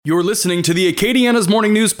You're listening to the Acadiana's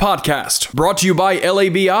Morning News Podcast, brought to you by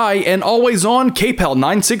LABI and always on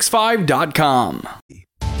KPEL965.com.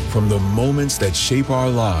 From the moments that shape our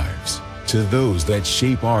lives to those that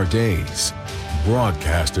shape our days,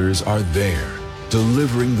 broadcasters are there,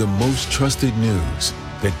 delivering the most trusted news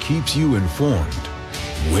that keeps you informed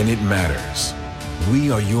when it matters.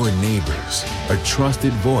 We are your neighbors, a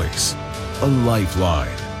trusted voice, a lifeline.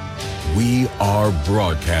 We are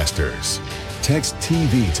broadcasters. Text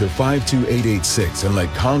TV to 52886 and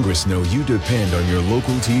let Congress know you depend on your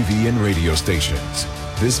local TV and radio stations.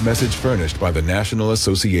 This message furnished by the National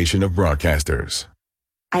Association of Broadcasters.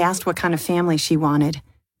 I asked what kind of family she wanted.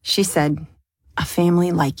 She said, a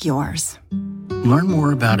family like yours. Learn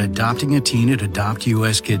more about adopting a teen at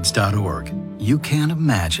adoptuskids.org. You can't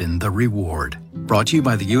imagine the reward. Brought to you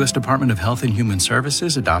by the U.S. Department of Health and Human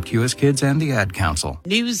Services, Adopt U.S. Kids, and the Ad Council.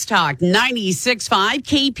 News Talk 96.5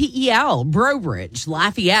 KPEL, Brobridge,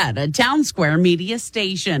 Lafayette, a Town Square media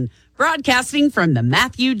station. Broadcasting from the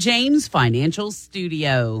Matthew James Financial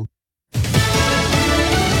Studio.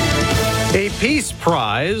 A peace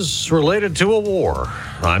prize related to a war.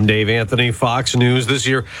 I'm Dave Anthony, Fox News. This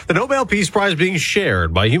year, the Nobel Peace Prize being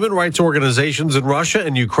shared by human rights organizations in Russia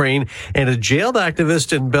and Ukraine and a jailed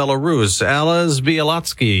activist in Belarus, Alice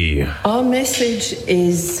Bialatsky. Our message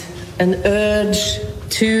is an urge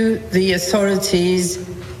to the authorities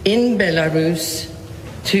in Belarus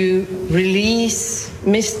to release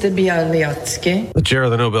Mr. Bialatsky. The chair of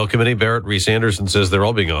the Nobel Committee, Barrett Reese Anderson, says they're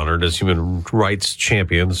all being honored as human rights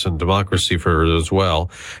champions and democracy for as well.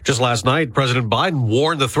 Just last night, President Biden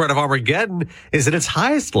warned the threat of Armageddon is at its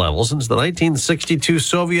highest level since the 1962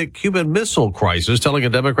 Soviet-Cuban Missile Crisis, telling a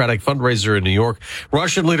Democratic fundraiser in New York.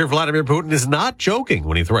 Russian leader Vladimir Putin is not joking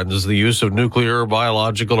when he threatens the use of nuclear,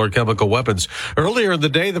 biological, or chemical weapons. Earlier in the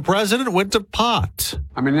day, the president went to pot.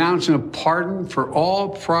 I'm announcing a pardon for all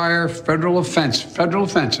prior federal offenses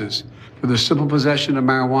for the simple possession of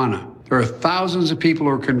marijuana. There are thousands of people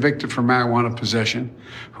who are convicted for marijuana possession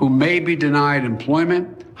who may be denied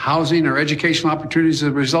employment, housing, or educational opportunities as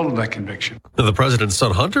a result of that conviction. Now, the president's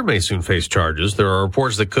son, Hunter, may soon face charges. There are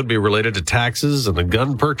reports that could be related to taxes and a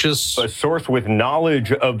gun purchase. A source with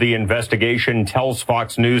knowledge of the investigation tells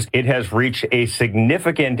Fox News it has reached a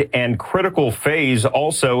significant and critical phase.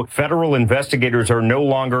 Also, federal investigators are no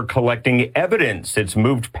longer collecting evidence. It's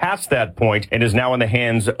moved past that point and is now in the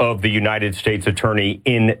hands of the United States Attorney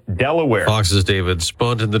in Delaware. Fox's David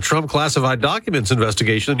Spunt. In the Trump classified documents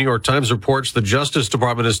investigation, the New York Times reports the Justice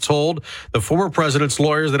Department has told the former president's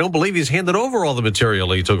lawyers they don't believe he's handed over all the material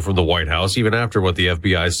he took from the White House, even after what the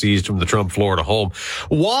FBI seized from the Trump Florida home.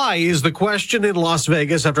 Why is the question in Las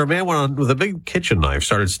Vegas after a man went on with a big kitchen knife,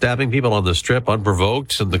 started stabbing people on the Strip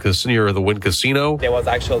unprovoked in the casino or the Wynn Casino. There was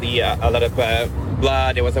actually a lot of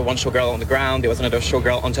blood. There was one showgirl on the ground. There was another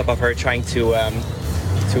showgirl on top of her trying to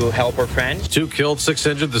help her friend. 2 killed, 6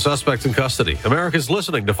 injured, the suspect in custody. America's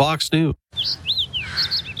listening to Fox News.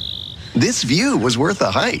 This view was worth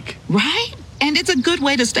a hike. Right? And it's a good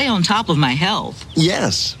way to stay on top of my health.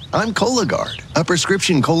 Yes, I'm Cologuard, a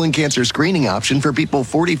prescription colon cancer screening option for people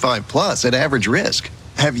 45 plus at average risk.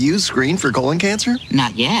 Have you screened for colon cancer?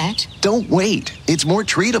 Not yet. Don't wait. It's more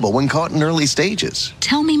treatable when caught in early stages.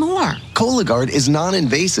 Tell me more. Cologuard is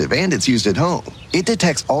non-invasive and it's used at home. It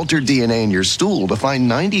detects altered DNA in your stool to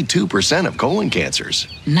find 92% of colon cancers.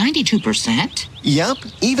 92%? Yep,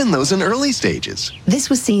 even those in early stages. This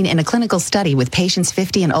was seen in a clinical study with patients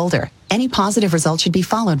 50 and older. Any positive result should be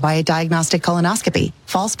followed by a diagnostic colonoscopy.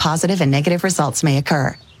 False positive and negative results may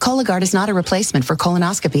occur. Cologuard is not a replacement for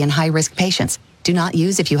colonoscopy in high-risk patients. Do not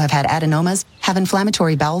use if you have had adenomas, have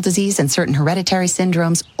inflammatory bowel disease and certain hereditary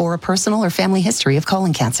syndromes, or a personal or family history of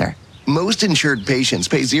colon cancer. Most insured patients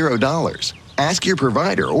pay $0. Ask your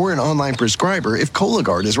provider or an online prescriber if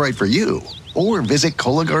Cologuard is right for you, or visit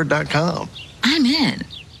Cologuard.com. I'm in.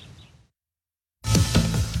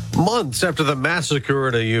 Months after the massacre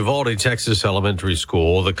at a Uvalde, Texas elementary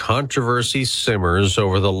school, the controversy simmers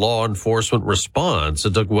over the law enforcement response.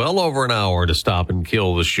 It took well over an hour to stop and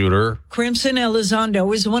kill the shooter. Crimson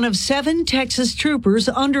Elizondo is one of 7 Texas troopers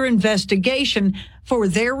under investigation for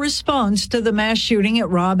their response to the mass shooting at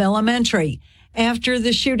Robb Elementary. After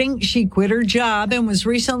the shooting, she quit her job and was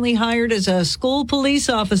recently hired as a school police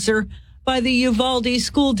officer by the Uvalde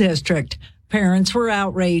School District. Parents were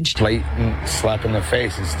outraged. Blatant slap in the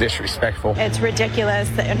face is disrespectful. It's ridiculous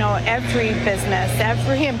that, every business,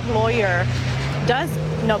 every employer does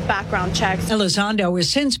background checks. Elizondo has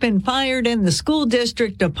since been fired and the school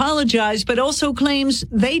district apologized, but also claims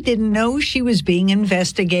they didn't know she was being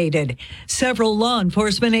investigated. Several law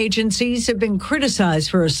enforcement agencies have been criticized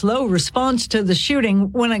for a slow response to the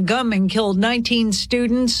shooting when a gunman killed 19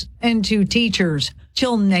 students and 2 teachers.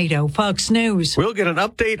 Jill Nato, Fox News. We'll get an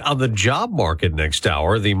update on the job market next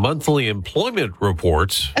hour, the monthly employment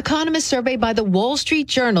report. Economists surveyed by the Wall Street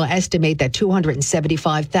Journal estimate that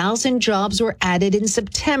 275,000 jobs were added in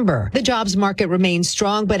September. The jobs market remains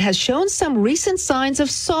strong, but has shown some recent signs of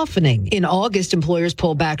softening. In August, employers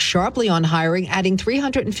pulled back sharply on hiring, adding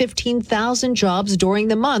 315,000 jobs during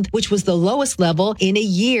the month, which was the lowest level in a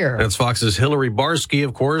year. That's Fox's Hillary Barsky.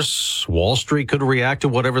 Of course, Wall Street could react to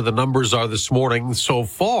whatever the numbers are this morning. So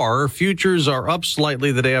far, futures are up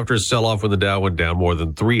slightly the day after a sell-off when the Dow went down more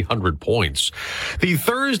than 300 points. The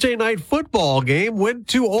Thursday night football game went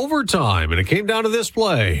to overtime, and it came down to this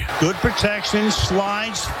play. Good protection,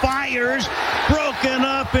 slides, fires, broken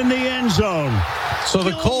up in the end zone. So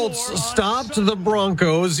the Colts stopped the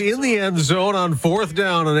Broncos in the end zone on 4th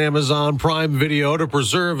down on Amazon Prime Video to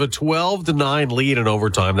preserve a 12-9 lead in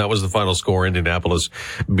overtime. That was the final score, Indianapolis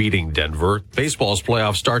beating Denver. Baseball's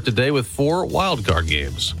playoffs start today with 4 wildcard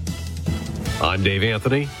games. I'm Dave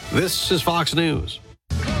Anthony. This is Fox News.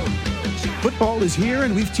 Football is here,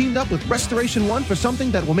 and we've teamed up with Restoration One for something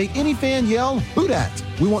that will make any fan yell, "Who dat?"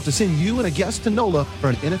 We want to send you and a guest to NOLA for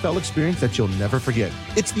an NFL experience that you'll never forget.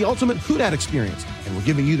 It's the ultimate Who Dat experience, and we're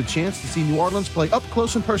giving you the chance to see New Orleans play up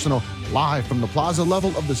close and personal, live from the plaza level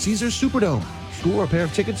of the Caesars Superdome. Score a pair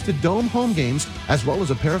of tickets to Dome home games, as well as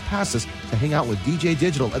a pair of passes to hang out with DJ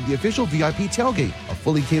Digital at the official VIP tailgate, a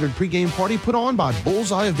fully catered pregame party put on by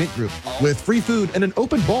Bullseye Event Group, with free food and an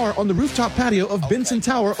open bar on the rooftop patio of Benson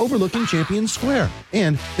Tower overlooking Champions Square.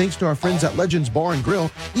 And thanks to our friends at Legends Bar and Grill,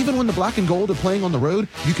 even when the Black and Gold are playing on the road,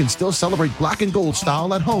 you can still celebrate Black and Gold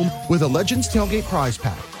style at home with a Legends Tailgate prize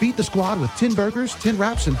pack. Beat the squad with 10 burgers, 10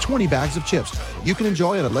 wraps, and 20 bags of chips. You can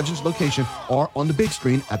enjoy at a Legends location or on the big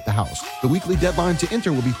screen at the house. The weekly deadline to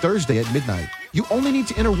enter will be Thursday at midnight. You only need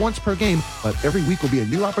to enter once per game, but every week will be a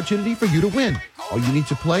new opportunity for you to win. All you need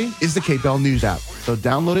to play is the KPEL News app. So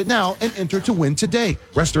download it now and enter to win today.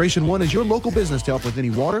 Restoration One is your local business to help with any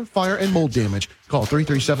water, fire, and mold damage. Call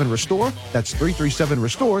 337-RESTORE. That's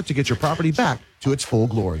 337-RESTORE to get your property back to its full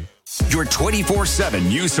glory. Your 24/7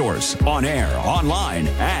 news source, on air, online,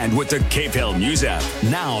 and with the KPEL News app.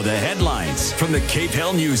 Now the headlines from the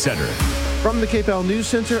KPEL News Center. From the KPEL News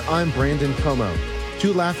Center, I'm Brandon Como.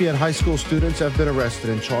 2 Lafayette High School students have been arrested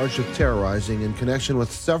and charged with terrorizing in connection with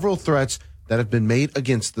several threats that have been made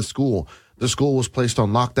against the school. The school was placed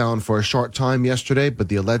on lockdown for a short time yesterday, but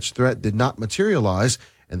the alleged threat did not materialize,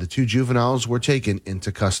 and the 2 juveniles were taken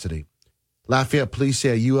into custody. Lafayette police say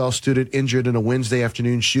a UL student injured in a Wednesday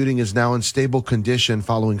afternoon shooting is now in stable condition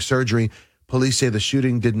following surgery. Police say the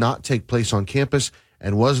shooting did not take place on campus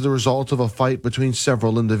and was the result of a fight between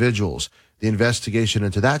several individuals. The investigation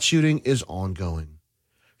into that shooting is ongoing.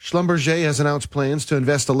 Schlumberger has announced plans to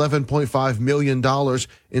invest $11.5 million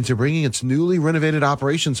into bringing its newly renovated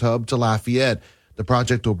operations hub to Lafayette. The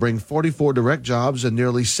project will bring 44 direct jobs and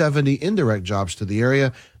nearly 70 indirect jobs to the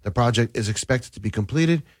area. The project is expected to be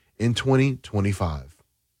completed in 2025.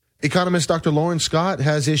 Economist Dr. Lawrence Scott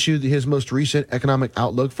has issued his most recent economic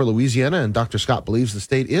outlook for Louisiana, and Dr. Scott believes the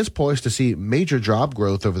state is poised to see major job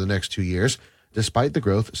growth over the next 2 years. Despite the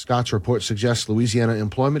growth, Scott's report suggests Louisiana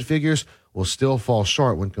employment figures will still fall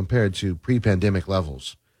short when compared to pre-pandemic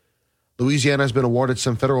levels. Louisiana has been awarded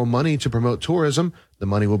some federal money to promote tourism. The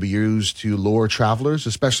money will be used to lure travelers,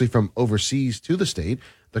 especially from overseas, to the state.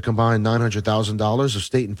 The combined $900,000 of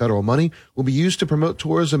state and federal money will be used to promote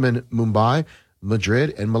tourism in Mumbai,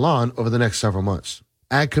 Madrid, and Milan over the next several months.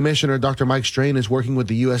 Ag Commissioner Dr. Mike Strain is working with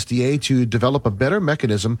the USDA to develop a better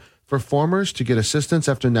mechanism for farmers to get assistance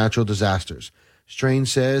after natural disasters. Strain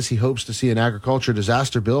says he hopes to see an agriculture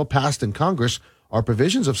disaster bill passed in Congress or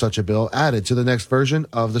provisions of such a bill added to the next version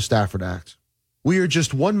of the Stafford Act. We are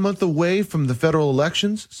just 1 month away from the federal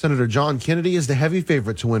elections. Senator John Kennedy is the heavy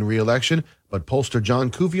favorite to win re-election, but pollster John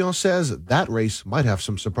Couvion says that race might have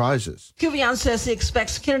some surprises. Couvion says he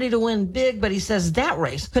expects Kennedy to win big, but he says that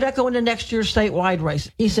race could echo into next year's statewide race.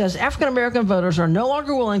 He says African-American voters are no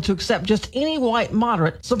longer willing to accept just any white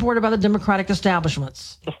moderate supported by the Democratic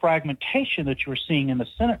establishments. The fragmentation that you're seeing in the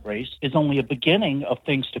Senate race is only a beginning of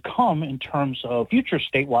things to come in terms of future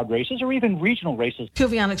statewide races or even regional races.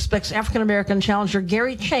 Couvion expects African-American challenger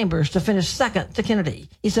Gary Chambers to finish second to Kennedy.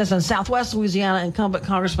 He says in Southwest Louisiana, incumbent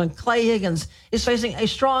Congressman Clay Higgins is facing a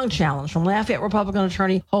strong challenge from Lafayette Republican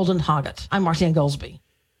attorney Holden Hoggett. I'm Martine Goldsby.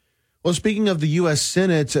 Well, speaking of the U.S.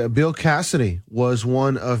 Senate, Bill Cassidy was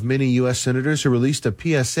one of many U.S. senators who released a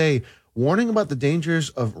PSA warning about the dangers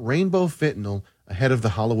of rainbow fentanyl ahead of the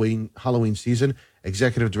Halloween season.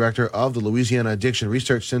 Executive Director of the Louisiana Addiction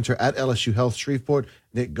Research Center at LSU Health Shreveport,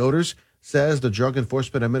 Nick Goders, says the Drug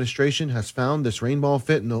Enforcement Administration has found this rainbow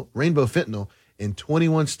fentanyl in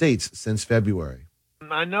 21 states since February.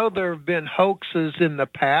 I know there have been hoaxes in the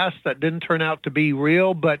past that didn't turn out to be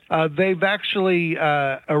real, but they've actually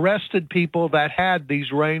arrested people that had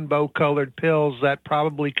these rainbow-colored pills that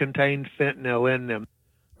probably contained fentanyl in them.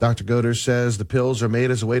 Dr. Goders says the pills are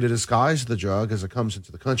made as a way to disguise the drug as it comes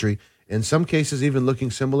into the country, in some cases even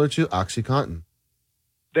looking similar to OxyContin.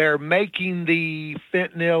 They're making the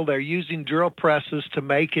fentanyl, they're using drill presses to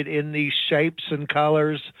make it in these shapes and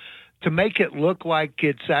colors to make it look like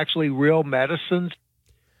it's actually real medicines.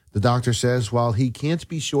 The doctor says while he can't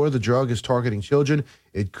be sure the drug is targeting children,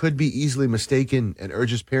 it could be easily mistaken and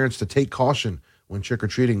urges parents to take caution when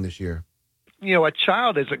trick-or-treating this year. You know, a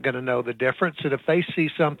child isn't going to know the difference, and if they see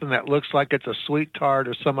something that looks like it's a sweet tart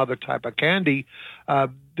or some other type of candy,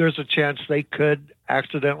 there's a chance they could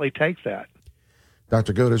accidentally take that.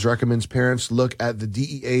 Dr. Goders recommends parents look at the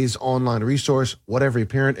DEA's online resource, What Every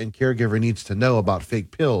Parent and Caregiver Needs to Know About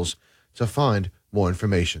Fake Pills, to find more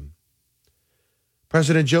information.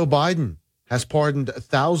 President Joe Biden has pardoned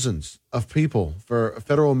thousands of people for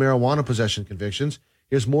federal marijuana possession convictions.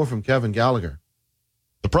 Here's more from Kevin Gallagher.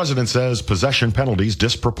 The president says possession penalties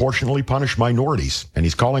disproportionately punish minorities, and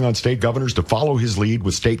he's calling on state governors to follow his lead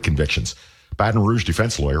with state convictions. Baton Rouge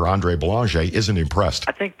defense lawyer Andre Belanger isn't impressed.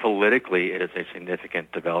 I think politically it is a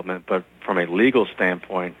significant development, but from a legal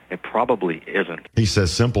standpoint, it probably isn't. He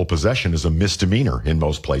says simple possession is a misdemeanor in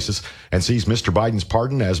most places and sees Mr. Biden's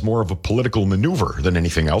pardon as more of a political maneuver than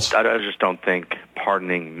anything else. I just don't think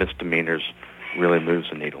pardoning misdemeanors really moves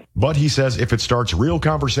the needle. But he says if it starts real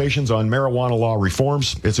conversations on marijuana law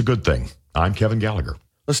reforms, it's a good thing. I'm Kevin Gallagher.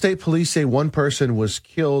 The state police say one person was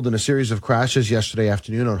killed in a series of crashes yesterday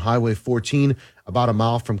afternoon on Highway 14, about a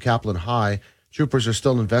mile from Kaplan High. Troopers are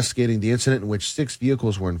still investigating the incident in which 6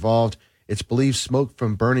 vehicles were involved. It's believed smoke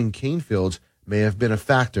from burning cane fields may have been a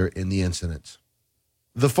factor in the incident.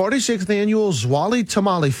 The 46th annual Zwolle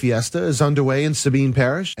Tamale Fiesta is underway in Sabine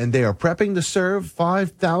Parish, and they are prepping to serve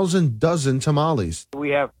 5,000 dozen tamales.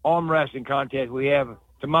 We have arm wrestling contest. We have a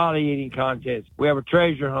tamale eating contest. We have a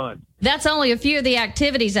treasure hunt. That's only a few of the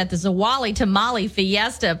activities at the Zwolle Tamale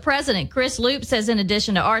Fiesta. President Chris Loop says in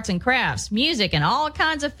addition to arts and crafts, music, and all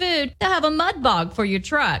kinds of food, they'll have a mud bog for your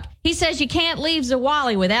truck. He says you can't leave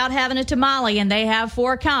Zwolle without having a tamale, and they have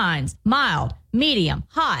 4 kinds: mild, medium,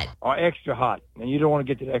 hot, or extra hot. And you don't want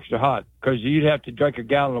to get to the extra hot because you'd have to drink a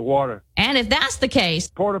gallon of water. And if that's the case,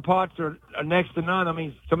 porta pots are next to none. I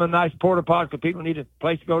mean, some of the nice porta pots because people need a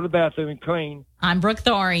place to go to the bathroom and clean. I'm Brooke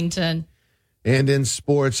Thorington. And in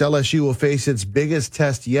sports, LSU will face its biggest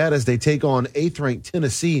test yet as they take on 8th-ranked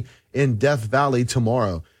Tennessee in Death Valley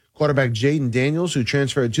tomorrow. Quarterback Jaden Daniels, who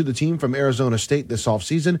transferred to the team from Arizona State this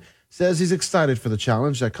offseason, says he's excited for the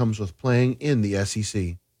challenge that comes with playing in the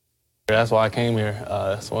SEC. That's why I came here.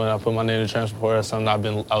 So when I put my name in the transfer portal, that's something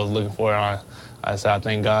I was looking for. And I said I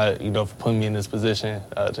thank God, for putting me in this position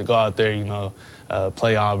to go out there,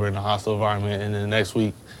 play Auburn in a hostile environment, and then next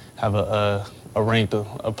week have a ranked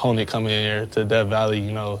opponent come in here to Death Valley,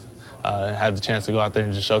 and have the chance to go out there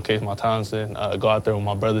and just showcase my talents and go out there with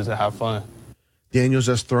my brothers and have fun. Daniels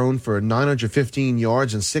has thrown for 915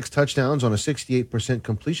 yards and 6 touchdowns on a 68%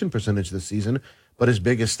 completion percentage this season, but his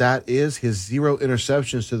biggest stat is his 0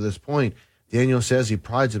 interceptions to this point. Daniel says he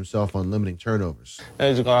prides himself on limiting turnovers.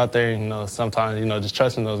 I just go out there and, sometimes, just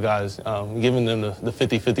trusting those guys, giving them the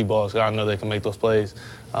 50-50 balls. I know they can make those plays,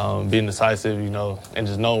 being decisive, and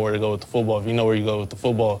just knowing where to go with the football. If you know where you go with the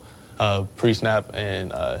football pre-snap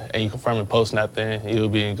and you confirm it post-snap, then you'll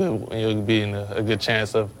be in a good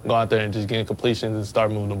chance of going out there and just getting completions and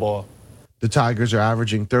start moving the ball. The Tigers are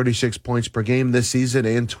averaging 36 points per game this season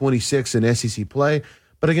and 26 in SEC play.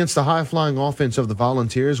 But against the high-flying offense of the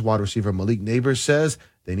Volunteers, wide receiver Malik Neighbors says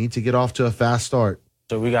they need to get off to a fast start.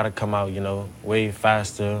 So we got to come out, way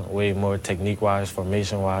faster, way more technique-wise,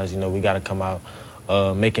 formation-wise. We got to come out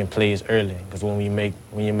making plays early. Because when you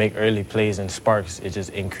make early plays and sparks, it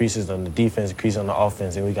just increases on the defense, increases on the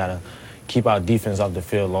offense, and we got to keep our defense off the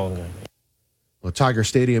field longer. Well, Tiger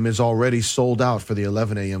Stadium is already sold out for the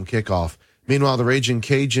 11 a.m. kickoff. Meanwhile, the Raging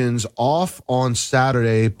Cajuns off on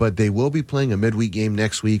Saturday, but they will be playing a midweek game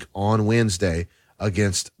next week on Wednesday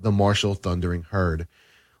against the Marshall Thundering Herd.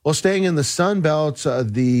 Well, staying in the Sun Belt,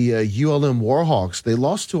 the ULM Warhawks, they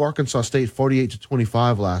lost to Arkansas State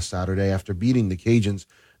 48-25 last Saturday after beating the Cajuns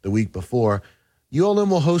the week before. ULM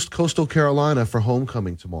will host Coastal Carolina for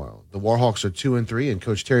homecoming tomorrow. The Warhawks are 2-3, and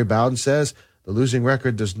Coach Terry Bowden says the losing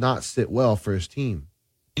record does not sit well for his team.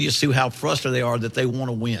 You see how frustrated they are that they want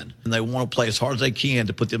to win, and they want to play as hard as they can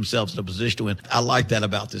to put themselves in a position to win. I like that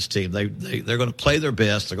about this team. They're going to play their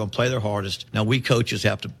best. They're going to play their hardest. Now, we coaches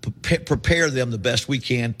have to prepare them the best we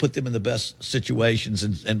can, put them in the best situations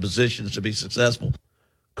and positions to be successful.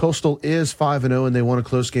 Coastal is 5-0, and they won a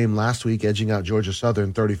close game last week, edging out Georgia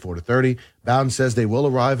Southern 34-30. Bowden says they will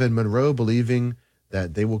arrive in Monroe believing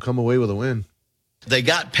that they will come away with a win. They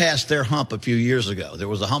got past their hump a few years ago. There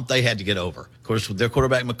was a hump they had to get over. Of course, their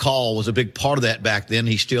quarterback McCall was a big part of that back then.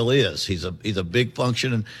 He still is. He's a big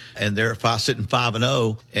function, and they're sitting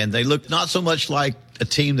 5-0, and they look not so much like a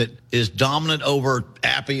team that is dominant over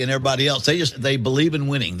Appy and everybody else. They believe in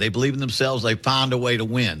winning. They believe in themselves. They find a way to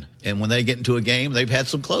win. And when they get into a game, they've had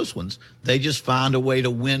some close ones. They just find a way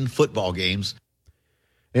to win football games.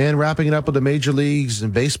 And wrapping it up with the major leagues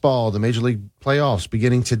and baseball, the major league playoffs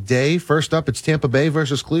beginning today. First up, it's Tampa Bay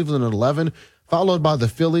versus Cleveland at 11, followed by the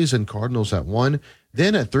Phillies and Cardinals at 1.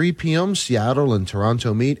 Then at 3 p.m., Seattle and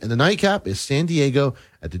Toronto meet. And the nightcap is San Diego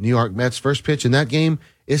at the New York Mets. First pitch in that game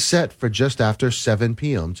is set for just after 7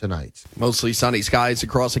 p.m. tonight. Mostly sunny skies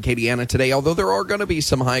across Acadiana today, although there are going to be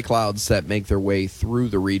some high clouds that make their way through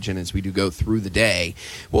the region as we do go through the day.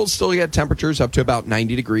 We'll still get temperatures up to about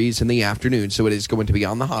 90 degrees in the afternoon, so it is going to be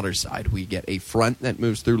on the hotter side. We get a front that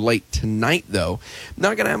moves through late tonight, though.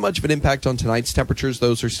 Not going to have much of an impact on tonight's temperatures.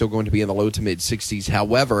 Those are still going to be in the low to mid-60s.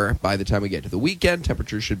 However, by the time we get to the weekend,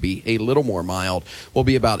 temperatures should be a little more mild. We'll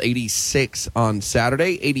be about 86 on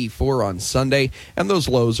Saturday, 84 on Sunday, and those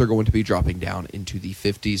lows are going to be dropping down into the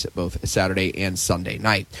 50s both Saturday and Sunday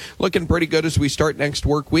night. Looking pretty good as we start next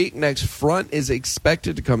work week. Next front is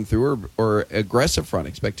expected to come through, or aggressive front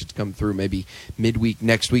expected to come through maybe midweek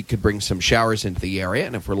next week. Could bring some showers into the area,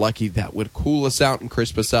 and if we're lucky, that would cool us out and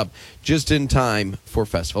crisp us up just in time for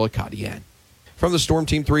Festival Acadian. From the Storm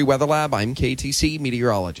Team 3 Weather Lab, I'm KTC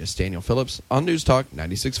meteorologist Daniel Phillips on News Talk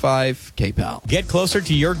 96.5 KPEL. Get closer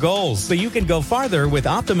to your goals so you can go farther with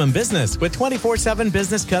Optimum Business with 24/7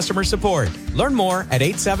 business customer support. Learn more at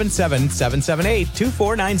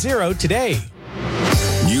 877-778-2490 today.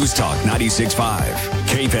 News Talk 96.5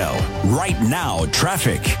 KPEL. Right now,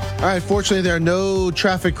 traffic. All right, fortunately, there are no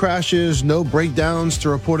traffic crashes, no breakdowns to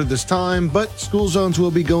report at this time, but school zones will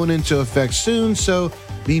be going into effect soon, so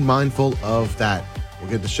be mindful of that.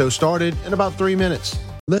 We'll get the show started in about 3 minutes.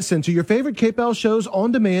 Listen to your favorite KPEL shows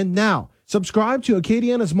on demand now. Subscribe to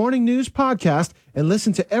Acadiana's Morning News podcast and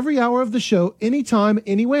listen to every hour of the show anytime,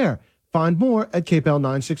 anywhere. Find more at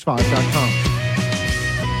kpel965.com.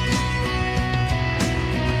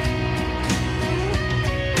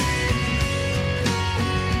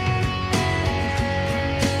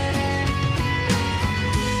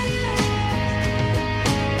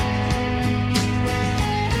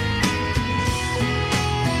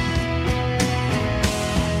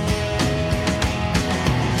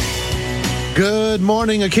 Good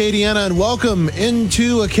morning, Acadiana, and welcome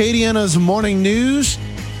into Acadiana's Morning News.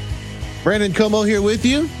 Brandon Como here with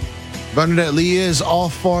you. Bernadette Lee is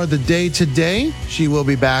off for the day today. She will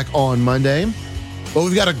be back on Monday. But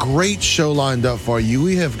we've got a great show lined up for you.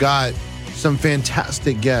 We have got some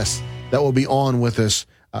fantastic guests that will be on with us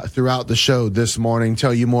throughout the show this morning.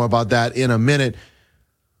 Tell you more about that in a minute.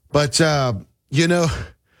 But,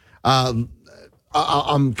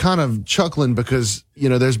 I'm kind of chuckling because,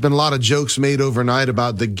 there's been a lot of jokes made overnight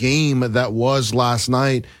about the game that was last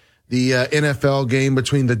night, the NFL game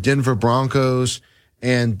between the Denver Broncos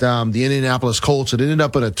and the Indianapolis Colts. It ended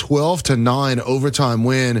up in a 12-9 overtime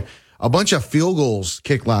win, a bunch of field goals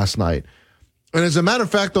kicked last night. And as a matter of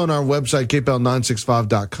fact, on our website,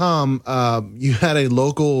 kpel965.com, you had a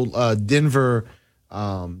local Denver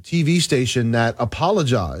TV station that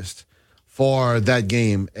apologized for that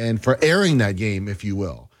game and for airing that game, if you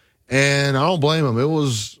will. And I don't blame them. It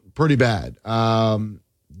was pretty bad.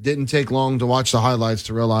 Didn't take long to watch the highlights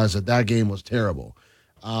to realize that game was terrible.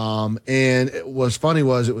 And what's funny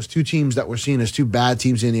was it was two teams that were seen as two bad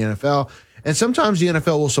teams in the NFL. And sometimes the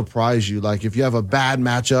NFL will surprise you. Like if you have a bad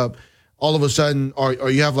matchup, all of a sudden, or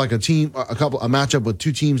you have like a matchup with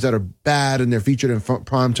two teams that are bad and they're featured in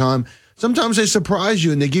prime time. Sometimes they surprise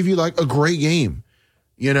you and they give you like a great game.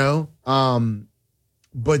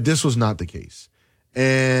 But this was not the case.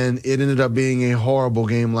 And it ended up being a horrible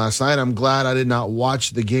game last night. I'm glad I did not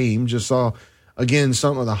watch the game. Just saw, again,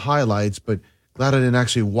 some of the highlights, but glad I didn't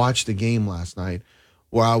actually watch the game last night.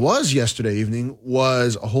 Where I was yesterday evening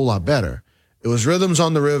was a whole lot better. It was Rhythms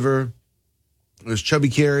on the River. It was Chubby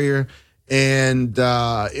Carrier. And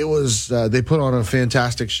it was they put on a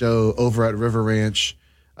fantastic show over at River Ranch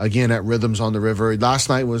again at Rhythms on the River. Last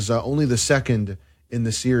night was only the second in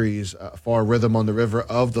the series for Rhythm on the River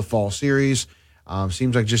of the fall series.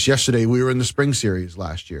 Seems like just yesterday we were in the spring series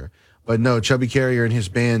last year. But no, Chubby Carrier and his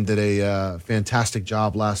band did a fantastic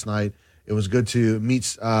job last night. It was good to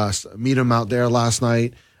meet him out there last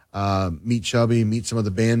night, meet Chubby, meet some of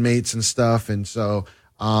the bandmates and stuff. And so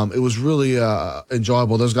it was really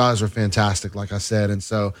enjoyable. Those guys are fantastic, like I said. And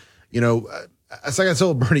so, it's like I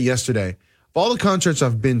told Bernie yesterday, of all the concerts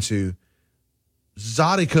I've been to,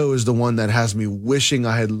 Zydeco is the one that has me wishing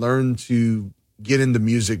I had learned to get into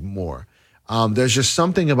music more. There's just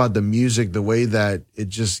something about the music, the way that it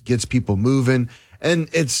just gets people moving. And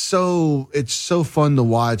it's so fun to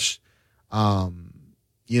watch,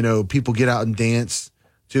 people get out and dance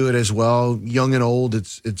to it as well. Young and old,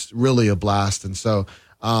 it's really a blast. And so,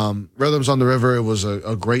 Rhythms on the River, it was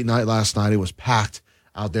a great night last night. It was packed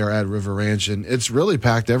out there at River Ranch, and it's really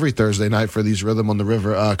packed every Thursday night for these Rhythm on the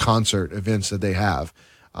River concert events that they have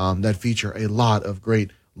that feature a lot of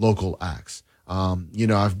great local acts.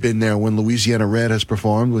 I've been there when Louisiana Red has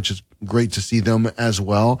performed, which is great to see them as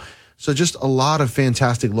well. So just a lot of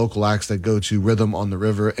fantastic local acts that go to Rhythm on the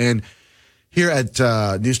River. And here at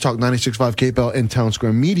News Talk 96.5 KPEL and Town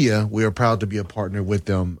Square Media, we are proud to be a partner with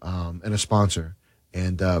them and a sponsor,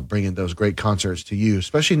 and bringing those great concerts to you,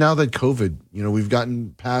 especially now that COVID, we've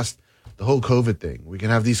gotten past the whole COVID thing. We can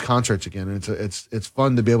have these concerts again, and it's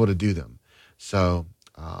fun to be able to do them. So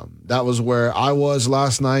that was where I was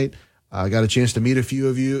last night. I got a chance to meet a few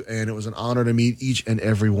of you, and it was an honor to meet each and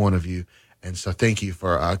every one of you. And so thank you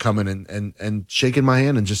for coming and shaking my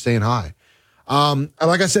hand and just saying hi.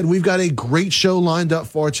 Like I said, we've got a great show lined up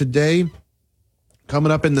for today.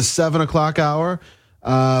 Coming up in the 7 o'clock hour,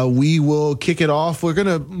 we will kick it off. We're going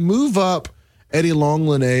to move up Eddie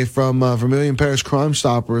Longlinay from Vermilion Parish Crime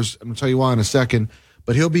Stoppers. I'm going to tell you why in a second,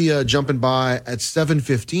 but he'll be jumping by at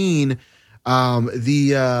 7:15.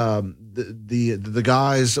 The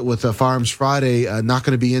guys with Firearms Friday not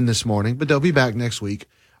going to be in this morning, but they'll be back next week.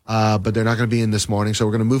 But they're not going to be in this morning, so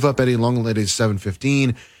we're going to move up Eddie Longlinay to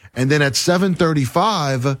 7:15, and then at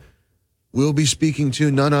 7:35, we'll be speaking to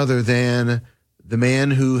none other than the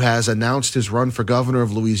man who has announced his run for governor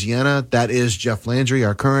of Louisiana. That is Jeff Landry,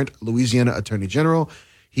 our current Louisiana Attorney General.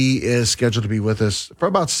 He is scheduled to be with us for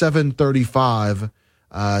about 7:35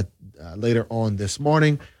 later on this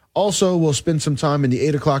morning. Also, we'll spend some time in the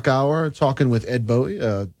 8 o'clock hour talking with Ed Bowie,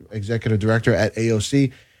 Executive Director at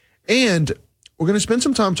AOC. And we're going to spend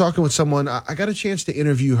some time talking with someone. I got a chance to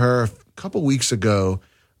interview her a couple weeks ago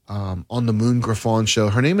on the Moon Griffon show.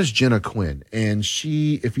 Her name is Jenna Quinn. And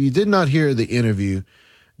she, if you did not hear the interview,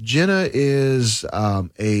 Jenna is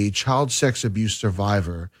a child sex abuse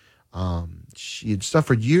survivor. She had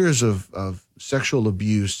suffered years of sexual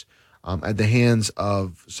abuse at the hands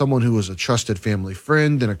of someone who was a trusted family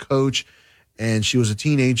friend and a coach. And she was a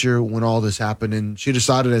teenager when all this happened, and she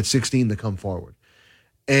decided at 16 to come forward.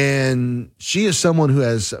 And she is someone who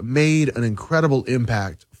has made an incredible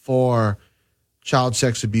impact for child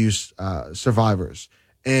sex abuse survivors.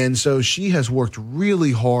 And so she has worked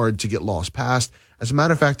really hard to get laws passed. As a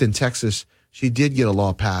matter of fact, in Texas, she did get a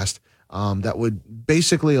law passed that would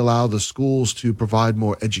basically allow the schools to provide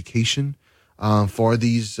more education for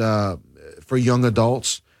these for young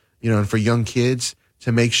adults, and for young kids,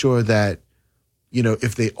 to make sure that,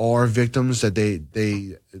 if they are victims, that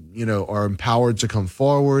they are empowered to come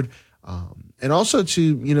forward, and also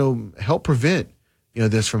to, help prevent,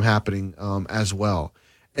 this from happening, as well.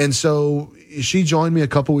 And so she joined me a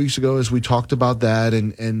couple weeks ago as we talked about that.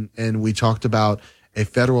 And we talked about a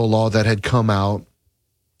federal law that had come out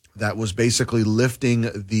that was basically lifting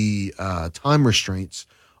the, time restraints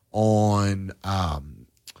on,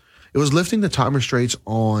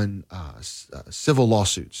 civil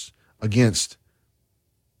lawsuits against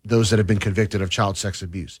those that have been convicted of child sex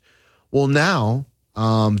abuse. Well, now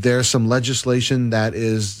there's some legislation that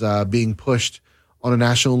is being pushed on a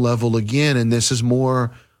national level again, and this is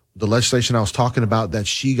more the legislation I was talking about that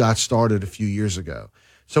she got started a few years ago.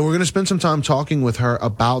 So we're going to spend some time talking with her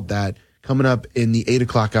about that coming up in the 8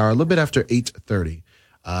 o'clock hour, a little bit after 8:30.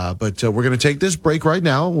 But we're going to take this break right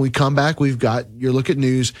now. When we come back, we've got your look at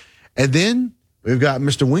news, and then we've got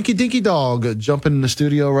Mr. Winky Dinky Dog jumping in the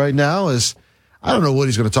studio right now. I don't know what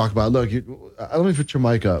he's going to talk about. Look, let me put your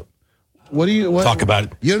mic up. What talk about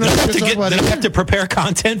it? You don't have to prepare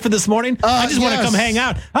content for this morning. I just want to come hang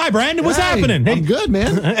out. Hi, Brandon. What's happening? Hey. I'm good,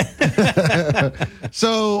 man.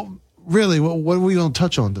 So, really, what are we going to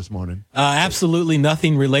touch on this morning? Absolutely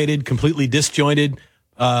nothing related. Completely disjointed.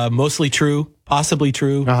 Mostly true. possibly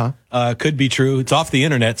true, could be true. It's off the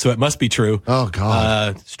internet, so it must be true. Oh,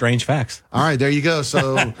 God. Strange facts. All right, there you go.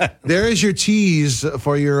 So there is your tease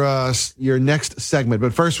for your next segment.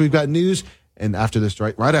 But first, we've got news, and after this,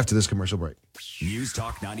 right after this commercial break. News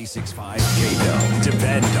Talk 96.5 KPEL.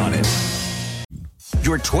 Depend on it.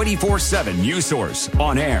 Your 24/7 news source,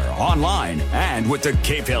 on air, online, and with the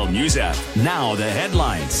KPEL News app. Now the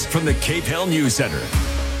headlines from the KPEL News Center.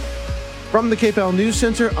 From the KPEL News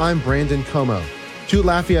Center, I'm Brandon Como. 2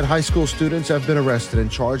 Lafayette High School students have been arrested and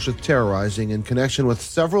charged with terrorizing in connection with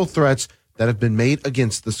several threats that have been made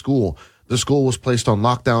against the school. The school was placed on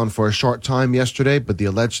lockdown for a short time yesterday, but the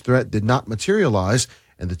alleged threat did not materialize,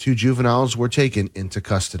 and the 2 juveniles were taken into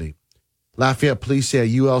custody. Lafayette police say a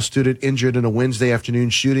UL student injured in a Wednesday afternoon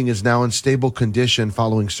shooting is now in stable condition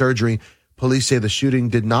following surgery. Police say the shooting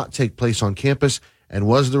did not take place on campus and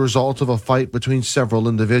was the result of a fight between several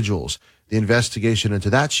individuals. The investigation into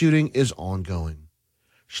that shooting is ongoing.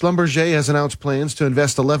 Schlumberger has announced plans to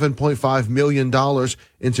invest $11.5 million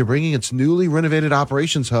into bringing its newly renovated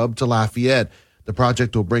operations hub to Lafayette. The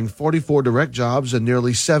project will bring 44 direct jobs and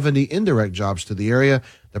nearly 70 indirect jobs to the area.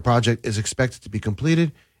 The project is expected to be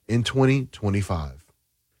completed in 2025.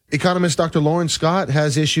 Economist Dr. Lawrence Scott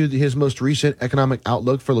has issued his most recent economic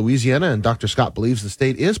outlook for Louisiana, and Dr. Scott believes the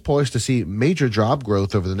state is poised to see major job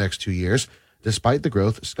growth over the next 2 years. Despite the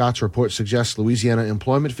growth, Scott's report suggests Louisiana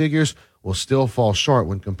employment figures will still fall short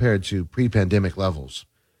when compared to pre-pandemic levels.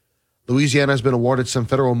 Louisiana has been awarded some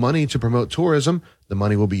federal money to promote tourism. The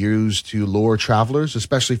money will be used to lure travelers,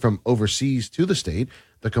 especially from overseas, to the state.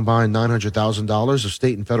 The combined $900,000 of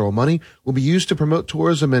state and federal money will be used to promote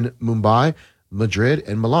tourism in Mumbai, Madrid,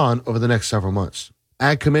 and Milan over the next several months.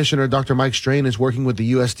 Ag Commissioner Dr. Mike Strain is working with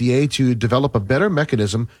the USDA to develop a better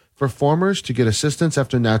mechanism for farmers to get assistance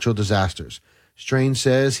after natural disasters. Strain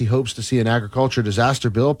says he hopes to see an agriculture disaster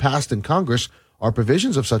bill passed in Congress or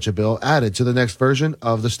provisions of such a bill added to the next version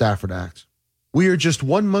of the Stafford Act. We are just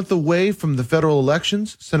 1 month away from the federal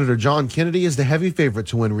elections. Senator John Kennedy is the heavy favorite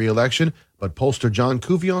to win re-election, but pollster John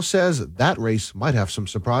Couvion says that race might have some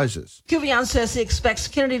surprises. Couvion says he expects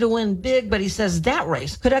Kennedy to win big, but he says that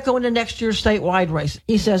race could echo into next year's statewide race.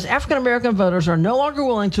 He says African-American voters are no longer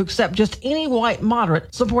willing to accept just any white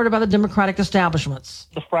moderate supported by the Democratic establishments.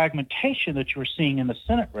 The fragmentation that you're seeing in the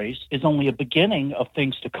Senate race is only a beginning of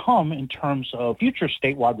things to come in terms of future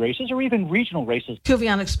statewide races or even regional races.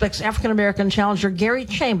 Couvion expects African-American challenger Gary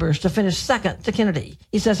Chambers to finish second to Kennedy.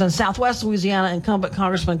 He says in Southwest Louisiana, incumbent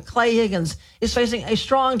Congressman Clay Higgins is facing a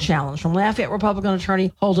strong challenge from Lafayette Republican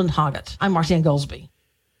attorney Holden Hoggett. I'm Marcianne Goldsby.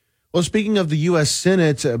 Well, speaking of the U.S.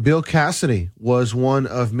 Senate, Bill Cassidy was one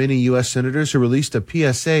of many U.S. senators who released a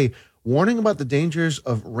PSA warning about the dangers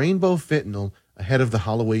of rainbow fentanyl ahead of the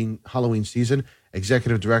Halloween season.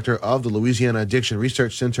 Executive Director of the Louisiana Addiction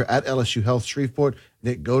Research Center at LSU Health Shreveport,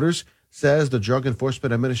 Nick Goders, says the Drug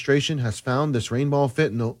Enforcement Administration has found this rainbow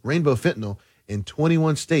fentanyl in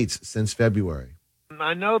 21 states since February.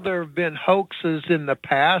 I know there have been hoaxes in the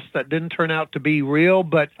past that didn't turn out to be real,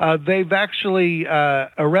 but they've actually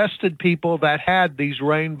arrested people that had these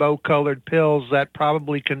rainbow-colored pills that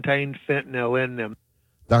probably contained fentanyl in them.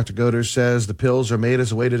 Dr. Goders says the pills are made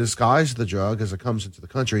as a way to disguise the drug as it comes into the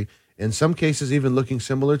country, in some cases even looking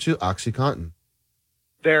similar to OxyContin.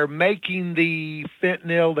 They're making the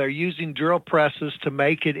fentanyl, they're using drill presses to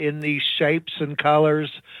make it in these shapes and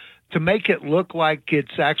colors to make it look like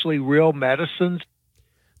it's actually real medicines.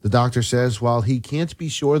 The doctor says while he can't be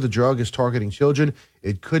sure the drug is targeting children,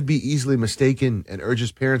 it could be easily mistaken and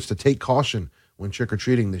urges parents to take caution when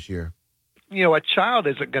trick-or-treating this year. You know, a child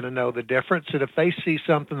isn't going to know the difference, and if they see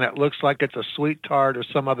something that looks like it's a sweet tart or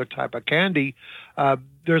some other type of candy,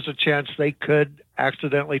 there's a chance they could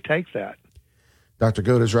accidentally take that. Dr.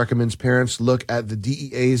 Goders recommends parents look at the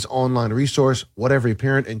DEA's online resource, What Every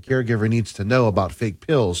Parent and Caregiver Needs to Know About Fake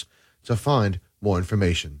Pills, to find more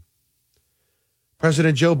information.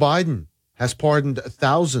 President Joe Biden has pardoned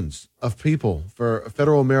thousands of people for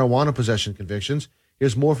federal marijuana possession convictions.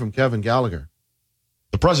 Here's more from Kevin Gallagher.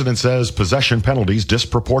 The president says possession penalties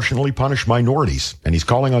disproportionately punish minorities, and he's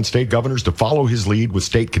calling on state governors to follow his lead with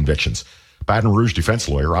state convictions. Baton Rouge defense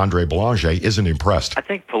lawyer Andre Belanger isn't impressed. I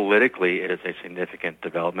think politically it is a significant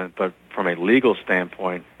development, but from a legal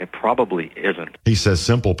standpoint, it probably isn't. He says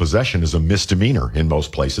simple possession is a misdemeanor in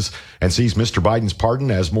most places and sees Mr. Biden's pardon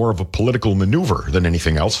as more of a political maneuver than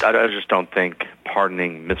anything else. I just don't think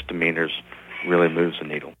pardoning misdemeanors really moves the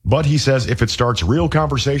needle. But he says if it starts real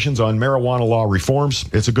conversations on marijuana law reforms,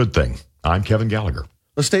 it's a good thing. I'm Kevin Gallagher.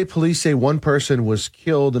 The state police say one person was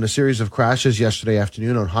killed in a series of crashes yesterday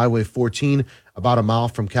afternoon on Highway 14, about a mile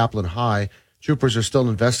from Kaplan High. Troopers are still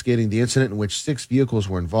investigating the incident in which 6 vehicles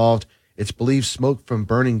were involved. It's believed smoke from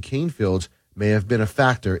burning cane fields may have been a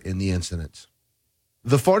factor in the incident.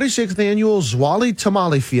 The 46th annual Zwolle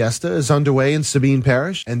Tamale Fiesta is underway in Sabine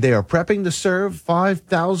Parish, and they are prepping to serve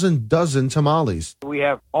 5,000 dozen tamales. We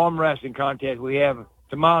have arm wrestling contests. We have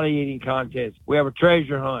tamale eating contest. We have a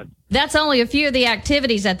treasure hunt. That's only a few of the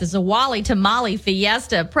activities at the Zwolle Tamale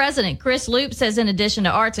Fiesta. President Chris Loop says in addition to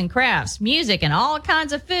arts and crafts, music, and all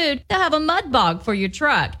kinds of food, they'll have a mud bog for your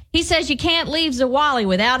truck. He says you can't leave Zwolle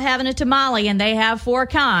without having a tamale, and they have 4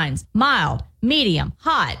 kinds: mild, medium,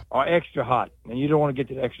 hot, or extra hot. And you don't want to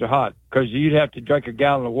get to extra hot because you'd have to drink a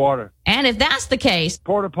gallon of water. And if that's the case,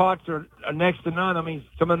 porta pots are next to none. I mean,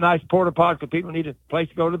 some of the nice porta pots because people need a place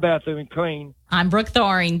to go to the bathroom and clean. I'm Brooke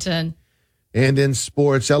Thorington. And in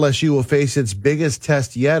sports, LSU will face its biggest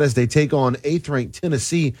test yet as they take on 8th-ranked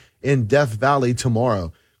Tennessee in Death Valley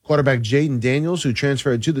tomorrow. Quarterback Jaden Daniels, who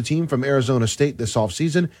transferred to the team from Arizona State this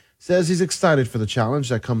offseason, says he's excited for the challenge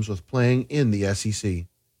that comes with playing in the SEC.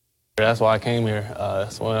 That's why I came here.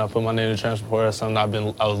 So when I put my name in the transfer portal, that's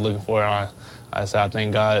something I was looking for. And I said I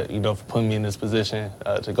thank God, for putting me in this position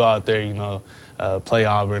to go out there, play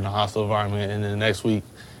Auburn in a hostile environment, and then next week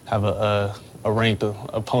have a ranked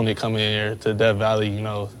opponent come in here to Death Valley,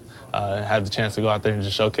 and have the chance to go out there and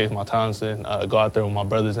just showcase my talents and go out there with my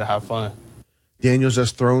brothers and have fun. Daniels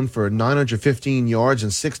has thrown for 915 yards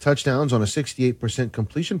and 6 touchdowns on a 68%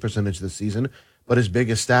 completion percentage this season, but his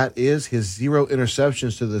biggest stat is his 0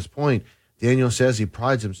 interceptions to this point. Daniel says he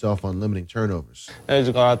prides himself on limiting turnovers. I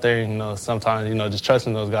just go out there and, sometimes, just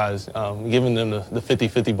trusting those guys, giving them the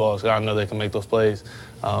 50-50 balls. I know they can make those plays,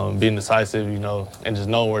 being decisive, and just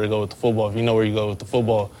knowing where to go with the football. If you know where you go with the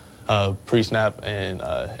football pre-snap and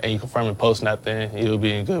you confirm it post-snap, then you'll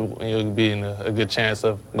be in a good chance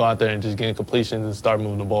of going out there and just getting completions and start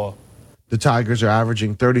moving the ball. The Tigers are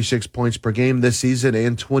averaging 36 points per game this season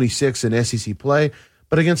and 26 in SEC play.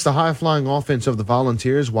 But against the high-flying offense of the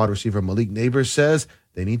Volunteers, wide receiver Malik Neighbors says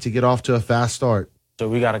they need to get off to a fast start. So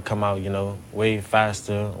we got to come out, way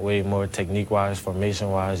faster, way more technique-wise,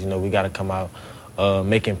 formation-wise. We got to come out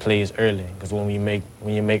making plays early. Because when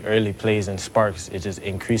you make early plays and sparks, it just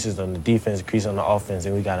increases on the defense, increases on the offense,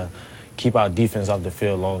 and we got to keep our defense off the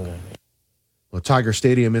field longer. Well, Tiger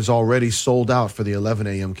Stadium is already sold out for the 11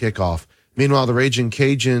 a.m. kickoff. Meanwhile, the Raging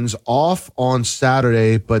Cajuns off on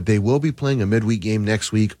Saturday, but they will be playing a midweek game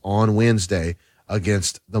next week on Wednesday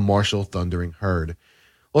against the Marshall Thundering Herd.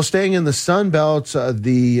 Well, staying in the Sun Belt,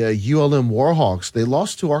 the ULM Warhawks, they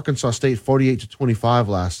lost to Arkansas State 48-25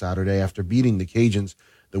 last Saturday after beating the Cajuns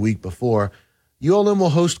the week before. ULM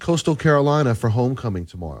will host Coastal Carolina for homecoming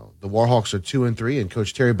tomorrow. The Warhawks are 2-3, and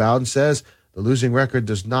Coach Terry Bowden says the losing record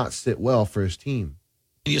does not sit well for his team.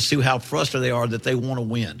 You see how frustrated they are that they want to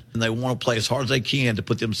win, and they want to play as hard as they can to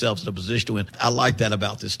put themselves in a position to win. I like that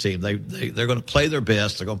about this team. They're going to play their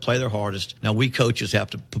best. They're going to play their hardest. Now, we coaches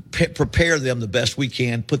have to prepare them the best we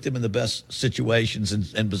can, put them in the best situations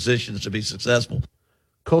and positions to be successful.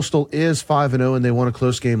 Coastal is 5-0, and they won a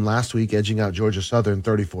close game last week, edging out Georgia Southern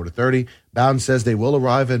 34-30. Bowden says they will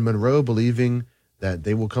arrive in Monroe believing that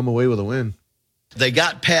they will come away with a win. They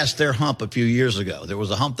got past their hump a few years ago. There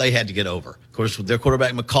was a hump they had to get over. Of course, their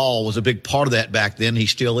quarterback McCall was a big part of that back then. He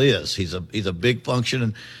still is. He's a big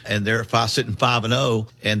function, and they're sitting 5-0,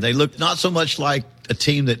 and they look not so much like a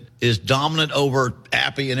team that is dominant over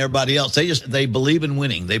Appy and everybody else. They believe in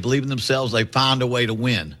winning. They believe in themselves. They find a way to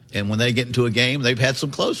win. And when they get into a game, they've had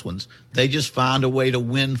some close ones. They just find a way to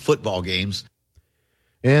win football games.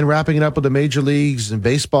 And wrapping it up with the major leagues and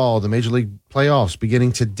baseball, the major league playoffs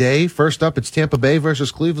beginning today. First up, it's Tampa Bay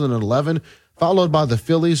versus Cleveland at 11, followed by the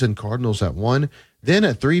Phillies and Cardinals at 1. Then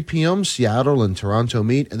at 3 p.m., Seattle and Toronto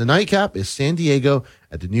meet. And the nightcap is San Diego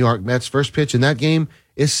at the New York Mets. First pitch in that game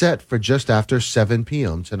is set for just after 7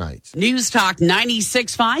 p.m. tonight. News Talk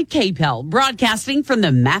 96.5 KPEL, broadcasting from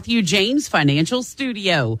the Matthew James Financial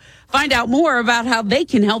Studio. Find out more about how they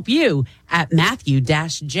can help you at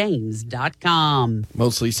matthew-james.com.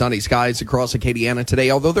 Mostly sunny skies across Acadiana today,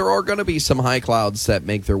 although there are going to be some high clouds that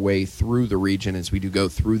make their way through the region as we do go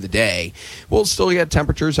through the day. We'll still get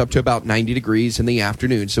temperatures up to about 90 degrees in the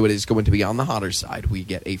afternoon, so it is going to be on the hotter side. We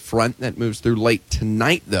get a front that moves through late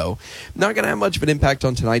tonight, though. Not going to have much of an impact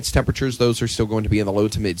on tonight's temperatures. Those are still going to be in the low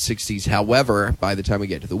to mid 60s. However, by the time we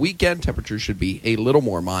get to the weekend, temperatures should be a little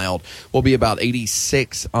more mild. We'll be about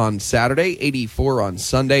 86 on Saturday, 84 on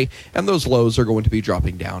Sunday, and those lows are going to be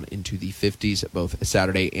dropping down into the 50s both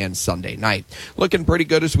Saturday and Sunday night. Looking pretty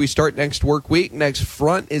good as we start next work week. Next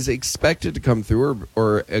front is expected to come through,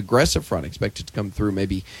 or aggressive front expected to come through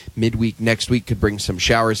maybe midweek next week. Could bring some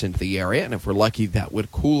showers into the area, and if we're lucky, that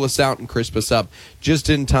would cool us out and crisp us up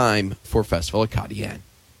just in time for Festival Acadienne.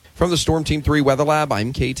 From the Storm Team 3 Weather Lab,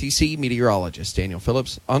 I'm KTC meteorologist Daniel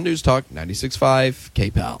Phillips on News Talk 96.5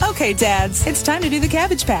 KPEL. Okay, dads, it's time to do the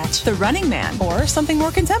Cabbage Patch, the Running Man, or something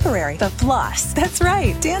more contemporary, the Floss. That's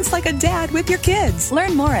right. Dance like a dad with your kids.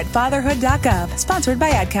 Learn more at fatherhood.gov. Sponsored by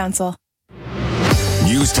Ad Council.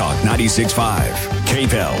 News Talk 96.5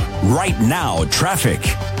 KPEL. Right now, traffic.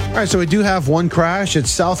 All right, so we do have one crash at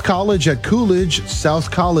South College at Coolidge.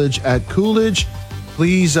 South College at Coolidge.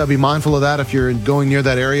 Please be mindful of that if you're going near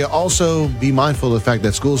that area. Also, be mindful of the fact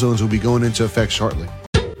that school zones will be going into effect shortly.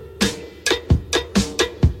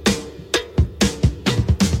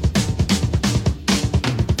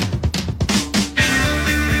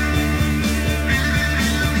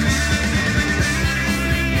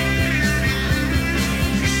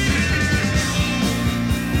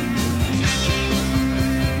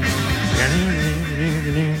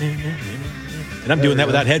 And I'm doing that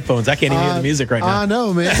without headphones. I can't even hear the music right now. I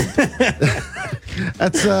know, man.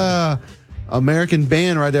 That's American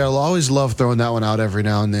band right there. I'll always love throwing that one out every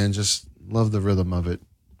now and then. Just love the rhythm of it.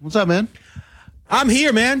 What's up, man? I'm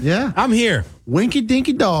here, man. Yeah. I'm here. Winky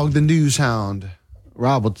Dinky Dog, the news hound.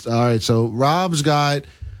 Rob, all right, so Rob's got,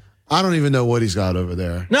 I don't even know what he's got over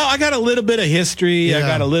there. No, I got a little bit of history. Yeah. I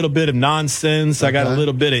got a little bit of nonsense. I got a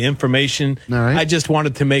little bit of information. All right. I just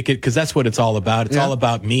wanted to make it because that's what it's all about. It's all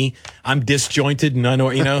about me. I'm disjointed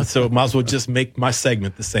and so might as well just make my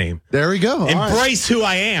segment the same. There we go. Embrace who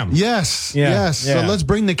I am. Yes. Yeah. Yes. Yeah. So let's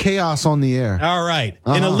bring the chaos on the air. All right.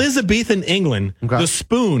 In Elizabethan England, the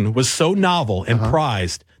spoon was so novel and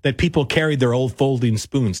prized that people carried their old folding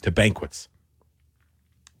spoons to banquets.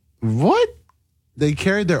 What? They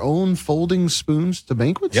carried their own folding spoons to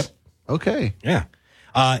banquets? Yep. Okay. Yeah.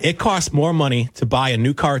 It costs more money to buy a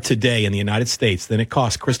new car today in the United States than it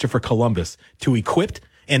cost Christopher Columbus to equip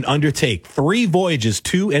and undertake 3 voyages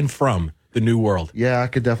to and from the New World. Yeah, I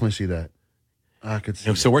could definitely see that. I could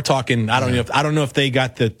see. So we're talking. I don't know if they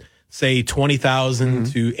got the say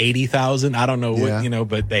 20,000 to 80,000. I don't know what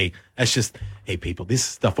but that's just. Hey, people, this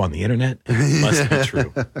stuff on the internet must be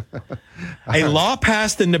true. A law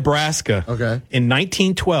passed in Nebraska in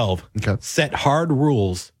 1912 set hard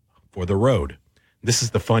rules for the road. This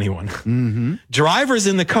is the funny one. Mm-hmm. Drivers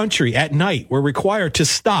in the country at night were required to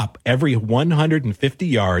stop every 150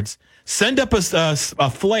 yards, send up a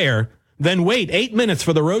flare, then wait 8 minutes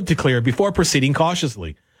for the road to clear before proceeding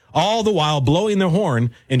cautiously, all the while blowing their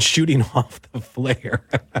horn and shooting off the flare.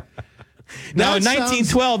 Now, in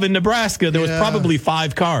 1912 in Nebraska, there was probably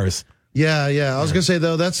 5 cars. Yeah. I was going to say,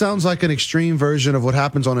 though, that sounds like an extreme version of what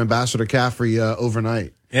happens on Ambassador Caffrey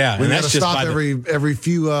overnight. Yeah. When you got to stop every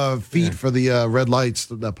few feet for the red lights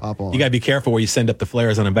that pop on. You got to be careful where you send up the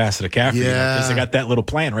flares on Ambassador Caffrey. Yeah. Because they got that little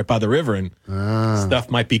plant right by the river, and stuff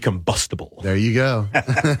might be combustible. There you go.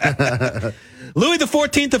 Louis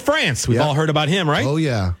XIV of France. We've all heard about him, right? Oh,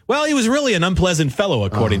 yeah. Well, he was really an unpleasant fellow,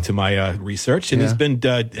 according to my research, and he's been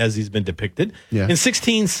as he's been depicted. Yeah. In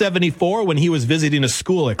 1674, when he was visiting a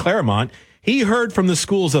school at Claremont, he heard from the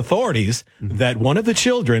school's authorities that one of the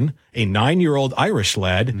children, a 9-year-old Irish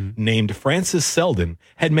lad named Francis Selden,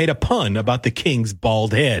 had made a pun about the king's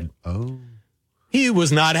bald head. Oh. He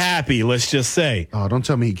was not happy, let's just say. Oh, don't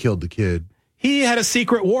tell me he killed the kid. He had a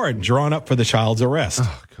secret warrant drawn up for the child's arrest.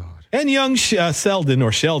 Oh, God. And young Sheldon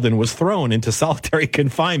was thrown into solitary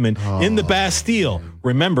confinement in the Bastille,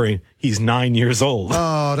 remembering he's 9 years old.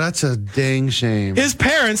 Oh, that's a dang shame. His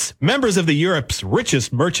parents, members of the Europe's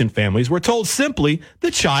richest merchant families, were told simply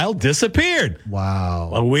the child disappeared. Wow.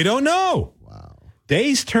 Well, we don't know. Wow.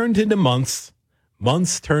 Days turned into months,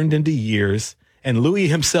 months turned into years, and Louis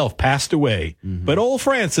himself passed away. But old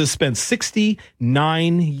Francis spent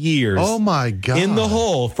 69 years oh my God. in the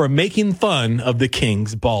hole for making fun of the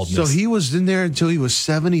king's baldness. So he was in there until he was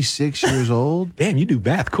 76 years old? Damn, you do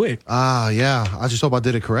math quick. Yeah. I just hope I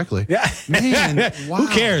did it correctly. Yeah. Man, wow. Who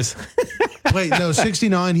cares? Wait, no,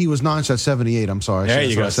 69, he was 9, so that's 78. I'm sorry. There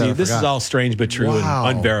you go. See, this is all strange but true Wow.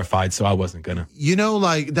 and unverified, so I wasn't going to. You know,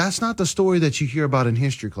 that's not the story that you hear about in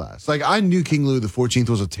history class. I knew King Louis XIV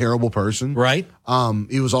was a terrible person. Right.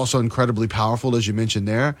 He was also incredibly powerful, as you mentioned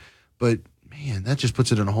there. But, man, that just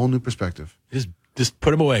puts it in a whole new perspective. Just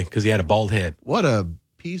put him away because he had a bald head. What a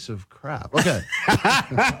piece of crap. Okay.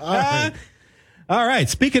 All right.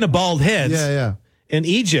 Speaking of bald heads. Yeah. In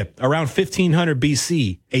Egypt, around 1500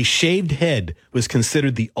 BC, a shaved head was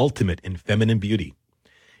considered the ultimate in feminine beauty.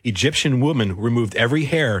 Egyptian women removed every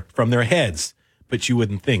hair from their heads, but you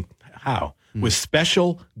wouldn't think how, with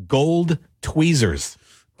special gold tweezers.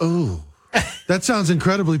 Oh, that sounds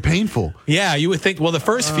incredibly painful. Yeah, you would think, well, the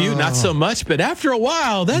first few, not so much, but after a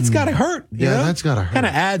while, that's got to hurt. That's got to hurt. Kind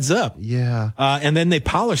of adds up. Yeah. And then they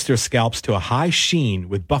polished their scalps to a high sheen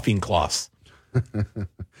with buffing cloths.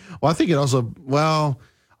 Well, I think it also,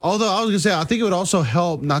 although I was going to say, I think it would also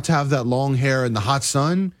help not to have that long hair in the hot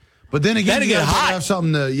sun. But then again, you gotta have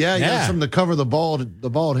something to, you got something to cover the bald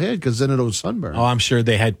head, because then it'll sunburn. Oh, I'm sure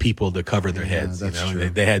they had people to cover their heads. That's true.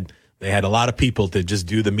 They had a lot of people to just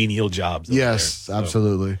do the menial jobs. Yes,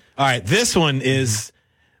 absolutely. All right, this one is,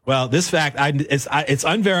 this fact, it's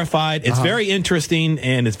unverified. It's very interesting,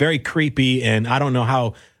 and it's very creepy, and I don't know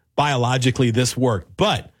how biologically this worked.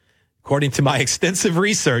 But according to my extensive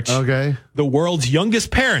research, the world's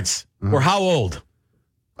youngest parents were how old?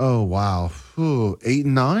 Oh, wow. 8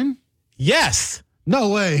 and 9? Yes. No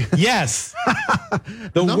way. Yes.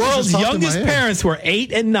 The world's youngest parents were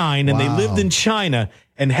 8 and 9, and they lived in China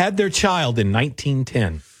and had their child in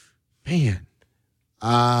 1910. Man.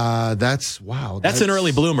 That's an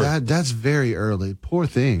early bloomer. That's very early. Poor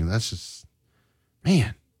thing. That's just,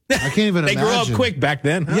 man. I can't even they imagine. grew up quick back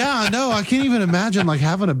then. Yeah, I know. I can't even imagine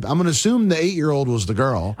having I'm going to assume the 8-year-old was the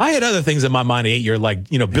girl. I had other things in my mind.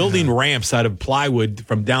 8-year, building ramps out of plywood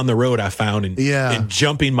from down the road I found, and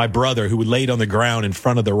jumping my brother who laid on the ground in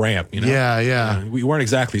front of the ramp. Yeah. We weren't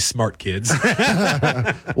exactly smart kids.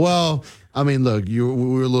 Well, I mean, look, we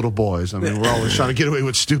were little boys. I mean, we're always trying to get away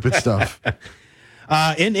with stupid stuff.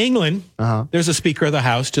 In England, there's a Speaker of the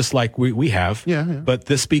House, just like we have. Yeah. But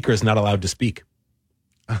this Speaker is not allowed to speak.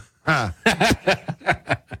 Isn't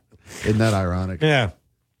that ironic? Yeah.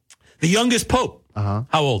 The youngest Pope. How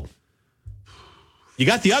old? You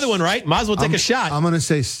got the other one right. Might as well take a shot. I'm going to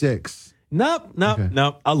say 6. Nope.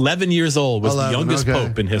 11 years old was 11, the youngest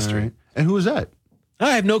Pope in history. Right. And who was that?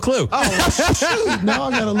 I have no clue. Oh, shoot. Now I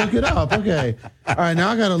got to look it up. Okay. All right. Now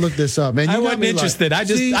I got to look this up, man. I wasn't interested. I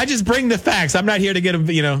just bring the facts. I'm not here to get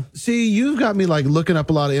them, See, you've got me looking up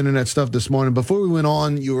a lot of internet stuff this morning. Before we went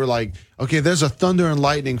on, you were like, okay, there's a thunder and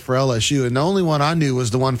lightning for LSU. And the only one I knew was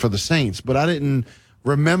the one for the Saints. But I didn't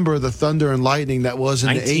remember the thunder and lightning that was in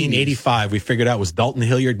 1985. the 80s. We figured out was Dalton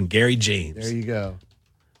Hilliard and Gary James. There you go.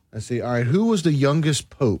 Let's see. All right. Who was the youngest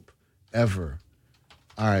Pope ever?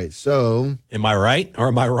 All right, so... Am I right or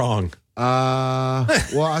am I wrong?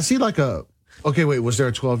 Well, I see okay, wait, was there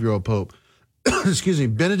a 12-year-old Pope? Excuse me,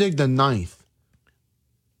 Benedict IX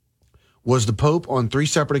was the Pope on 3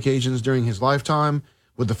 separate occasions during his lifetime,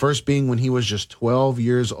 with the first being when he was just 12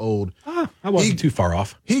 years old. I wasn't too far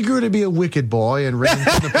off. He grew to be a wicked boy and reigned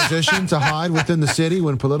in the position to hide within the city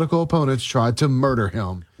when political opponents tried to murder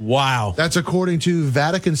him. Wow. That's according to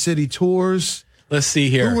Vatican City Tours. Let's see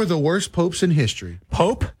here. Who were the worst popes in history?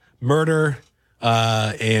 Pope, murder,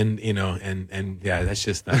 and that's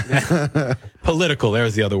just not political.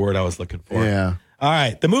 There's the other word I was looking for. Yeah. All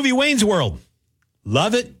right. The movie Wayne's World.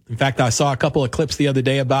 Love it. In fact, I saw a couple of clips the other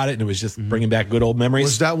day about it, and it was just bringing back good old memories.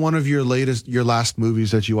 Was that one of your last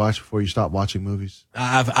movies that you watched before you stopped watching movies?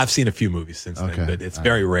 I've seen a few movies since then, but it's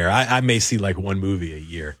very rare. I may see one movie a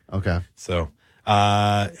year. Okay. So,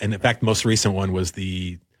 and in fact, the most recent one was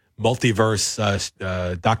the multiverse,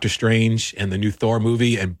 Doctor Strange and the new Thor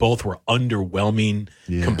movie, and both were underwhelming,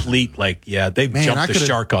 complete. They've jumped the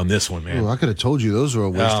shark on this one, man. Ooh, I could have told you those were a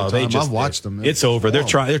waste of time. I've watched them. It's over. They're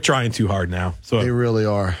trying too hard now. So they really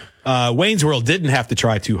are. Wayne's World didn't have to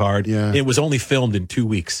try too hard. Yeah. It was only filmed in 2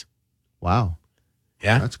 weeks. Wow.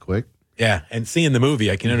 Yeah. That's quick. Yeah. And seeing the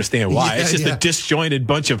movie, I can understand why. It's just a disjointed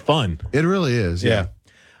bunch of fun. It really is. Yeah.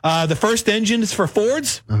 The first engines for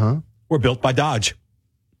Fords were built by Dodge.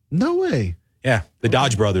 No way. Yeah, the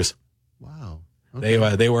Dodge brothers. Wow.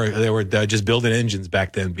 Okay. They were just building engines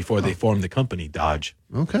back then before they formed the company Dodge.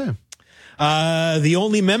 Okay. The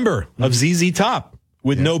only member of ZZ Top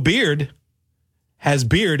with no beard has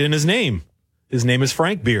beard in his name. His name is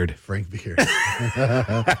Frank Beard. Frank Beard.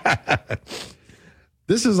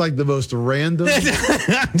 This is the most random,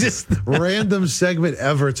 random segment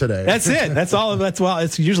ever today. That's it.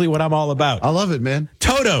 It's usually what I'm all about. I love it, man.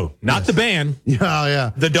 Toto, not the band.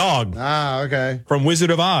 Yeah. The dog. Ah, okay. From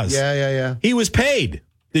Wizard of Oz. Yeah. He was paid.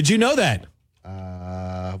 Did you know that?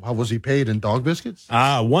 How was he paid in dog biscuits?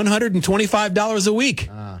 $125 a week.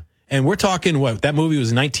 And we're talking that movie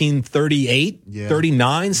was 1938,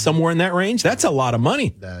 39, somewhere in that range. That's a lot of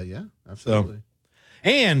money. Yeah, absolutely.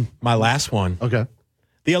 And my last one. Okay.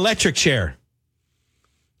 The electric chair.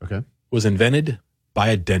 Okay. Was invented by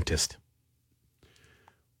a dentist.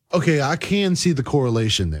 Okay, I can see the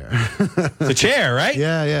correlation there. It's a chair, right?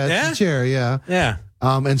 Yeah, it's a chair, yeah. Yeah.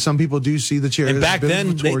 And some people do see the chair. And back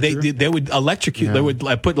then, they would electrocute. Yeah. They would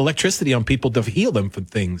put electricity on people to heal them from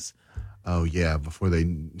things. Oh yeah, before they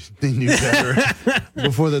knew better.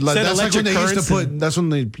 Before that's when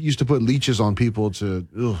they used to put leeches on people to.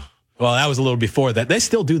 Ugh. Well, that was a little before that. They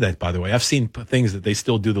still do that, by the way. I've seen things that they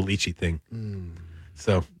still do the leechy thing.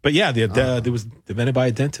 So, but yeah, it was invented by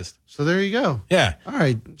a dentist. So there you go. Yeah. All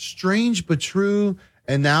right. Strange but true.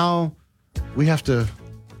 And now we have to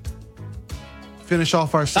finish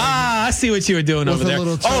off our segment. I see what you were doing over there.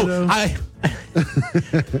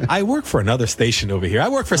 I work for another station over here. I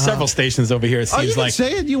work for several stations over here. It seems you can like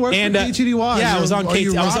say it. You work for KTDY. Yeah, I was on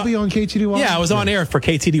KTDY. On KTDY? Yeah, I was on air for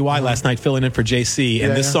KTDY last night, filling in for JC,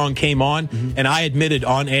 and this song came on, and I admitted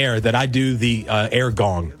on air that I do the air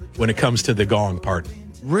gong when it comes to the gong part.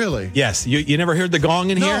 Really? Yes. You never heard the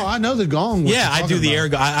gong in here? No, I know the gong. Yeah, I do the air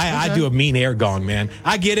gong. I do a mean air gong, man.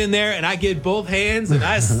 I get in there and I get both hands and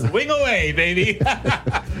I swing away, baby.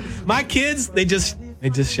 My kids, they just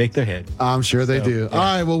shake their head. I'm sure they do. Yeah. All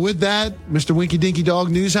right. Well, with that, Mr. Winky Dinky Dog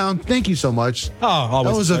Newshound, thank you so much. Oh,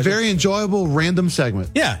 always. That was a very enjoyable random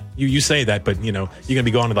segment. Yeah, you say that, but you're gonna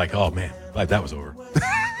be going like, oh man, glad that was over.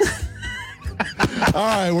 All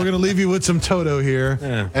right, we're going to leave you with some Toto here.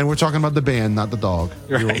 Yeah. And we're talking about the band, not the dog.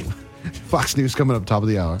 Right. Fox News coming up top of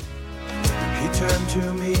the hour. He turned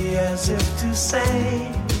to me as if to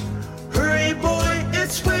say, hurry, boy,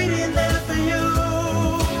 it's waiting there for you.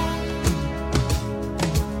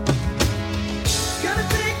 Gotta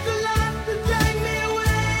take a lot to drag me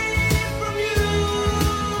away from you.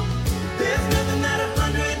 There's nothing that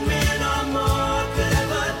 100 men or more could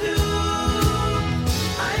ever do.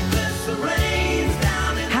 I press the reins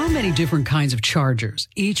down and how many different kinds of chargers,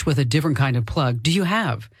 each with a different kind of plug, do you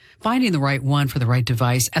have? Finding the right one for the right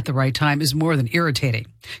device at the right time is more than irritating.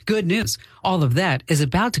 Good news. All of that is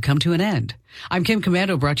about to come to an end. I'm Kim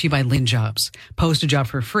Commando, brought to you by LinkedIn Jobs. Post a job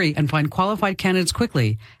for free and find qualified candidates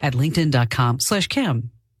quickly at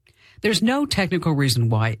linkedin.com/Kim. There's no technical reason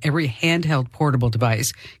why every handheld portable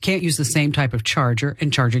device can't use the same type of charger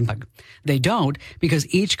and charging plug. They don't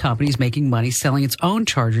because each company is making money selling its own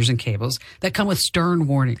chargers and cables that come with stern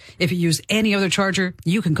warning. If you use any other charger,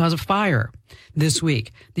 you can cause a fire. This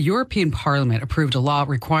week, the European Parliament approved a law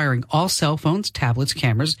requiring all cell phones, tablets,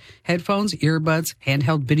 cameras, headphones, earbuds,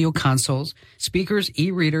 handheld video consoles, speakers,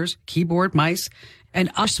 e-readers, keyboard, mice, and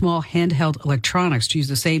other small handheld electronics to use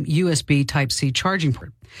the same USB Type-C charging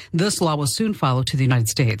port. This law will soon follow to the United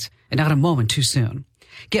States, and not a moment too soon.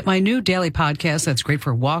 Get my new daily podcast that's great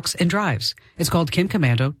for walks and drives. It's called Kim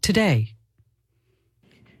Commando Today.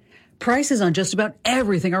 Prices on just about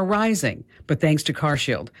everything are rising, but thanks to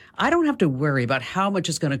CarShield, I don't have to worry about how much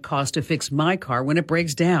it's going to cost to fix my car when it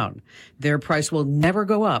breaks down. Their price will never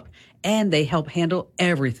go up, and they help handle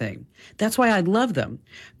everything. That's why I love them.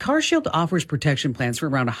 CarShield offers protection plans for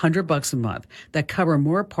around $100 a month that cover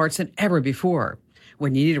more parts than ever before.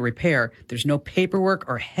 When you need a repair, there's no paperwork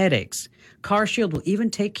or headaches. CarShield will even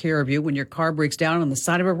take care of you when your car breaks down on the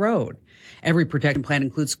side of a road. Every protection plan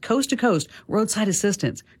includes coast-to-coast roadside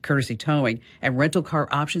assistance, courtesy towing, and rental car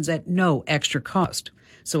options at no extra cost.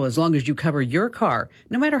 So as long as you cover your car,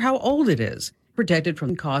 no matter how old it is, protected from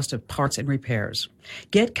the cost of parts and repairs.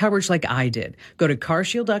 Get coverage like I did. Go to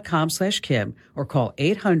carshield.com/Kim or call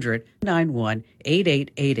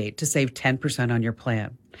 800-91-8888 to save 10% on your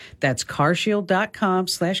plan. That's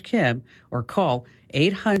carshield.com/Kim or call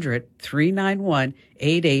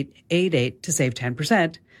 800-391-8888 to save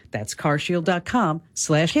 10%. That's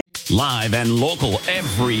carshield.com/Kim. Live and local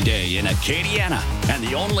every day in Acadiana, and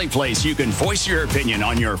the only place you can voice your opinion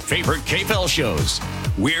on your favorite KFL shows.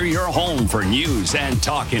 We're your home for news and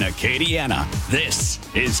talk in Acadiana. This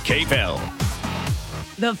is KFL.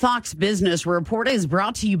 The Fox Business Report is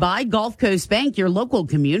brought to you by Gulf Coast Bank, your local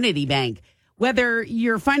community bank. Whether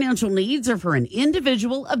your financial needs are for an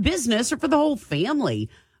individual, a business, or for the whole family,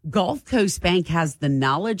 Gulf Coast Bank has the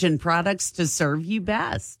knowledge and products to serve you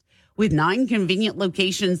best. With 9 convenient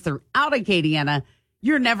locations throughout Acadiana,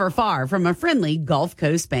 you're never far from a friendly Gulf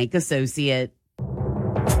Coast Bank associate.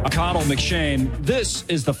 Connell McShane, this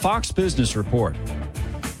is the Fox Business Report.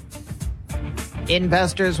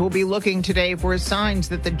 Investors will be looking today for signs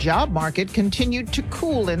that the job market continued to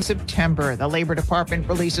cool in September. The Labor Department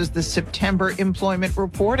releases the September employment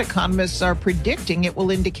report. Economists are predicting it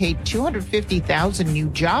will indicate 250,000 new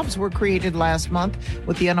jobs were created last month,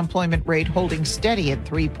 with the unemployment rate holding steady at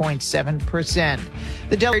 3.7%.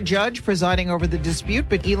 The Delaware judge presiding over the dispute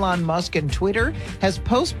between Elon Musk and Twitter has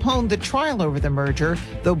postponed the trial over the merger,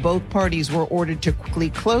 though both parties were ordered to quickly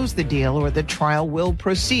close the deal or the trial will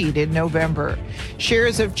proceed in November.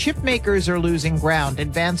 Shares of chip makers are losing ground.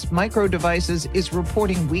 Advanced Micro Devices is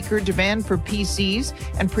reporting weaker demand for PCs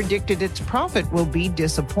and predicted its profit will be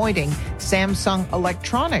disappointing. Samsung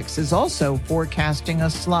Electronics is also forecasting a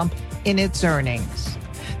slump in its earnings.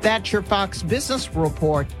 That's your Fox Business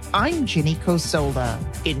Report. I'm Ginny Cosola.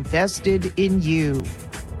 Invested in you.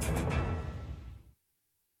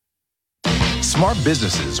 Smart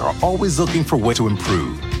businesses are always looking for ways to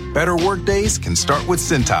improve. Better work days can start with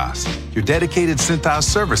Cintas. Your dedicated Cintas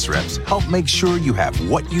service reps help make sure you have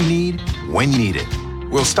what you need when you need it.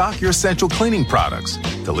 We'll stock your essential cleaning products,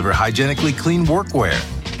 deliver hygienically clean workwear,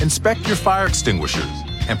 inspect your fire extinguishers,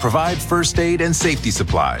 and provide first aid and safety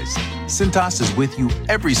supplies. Cintas is with you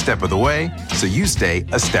every step of the way, so you stay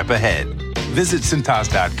a step ahead. Visit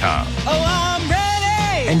Cintas.com. Oh, I'm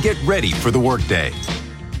ready! And get ready for the workday.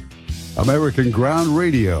 American Ground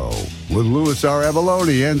Radio with Louis R.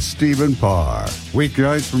 Avalone and Stephen Parr.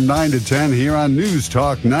 Weeknights from 9 to 10 here on News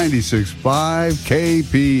Talk 96.5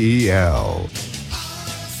 KPEL.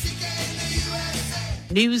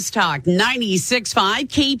 News Talk 96.5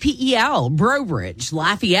 KPEL, Breaux Bridge,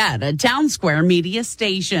 Lafayette, a Town Square media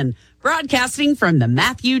station, broadcasting from the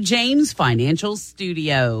Matthew James Financial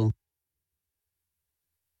Studio.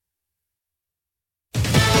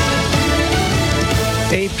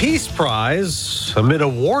 A peace prize amid a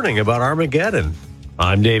warning about Armageddon.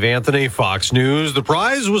 I'm Dave Anthony, Fox News. The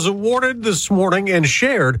prize was awarded this morning and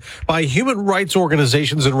shared by human rights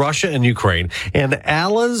organizations in Russia and Ukraine, and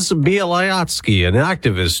Ales Bialyatsky, an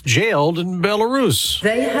activist jailed in Belarus.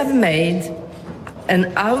 They have made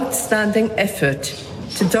an outstanding effort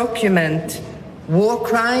to document war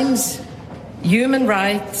crimes, human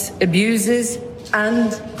rights abuses,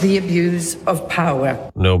 and the abuse of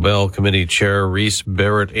power. Nobel Committee Chair Reese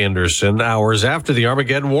Barrett Anderson, hours after the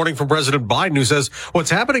Armageddon warning from President Biden, who says what's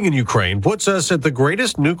happening in Ukraine puts us at the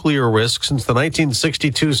greatest nuclear risk since the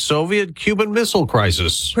 1962 Soviet-Cuban Missile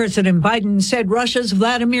Crisis. President Biden said Russia's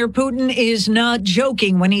Vladimir Putin is not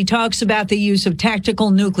joking when he talks about the use of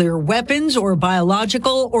tactical nuclear weapons or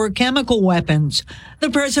biological or chemical weapons. The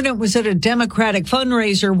president was at a Democratic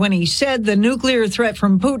fundraiser when he said the nuclear threat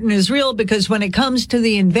from Putin is real because when it comes to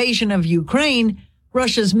the invasion of Ukraine,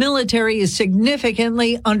 Russia's military is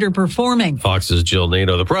significantly underperforming. Fox's Jill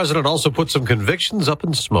Nato. The president also put some convictions up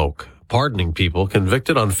in smoke, pardoning people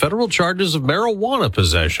convicted on federal charges of marijuana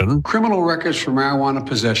possession. Criminal records for marijuana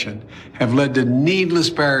possession have led to needless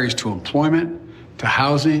barriers to employment, to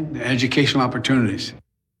housing, to educational opportunities.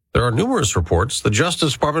 There are numerous reports the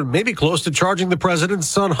Justice Department may be close to charging the president's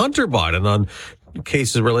son, Hunter Biden, on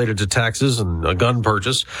cases related to taxes and a gun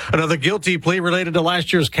purchase. Another guilty plea related to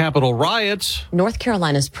last year's Capitol riots. North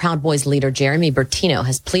Carolina's Proud Boys leader Jeremy Bertino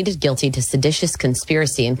has pleaded guilty to seditious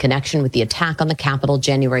conspiracy in connection with the attack on the Capitol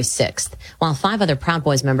January 6th. While 5 other Proud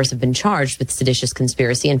Boys members have been charged with seditious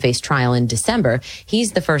conspiracy and face trial in December,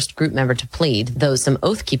 he's the first group member to plead, though some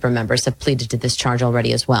Oath Keeper members have pleaded to this charge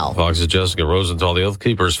already as well. Fox's Jessica Rosenthal, the Oath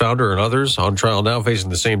Keepers founder, and others on trial now facing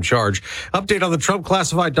the same charge. Update on the Trump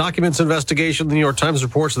classified documents investigation. The New York Times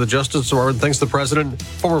reports the Justice Department thinks the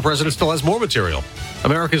former president still has more material.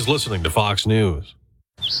 America's listening to Fox News.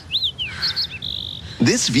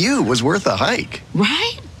 This view was worth a hike.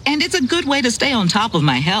 Right? And it's a good way to stay on top of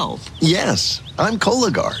my health. Yes, I'm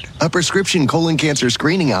Cologuard, a prescription colon cancer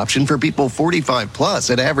screening option for people 45 plus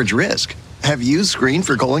at average risk. Have you screened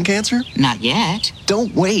for colon cancer? Not yet.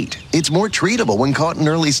 Don't wait. It's more treatable when caught in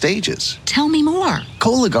early stages. Tell me more.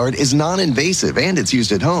 Cologuard is non-invasive and it's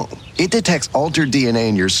used at home. It detects altered DNA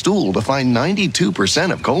in your stool to find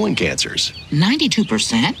 92% of colon cancers.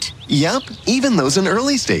 92%? Yep, even those in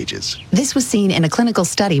early stages. This was seen in a clinical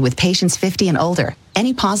study with patients 50 and older.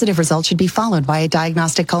 Any positive result should be followed by a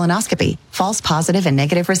diagnostic colonoscopy. False positive and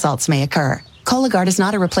negative results may occur. Cologuard is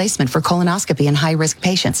not a replacement for colonoscopy in high-risk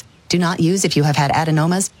patients. Do not use if you have had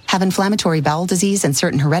adenomas, have inflammatory bowel disease and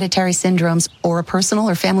certain hereditary syndromes, or a personal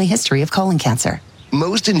or family history of colon cancer.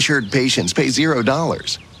 Most insured patients pay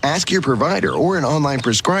 $0. Ask your provider or an online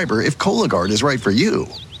prescriber if Cologuard is right for you,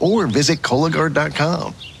 or visit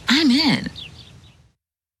Cologuard.com. I'm in.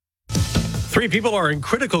 3 people are in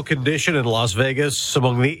critical condition in Las Vegas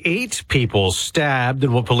among the 8 people stabbed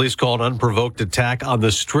in what police call an unprovoked attack on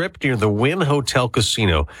the Strip near the Wynn Hotel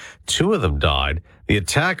Casino. 2 of them died. The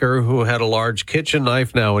attacker, who had a large kitchen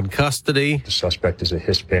knife, now in custody. The suspect is a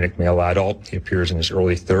Hispanic male adult. He appears in his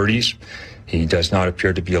early 30s. He does not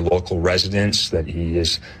appear to be a local resident, that he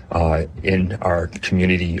is in our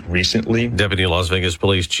community recently. Deputy Las Vegas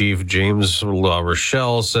Police Chief James La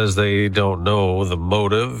Rochelle says they don't know the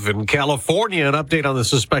motive. In California, an update on the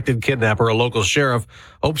suspected kidnapper. A local sheriff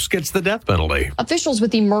hopes gets the death penalty. Officials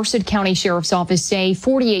with the Merced County Sheriff's Office say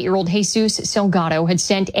 48-year-old Jesus Salgado had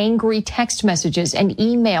sent angry text messages and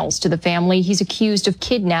emails to the family he's accused of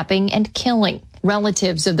kidnapping and killing.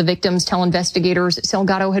 Relatives of the victims tell investigators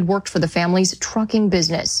Salgado had worked for the family's trucking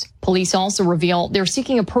business. Police also reveal they're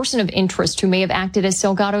seeking a person of interest who may have acted as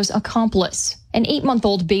Salgado's accomplice. An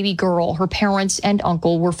 8-month-old baby girl, her parents and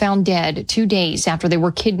uncle were found dead 2 days after they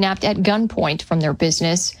were kidnapped at gunpoint from their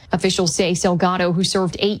business. Officials say Salgado, who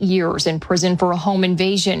served 8 years in prison for a home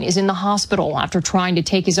invasion, is in the hospital after trying to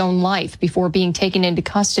take his own life before being taken into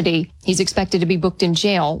custody. He's expected to be booked in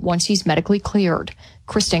jail once he's medically cleared.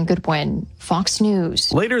 Kristen Goodwin, Fox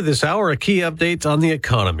News. Later this hour, a key update on the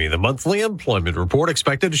economy. The monthly employment report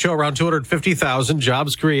expected to show around 250,000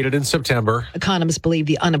 jobs created in September. Economists believe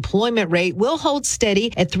the unemployment rate will hold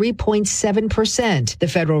steady at 3.7%. The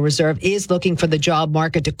Federal Reserve is looking for the job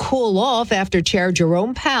market to cool off after Chair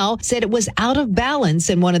Jerome Powell said it was out of balance,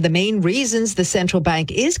 and one of the main reasons the central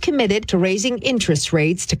bank is committed to raising interest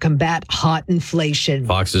rates to combat hot inflation.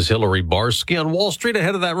 Fox's Hillary Barsky on Wall Street.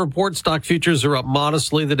 Ahead of that report, stock futures are up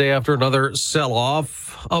modestly the day after another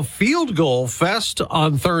sell-off. A field goal fest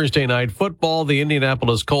on Thursday Night Football. The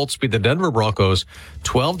Indianapolis Colts beat the Denver Broncos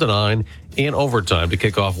 12-9 in overtime to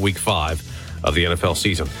kick off Week 5 of the NFL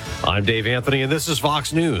season. I'm Dave Anthony, and this is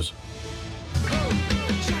Fox News.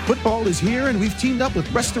 Football is here, and we've teamed up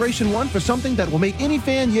with Restoration One for something that will make any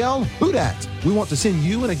fan yell, "Who dat?" We want to send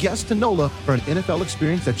you and a guest to NOLA for an NFL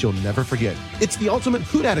experience that you'll never forget. It's the ultimate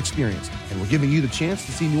Who Dat experience, and we're giving you the chance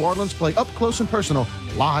to see New Orleans play up close and personal,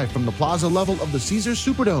 live from the plaza level of the Caesars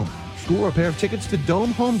Superdome. Score a pair of tickets to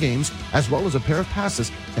Dome home games, as well as a pair of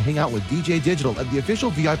passes to hang out with DJ Digital at the official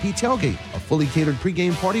VIP tailgate, a fully catered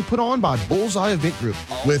pregame party put on by Bullseye Event Group,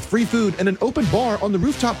 with free food and an open bar on the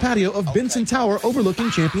rooftop patio of Benson Tower overlooking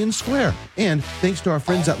Champions Square. And thanks to our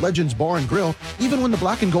friends at Legends Bar and Grill, even when the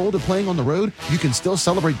Black and Gold are playing on the road, you can still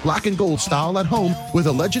celebrate Black and Gold style at home with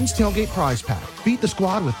a Legends tailgate prize pack. Beat the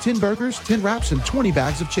squad with 10 burgers, 10 wraps, and 20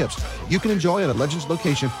 bags of chips. You can enjoy at a Legends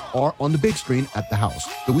location or on the big screen at the house.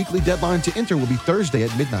 The weekly deadline to enter will be Thursday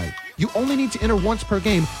at midnight. You only need to enter once per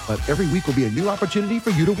game, but every week will be a new opportunity for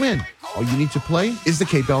you to win. All you need to play is the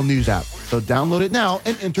KPEL News app. So download it now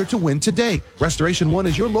and enter to win today. Restoration One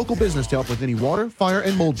is your local business to help with any water, fire,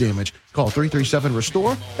 and mold damage. Call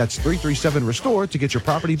 337-RESTORE. That's 337-RESTORE to get your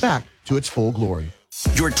property back to its full glory.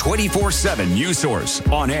 Your 24/7 news source,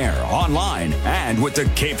 on air, online, and with the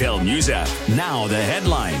KPEL News app. Now the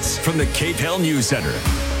headlines from the KPEL News Center.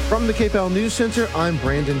 From the KPEL News Center, I'm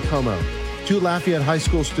Brandon Como. 2 Lafayette High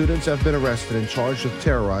School students have been arrested and charged with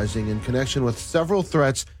terrorizing in connection with several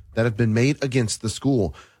threats that have been made against the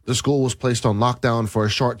school. The school was placed on lockdown for a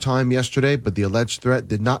short time yesterday, but the alleged threat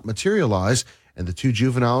did not materialize, and the 2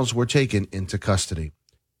 juveniles were taken into custody.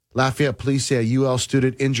 Lafayette police say a UL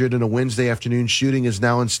student injured in a Wednesday afternoon shooting is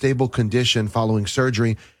now in stable condition following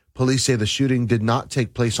surgery. Police say the shooting did not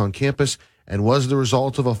take place on campus and was the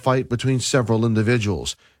result of a fight between several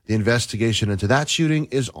individuals. The investigation into that shooting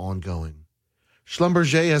is ongoing.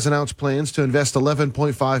 Schlumberger has announced plans to invest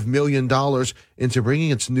 $11.5 million into bringing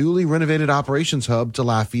its newly renovated operations hub to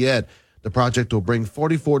Lafayette. The project will bring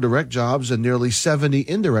 44 direct jobs and nearly 70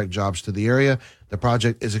 indirect jobs to the area. The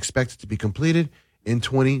project is expected to be completed in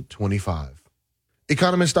 2025.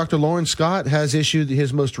 Economist Dr. Lawrence Scott has issued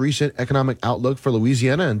his most recent economic outlook for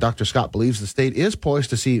Louisiana, and Dr. Scott believes the state is poised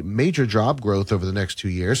to see major job growth over the next 2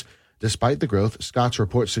 years. Despite the growth, Scott's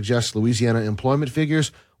report suggests Louisiana employment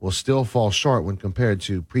figures will still fall short when compared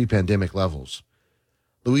to pre-pandemic levels.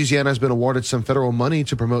 Louisiana has been awarded some federal money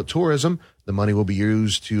to promote tourism. The money will be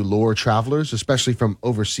used to lure travelers, especially from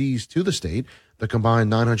overseas, to the state. The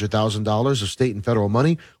combined $900,000 of state and federal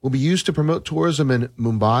money will be used to promote tourism in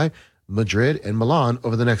Mumbai, Madrid, and Milan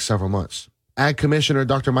over the next several months. Ag Commissioner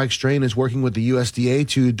Dr. Mike Strain is working with the USDA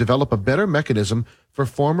to develop a better mechanism for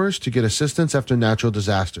farmers to get assistance after natural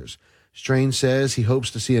disasters. Strain says he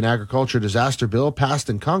hopes to see an agriculture disaster bill passed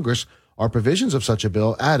in Congress or provisions of such a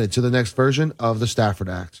bill added to the next version of the Stafford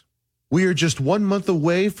Act. We are just 1 month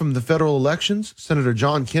away from the federal elections. Senator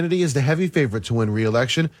John Kennedy is the heavy favorite to win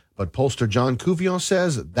re-election, but pollster John Couvion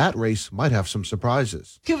says that race might have some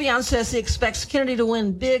surprises. Couvion says he expects Kennedy to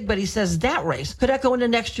win big, but he says that race could echo into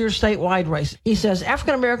next year's statewide race. He says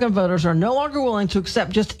African-American voters are no longer willing to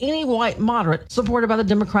accept just any white moderate supported by the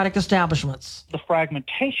Democratic establishments. The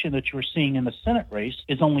fragmentation that you're seeing in the Senate race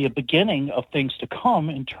is only a beginning of things to come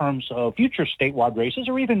in terms of future statewide races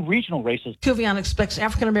or even regional races. Couvion expects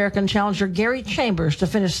African-American challenger Gary Chambers to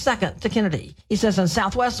finish second to Kennedy. He says in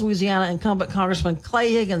Southwest Louisiana, incumbent Congressman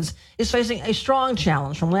Clay Higgins is facing a strong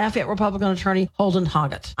challenge from Lafayette Republican attorney Holden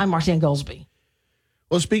Hoggett. I'm Marcianne Goldsby.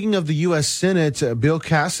 Well, speaking of the U.S. Senate, Bill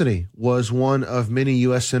Cassidy was one of many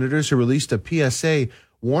U.S. senators who released a PSA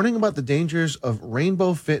warning about the dangers of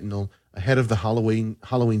rainbow fentanyl ahead of the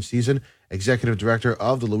Halloween season Executive Director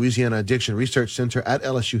of the Louisiana Addiction Research Center at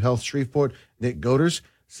LSU Health Shreveport, Nick Goders,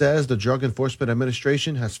 says the Drug Enforcement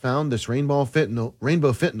Administration has found this rainbow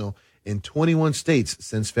fentanyl in 21 states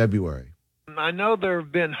since February. I know there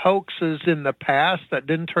have been hoaxes in the past that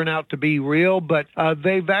didn't turn out to be real, but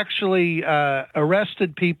they've actually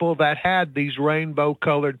arrested people that had these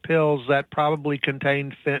rainbow-colored pills that probably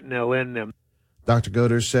contained fentanyl in them. Dr.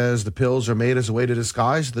 Goders says the pills are made as a way to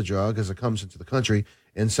disguise the drug as it comes into the country,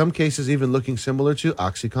 in some cases even looking similar to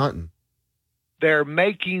OxyContin. They're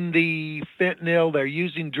making the fentanyl, they're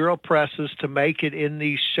using drill presses to make it in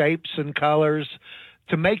these shapes and colors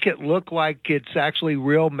to make it look like it's actually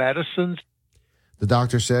real medicines. The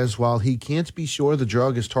doctor says while he can't be sure the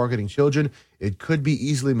drug is targeting children, it could be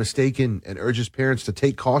easily mistaken and urges parents to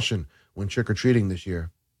take caution when trick-or-treating this year.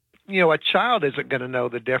 You know, a child isn't going to know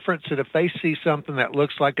the difference, and if they see something that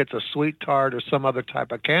looks like it's a sweet tart or some other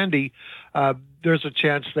type of candy, there's a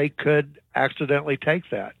chance they could accidentally take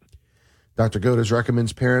that. Dr. Goders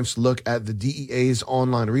recommends parents look at the DEA's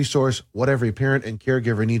online resource, What Every Parent and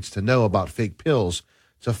Caregiver Needs to Know About Fake Pills,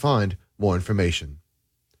 to find more information.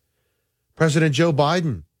 President Joe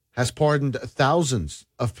Biden has pardoned thousands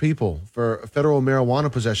of people for federal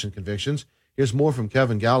marijuana possession convictions. Here's more from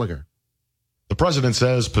Kevin Gallagher. The president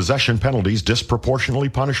says possession penalties disproportionately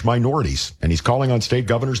punish minorities, and he's calling on state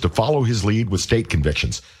governors to follow his lead with state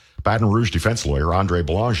convictions. Baton Rouge defense lawyer Andre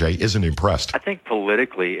Belanger isn't impressed. I think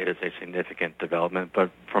politically it is a significant development,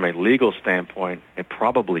 but from a legal standpoint, it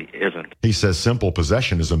probably isn't. He says simple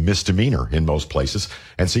possession is a misdemeanor in most places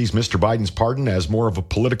and sees Mr. Biden's pardon as more of a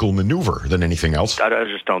political maneuver than anything else. I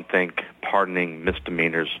just don't think pardoning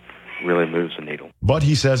misdemeanors really moves the needle. But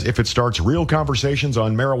he says if it starts real conversations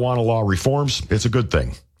on marijuana law reforms, it's a good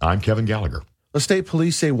thing. I'm Kevin Gallagher. The state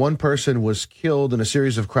police say one person was killed in a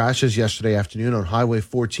series of crashes yesterday afternoon on Highway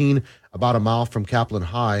 14, about a mile from Kaplan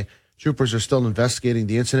High. Troopers are still investigating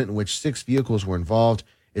the incident in which 6 vehicles were involved.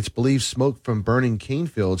 It's believed smoke from burning cane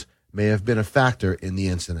fields may have been a factor in the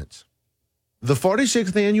incident. The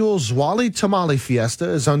 46th annual Zwolle Tamale Fiesta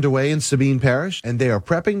is underway in Sabine Parish, and they are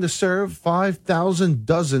prepping to serve 5,000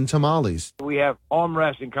 dozen tamales. We have arm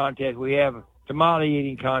wrestling contest. We have tamale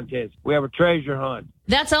eating contest. We have a treasure hunt.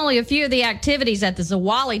 That's only a few of the activities at the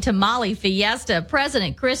Zwolle Tamale Fiesta.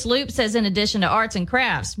 President Chris Loop says in addition to arts and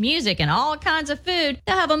crafts, music, and all kinds of food,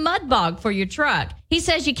 they'll have a mud bog for your truck. He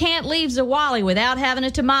says you can't leave Zwolle without having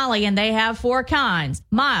a tamale, and they have 4 kinds: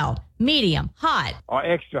 mild, medium, hot, or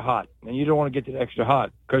extra hot. And you don't want to get to the extra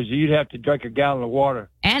hot because you'd have to drink a gallon of water.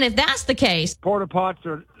 And if that's the case, porta pots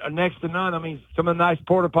are next to none. I mean, some of the nice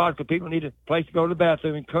porta pots because people need a place to go to the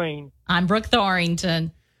bathroom and clean. I'm Brooke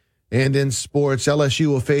Thorington. And in sports, LSU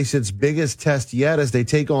will face its biggest test yet as they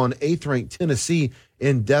take on 8th-ranked Tennessee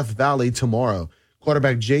in Death Valley tomorrow.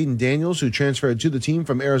 Quarterback Jaden Daniels, who transferred to the team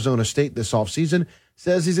from Arizona State this offseason,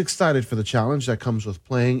 says he's excited for the challenge that comes with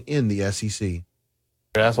playing in the SEC.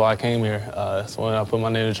 That's why I came here. So when I put my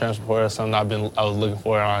name in the transfer portal, that's something I was looking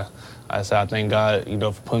for. And I said I thank God,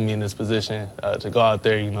 for putting me in this position to go out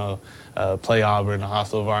there, play Auburn in a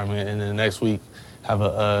hostile environment, and then next week have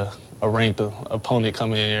a ranked opponent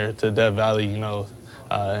come in here to Death Valley,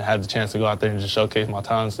 have the chance to go out there and just showcase my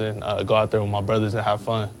talents and go out there with my brothers and have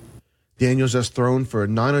fun. Daniels has thrown for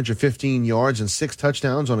 915 yards and 6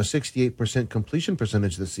 touchdowns on a 68% completion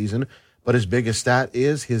percentage this season, but his biggest stat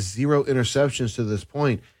is his 0 interceptions to this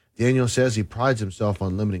point. Daniel says he prides himself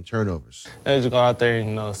on limiting turnovers. And just go out there,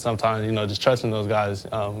 sometimes, just trusting those guys,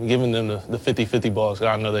 giving them the 50-50 balls,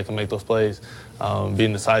 because I know they can make those plays,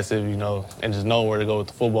 being decisive, and just knowing where to go with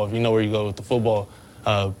the football. If you know where you go with the football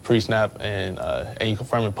pre-snap and you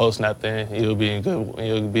confirm it post-snap, then you'll be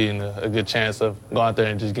in a good chance of going out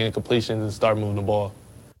there and just getting completions and start moving the ball.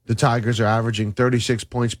 The Tigers are averaging 36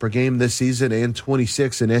 points per game this season and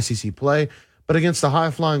 26 in SEC play. But against the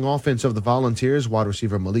high-flying offense of the Volunteers, wide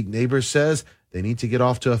receiver Malik Neighbors says they need to get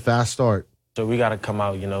off to a fast start. So we got to come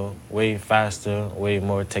out, way faster, way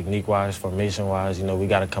more technique-wise, formation-wise. We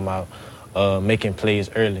got to come out making plays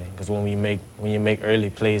early, because when you make early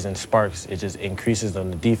plays and sparks, it just increases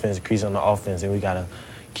on the defense, increases on the offense, and we got to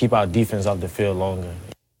keep our defense off the field longer.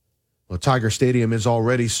 Well, Tiger Stadium is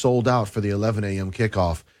already sold out for the 11 a.m.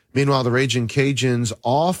 kickoff. Meanwhile, the Raging Cajuns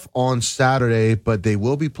off on Saturday, but they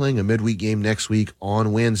will be playing a midweek game next week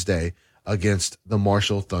on Wednesday against the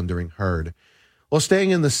Marshall Thundering Herd. Well, staying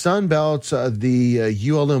in the Sun Belt, the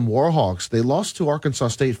ULM Warhawks, they lost to Arkansas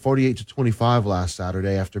State 48-25 last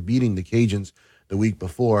Saturday after beating the Cajuns the week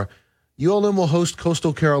before. ULM will host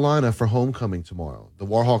Coastal Carolina for homecoming tomorrow. The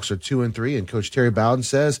Warhawks are 2-3, and Coach Terry Bowden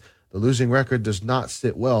says the losing record does not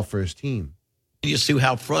sit well for his team. You see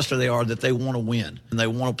how frustrated they are that they want to win, and they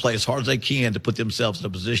want to play as hard as they can to put themselves in a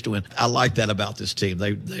position to win. I like that about this team.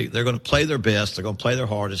 They're going to play their best. They're going to play their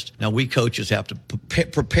hardest. Now, we coaches have to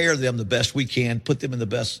prepare them the best we can, put them in the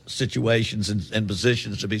best situations and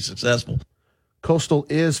positions to be successful. Coastal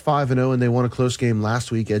is 5-0, and they won a close game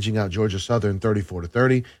last week, edging out Georgia Southern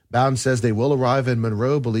 34-30. Bowden says they will arrive in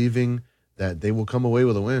Monroe believing that they will come away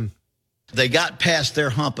with a win. They got past their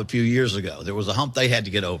hump a few years ago. There was a hump they had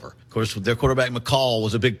to get over. Of course, their quarterback McCall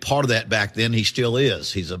was a big part of that back then. He still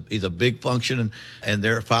is. He's a big function, and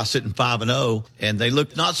they're sitting 5-0, and they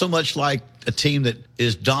look not so much like a team that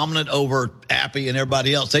is dominant over Appy and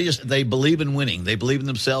everybody else. They believe in winning. They believe in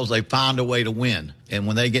themselves. They find a way to win. And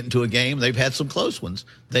when they get into a game, they've had some close ones.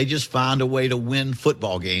 They just find a way to win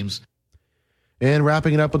football games. And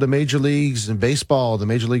wrapping it up with the major leagues and baseball, the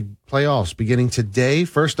major league playoffs beginning today.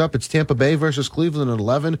 First up, it's Tampa Bay versus Cleveland at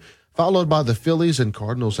 11, followed by the Phillies and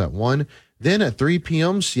Cardinals at 1. Then at 3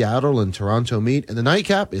 p.m., Seattle and Toronto meet. And the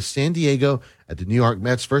nightcap is San Diego at the New York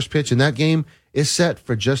Mets. First pitch in that game is set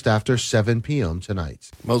for just after 7 p.m. tonight.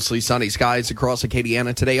 Mostly sunny skies across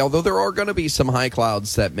Acadiana today, although there are going to be some high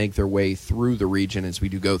clouds that make their way through the region as we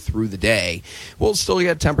do go through the day. We'll still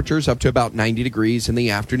get temperatures up to about 90 degrees in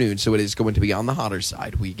the afternoon, so it is going to be on the hotter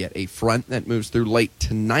side. We get a front that moves through late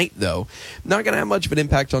tonight, though. Not going to have much of an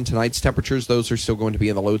impact on tonight's temperatures. Those are still going to be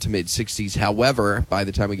in the low to mid-60s. However, by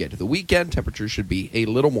the time we get to the weekend, temperatures should be a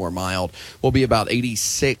little more mild. We'll be about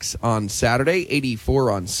 86 on Saturday,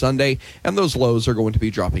 84 on Sunday, and those lows are going to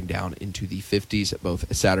be dropping down into the 50s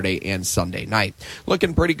both Saturday and Sunday night.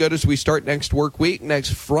 Looking pretty good as we start next work week.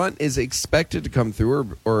 Next front is expected to come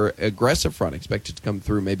through, or aggressive front expected to come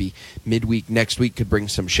through maybe midweek next week. Could bring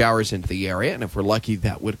some showers into the area, and if we're lucky,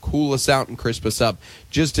 that would cool us out and crisp us up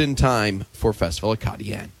just in time for Festival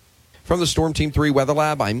Acadian. From the Storm Team 3 Weather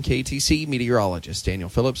Lab, I'm KTC meteorologist Daniel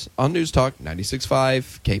Phillips on News Talk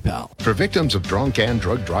 96.5 KPEL. For victims of drunk and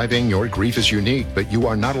drug driving, your grief is unique, but you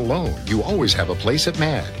are not alone. You always have a place at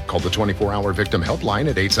MAD. Call the 24-hour victim helpline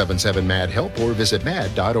at 877-MAD-HELP or visit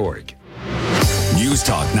mad.org. News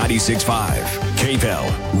Talk 96.5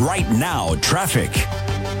 KPEL. Right now, traffic.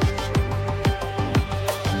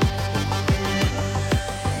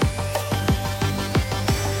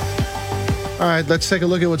 All right, let's take a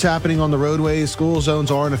look at what's happening on the roadways. School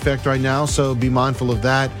zones are in effect right now, so be mindful of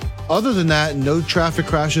that. Other than that, no traffic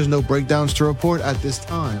crashes, no breakdowns to report at this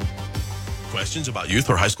time. Questions about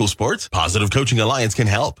youth or high school sports? Positive Coaching Alliance can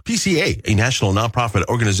help. PCA, a national nonprofit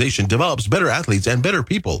organization, develops better athletes and better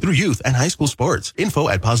people through youth and high school sports. Info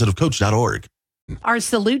at positivecoach.org. Our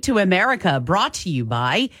Salute to America brought to you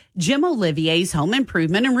by Jim Olivier's Home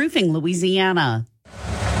Improvement and Roofing, Louisiana.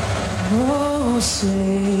 Oh,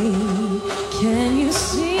 say, can you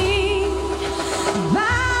see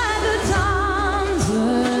by the dawn's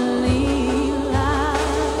early light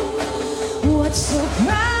what so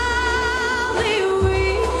proudly we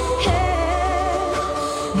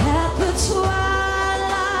hailed at the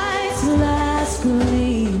twilight's last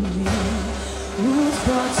gleaming, whose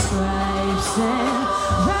broad stripes and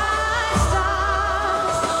bright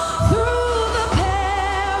stars through the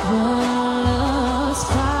perilous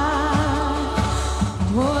fight,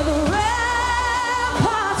 o'er the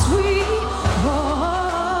rampart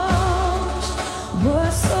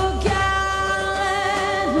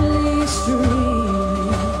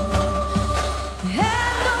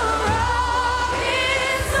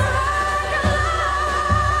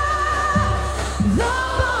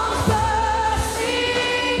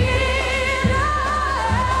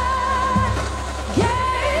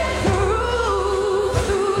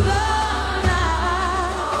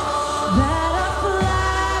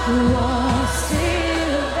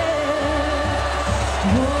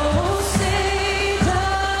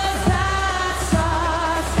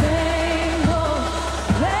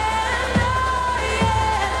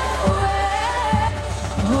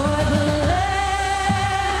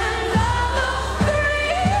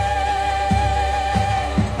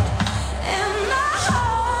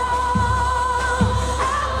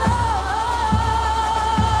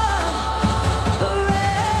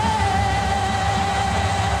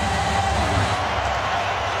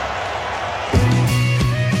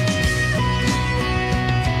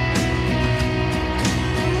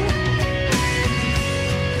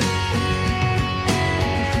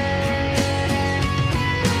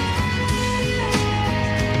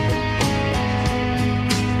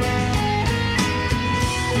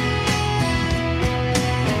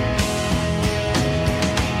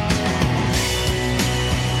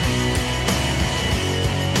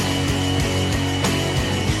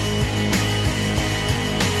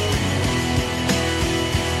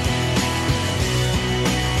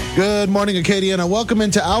Good morning, Acadiana. Welcome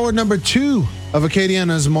into hour number 2 of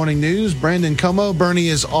Acadiana's Morning News. Brandon Como. Bernie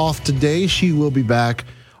is off today. She will be back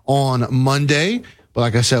on Monday. But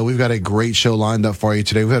like I said, we've got a great show lined up for you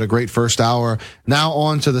today. We've had a great first hour. Now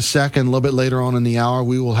on to the second. A little bit later on in the hour,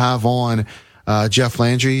 we will have on Jeff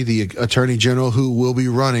Landry, the Attorney General, who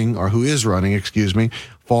is running,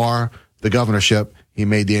 for the governorship. He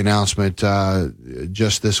made the announcement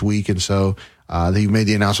just this week, and so he made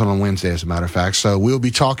the announcement on Wednesday, as a matter of fact. So we'll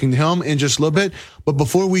be talking to him in just a little bit. But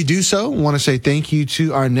before we do so, I want to say thank you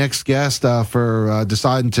to our next guest for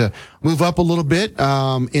deciding to move up a little bit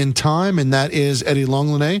in time, and that is Eddie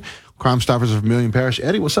Longlinay, Crime Stoppers of Vermilion Parish.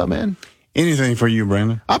 Eddie, what's up, man? Anything for you,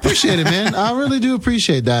 Brandon. I appreciate it, man. I really do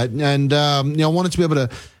appreciate that. And, I wanted to be able to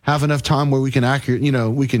have enough time where we can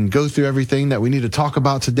we can go through everything that we need to talk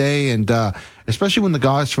about today. And, especially when the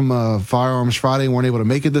guys from Firearms Friday weren't able to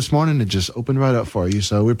make it this morning, it just opened right up for you.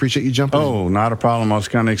 So we appreciate you jumping in. Oh, not a problem. I was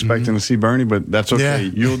kind of expecting to see Bernie, but that's okay.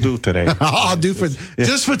 Yeah. You'll do today. I'll do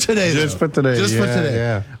just for today. Just for today. Just for today.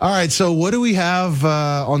 Yeah. All right. So what do we have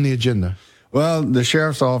on the agenda? Well, the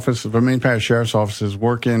Sheriff's Office, Vermilion Parish Sheriff's Office, is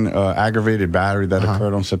working aggravated battery that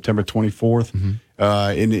occurred on September 24th.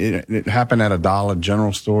 Mm-hmm. It happened at a Dollar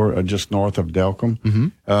General store just north of Delcom.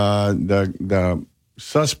 Mm-hmm. The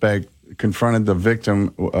suspect confronted the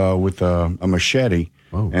victim with a machete.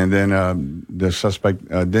 Whoa. And then the suspect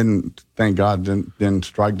didn't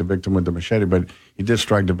strike the victim with the machete, but he did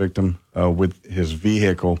strike the victim with his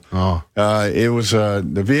vehicle. Oh. It was the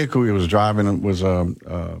vehicle he was driving was a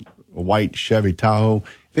white Chevy Tahoe.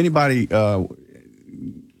 If anybody,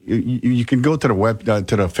 you can go to the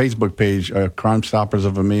to the Facebook page, Crime Stoppers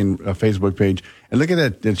of Vermilion Facebook page, and look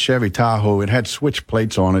at that Chevy Tahoe. It had switch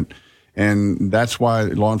plates on it, and that's why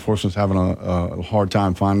law enforcement's having a hard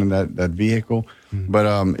time finding that vehicle. Mm-hmm. But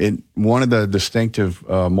one of the distinctive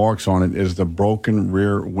marks on it is the broken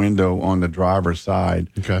rear window on the driver's side.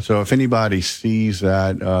 Okay. So if anybody sees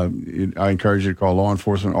that, I encourage you to call law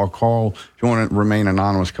enforcement or call, if you want to remain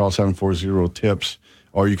anonymous, call 740-TIPS,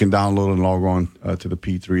 or you can download and log on to the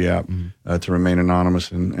P3 app to remain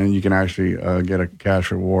anonymous, and you can actually get a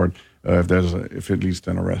cash reward if it leads to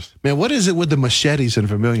an arrest. Man, what is it with the machetes in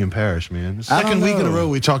Vermilion Parish, man? The second week in a row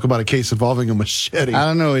we talk about a case involving a machete. I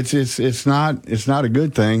don't know. It's not a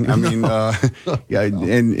good thing. I mean,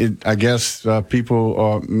 I guess people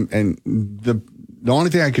are, and the only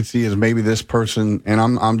thing I could see is maybe this person, and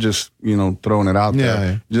I'm just throwing it out there.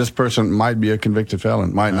 Yeah. This person might be a convicted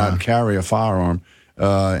felon, might not carry a firearm.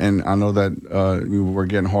 And I know that we're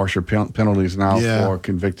getting harsher penalties now for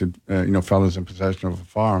convicted felons in possession of a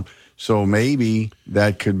firearm. So maybe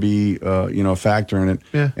that could be, a factor in it.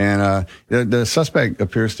 Yeah. And the suspect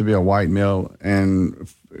appears to be a white male. And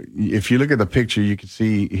if you look at the picture, you can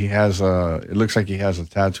see he has it looks like he has a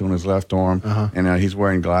tattoo on his left arm. And he's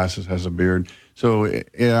wearing glasses, has a beard. So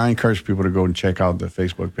I encourage people to go and check out the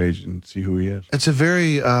Facebook page and see who he is. It's a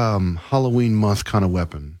very Halloween month kind of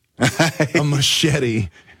weapon. A machete.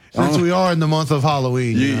 Since we are in the month of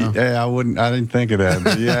Halloween. Yeah, I didn't think of that.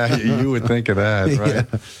 But yeah, you would think of that, right?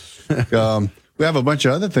 Yeah. We have a bunch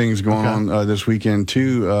of other things going on this weekend,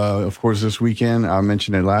 too. Of course, this weekend, I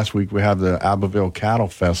mentioned it last week, we have the Abbeville Cattle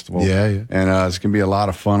Festival. Yeah. And it's going to be a lot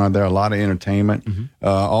of fun out there, a lot of entertainment. Mm-hmm.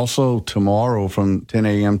 Also, tomorrow from 10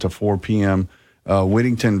 a.m. to 4 p.m.,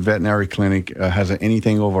 Whittington Veterinary Clinic has an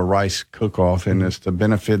Anything Over Rice cook-off, and it's to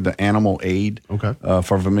benefit the animal aid for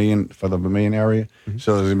the Vermilion area. Mm-hmm.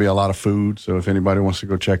 So there's going to be a lot of food. So if anybody wants to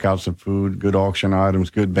go check out some food, good auction items,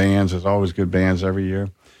 good bands. There's always good bands every year.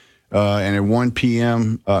 And at 1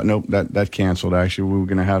 p.m., nope, that canceled, actually. We were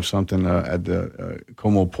going to have something at the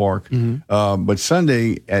Como Park. Mm-hmm. But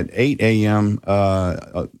Sunday at 8 a.m.,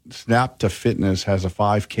 Snap to Fitness has a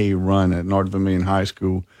 5K run at North Vermilion High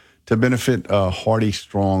School to benefit Hardy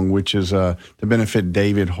Strong, which is to benefit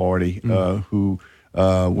David Hardy, who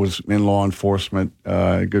was in law enforcement,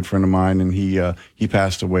 a good friend of mine, and he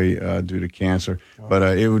passed away due to cancer. Wow.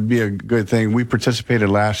 But it would be a good thing. We participated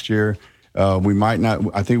last year. We might not.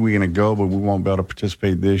 I think we're going to go, but we won't be able to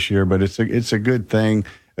participate this year. But it's a good thing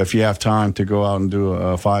if you have time to go out and do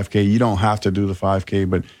a 5K. You don't have to do the 5K,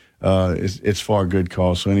 but it's for a good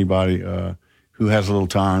cause. So anybody who has a little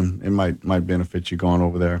time, it might benefit you going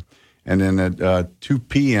over there. And then at 2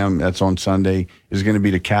 p.m., that's on Sunday, is going to be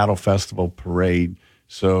the Cattle Festival Parade.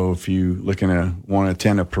 So if you looking to want to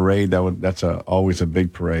attend a parade, that's always a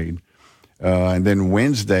big parade. And then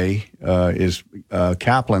Wednesday is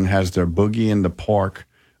Kaplan has their Boogie in the Park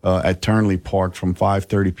at Turnley Park from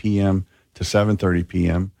 5:30 p.m. to 7:30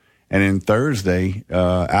 p.m. And then Thursday,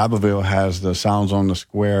 Abbeville has the Sounds on the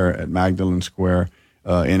Square at Magdalen Square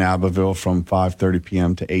in Abbeville from 5:30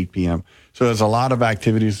 p.m. to 8 p.m. So there's a lot of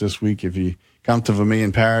activities this week. If you come to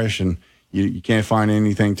Vermilion Parish and you can't find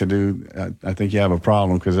anything to do, I think you have a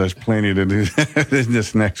problem, because there's plenty to do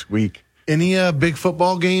this next week. Any big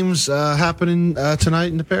football games happening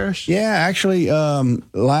tonight in the parish? Yeah, actually,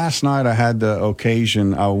 last night I had the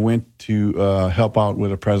occasion. I went to help out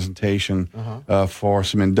with a presentation for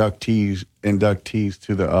some inductees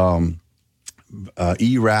to the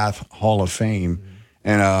ERATH Hall of Fame.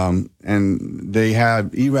 And they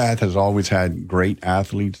had, ERATH has always had great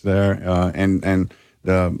athletes there. And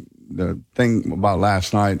the thing about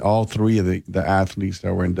last night, all three of the athletes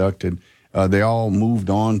that were inducted, they all moved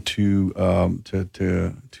on to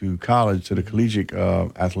college, to the collegiate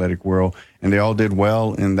athletic world, and they all did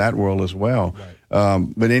well in that world as well. Right.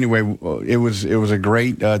 But anyway, it was a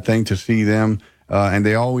great thing to see them. And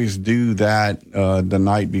they always do that the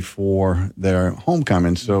night before their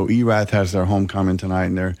homecoming. So ERATH has their homecoming tonight,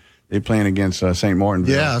 and they're playing against St.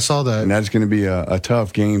 Martinville. Yeah, I saw that. And that's going to be a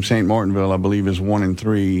tough game. St. Martinville, I believe, is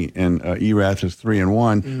 1-3, and ERATH is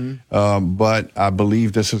 3-1. But I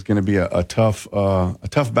believe this is going to be a tough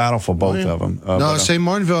battle for both of them. St.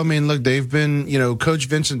 Martinville, I mean, look, they've been, Coach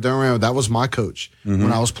Vincent Durham, that was my coach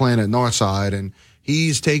when I was playing at Northside, and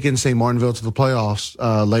he's taken St. Martinville to the playoffs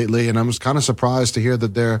lately, and I was kind of surprised to hear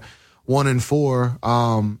that they're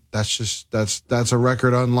 1-4. That's a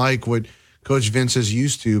record unlike what Coach Vince is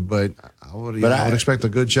used to, but I would expect a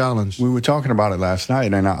good challenge. We were talking about it last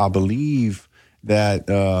night, and I believe that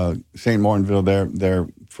St. Martinville, their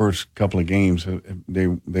first couple of games,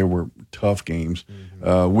 they were tough games,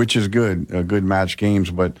 which is good match games,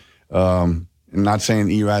 but I'm not saying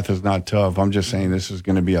ERATH is not tough. I'm just saying this is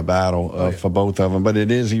going to be a battle for both of them. But it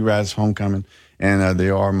is ERATH's homecoming, and they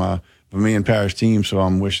are my Vermilion Parish team, so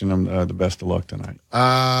I'm wishing them the best of luck tonight.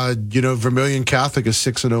 Vermilion Catholic is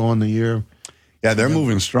 6-0 on the year. Yeah, they're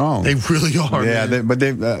moving strong. They really are.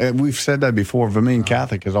 Yeah, we've said that before. Vermilion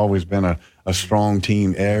Catholic has always been a strong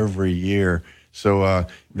team every year. So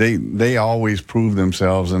they always prove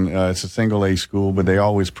themselves, and it's a single A school, but they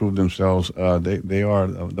always prove themselves. They are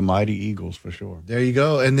the mighty Eagles for sure. There you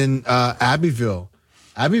go. And then Abbeville's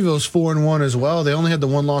 4-1 as well. They only had the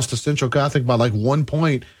one loss to Central Catholic by like 1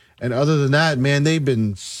 point, and other than that, man, they've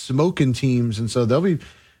been smoking teams, and so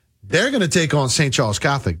they're going to take on St. Charles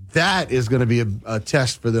Catholic. That is going to be a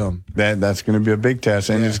test for them. That's going to be a big test,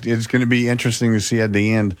 and it's going to be interesting to see at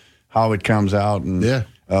the end how it comes out. And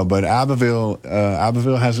but Abbeville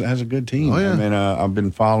has a good team. Oh, yeah. I mean, I've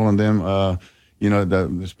been following them.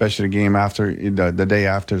 Especially the game after the day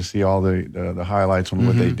after, to see all the highlights on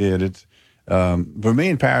what they did. It's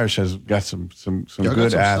Vermilion Parish has got some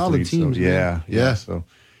good athletes. Teams, so, yeah. So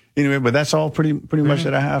anyway, but that's all pretty much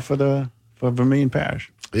that I have for Vermilion Parish.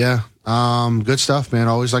 Yeah. Good stuff, man.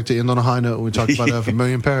 I always like to end on a high note when we talk about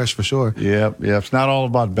Vermilion Parish for sure. Yep. It's not all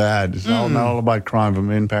about bad. It's not all about crime.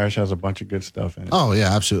 Vermilion Parish has a bunch of good stuff in it. Oh,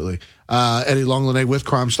 yeah, absolutely. Eddie Longlinay with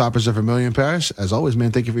Crime Stoppers of Vermilion Parish. As always,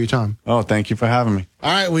 man, thank you for your time. Oh, thank you for having me.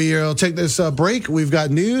 All right, we'll take this break. We've got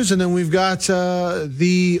news, and then we've got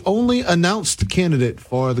the only announced candidate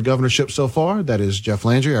for the governorship so far. That is Jeff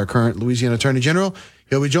Landry, our current Louisiana Attorney General.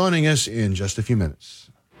 He'll be joining us in just a few minutes.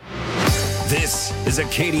 This is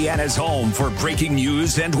Acadiana's home for breaking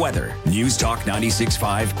news and weather. News Talk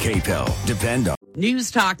 96.5 KPEL. Depend on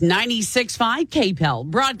News Talk 96.5 KPEL,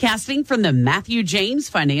 broadcasting from the Matthew James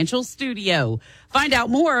Financial Studio. Find out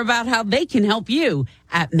more about how they can help you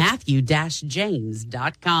at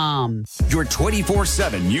matthew-james.com. your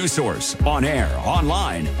 24/7 news source, on air,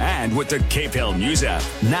 online, and with the KPEL News app.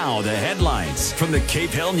 Now the headlines from the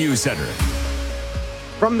KPEL News Center.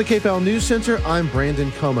 From the KPEL News Center, I'm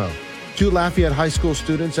Brandon Como. 2 Lafayette High School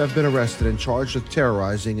students have been arrested and charged with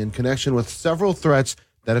terrorizing in connection with several threats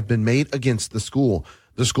that have been made against the school.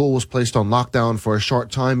 The school was placed on lockdown for a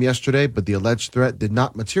short time yesterday, but the alleged threat did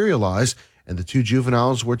not materialize, and the 2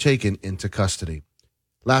 juveniles were taken into custody.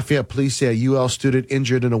 Lafayette police say a UL student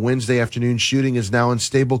injured in a Wednesday afternoon shooting is now in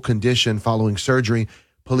stable condition following surgery.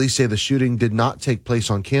 Police say the shooting did not take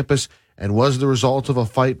place on campus and was the result of a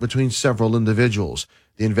fight between several individuals.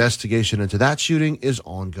 The investigation into that shooting is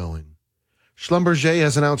ongoing. Schlumberger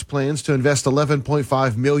has announced plans to invest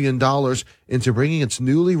 $11.5 million into bringing its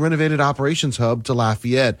newly renovated operations hub to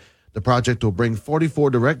Lafayette. The project will bring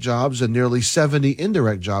 44 direct jobs and nearly 70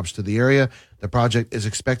 indirect jobs to the area. The project is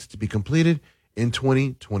expected to be completed in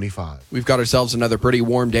 2025. We've got ourselves another pretty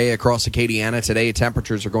warm day across Acadiana today.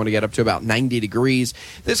 Temperatures are going to get up to about 90 degrees.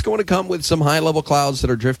 This is going to come with some high-level clouds that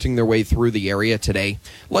are drifting their way through the area today.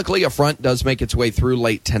 Luckily, a front does make its way through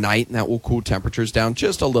late tonight, and that will cool temperatures down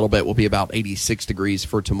just a little bit. Will be about 86 degrees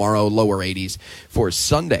for tomorrow, lower 80s for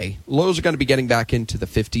Sunday. Lows are going to be getting back into the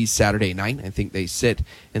 50s Saturday night. I think they sit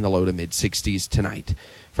in the low to mid-60s tonight.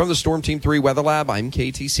 From the Storm Team 3 Weather Lab, I'm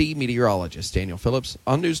KTC meteorologist Daniel Phillips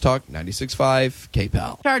on News Talk 96.5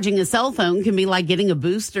 KPEL. Charging a cell phone can be like getting a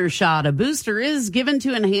booster shot. A booster is given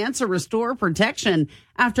to enhance or restore protection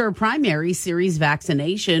after a primary series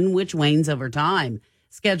vaccination, which wanes over time.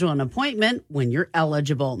 Schedule an appointment when you're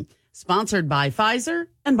eligible. Sponsored by Pfizer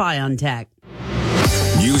and BioNTech.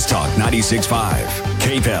 News Talk 96.5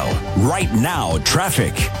 KPEL. Right now,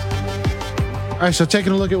 traffic. All right, so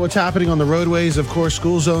taking a look at what's happening on the roadways. Of course,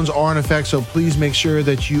 school zones are in effect, so please make sure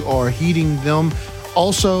that you are heeding them.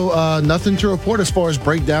 Also, nothing to report as far as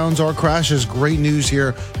breakdowns or crashes. Great news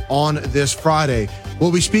here on this Friday.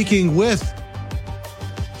 We'll be speaking with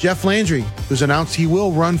Jeff Landry, who's announced he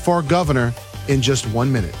will run for governor in just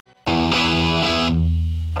 1 minute.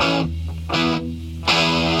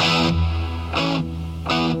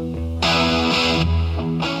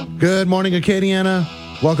 Good morning, Acadiana.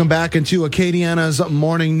 Welcome back into Acadiana's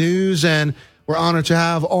Morning News, and we're honored to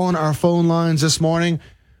have on our phone lines this morning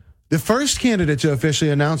the first candidate to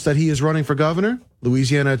officially announce that he is running for governor.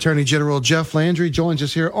 Louisiana Attorney General Jeff Landry joins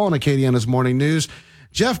us here on Acadiana's Morning News.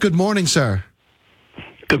 Jeff, good morning, sir.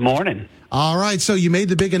 Good morning. All right, so you made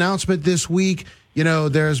the big announcement this week. You know,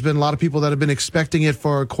 there's been a lot of people that have been expecting it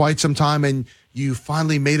for quite some time, and you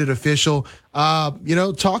finally made it official.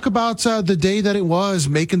 Talk about the day that it was,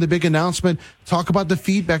 making the big announcement. Talk about the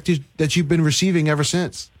feedback that you've been receiving ever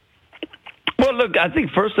since. Well, look, I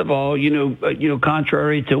think first of all,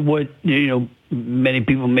 contrary to what many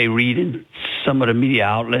people may read in some of the media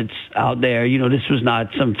outlets out there, this was not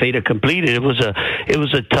some fait accompli. It was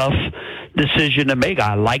a tough decision to make.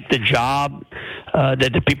 I like the job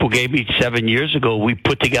that the people gave me 7 years ago. We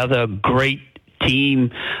put together a great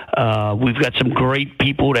team. We've got some great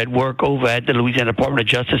people that work over at the Louisiana Department of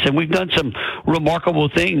Justice, and we've done some remarkable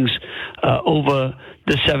things over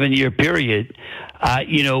the 7-year period. I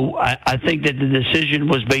think that the decision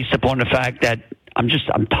was based upon the fact that I'm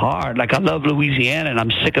tired. Like, I love Louisiana, and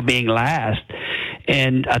I'm sick of being last.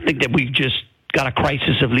 And I think that we've just got a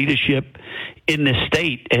crisis of leadership in this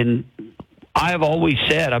state. And I have always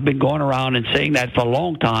said, I've been going around and saying that for a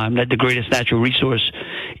long time, that the greatest natural resource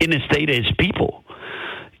in the state is people.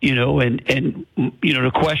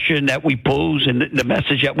 The question that we pose and the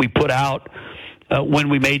message that we put out when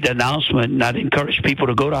we made the announcement, and I'd encourage people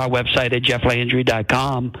to go to our website at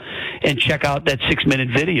jefflandry.com and check out that 6-minute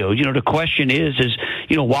video. The question is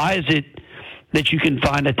why is it that you can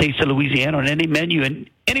find a Taste of Louisiana on any menu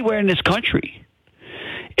anywhere in this country?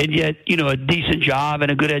 And yet, a decent job and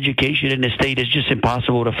a good education in the state is just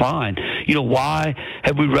impossible to find. Why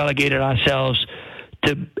have we relegated ourselves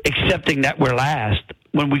to accepting that we're last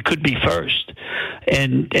when we could be first?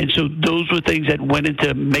 And so those were things that went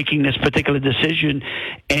into making this particular decision.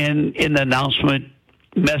 And in the announcement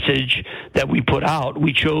message that we put out,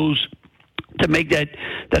 we chose to make that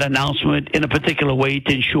announcement in a particular way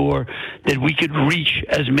to ensure that we could reach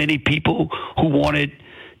as many people who wanted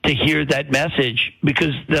to hear that message,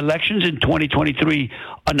 because the elections in 2023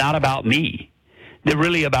 are not about me. They're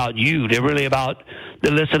really about you. They're really about the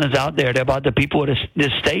listeners out there. They're about the people of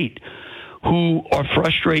this state who are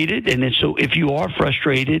frustrated. And so if you are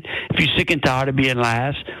frustrated, if you're sick and tired of being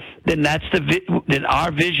last, then then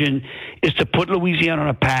our vision is to put Louisiana on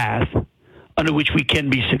a path under which we can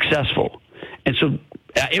be successful. And so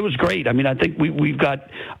it was great. I mean, I think we've got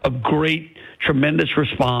a great, tremendous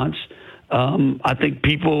response. I think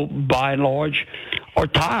people, by and large, are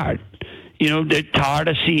tired. They're tired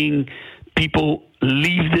of seeing people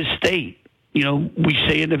leave this state. We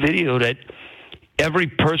say in the video that every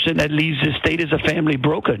person that leaves this state is a family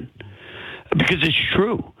broken, because it's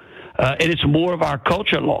true. And it's more of our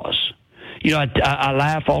culture loss. I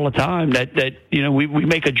laugh all the time that we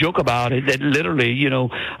make a joke about it, that literally,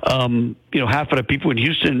 half of the people in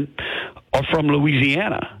Houston are from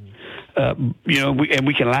Louisiana.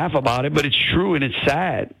 We can laugh about it, but it's true and it's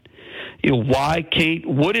sad.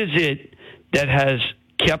 What is it that has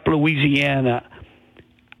kept Louisiana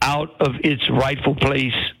out of its rightful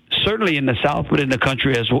place, certainly in the South, but in the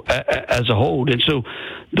country as a whole? And so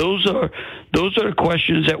those are the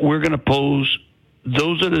questions that we're going to pose.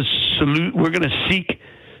 Those are we're going to seek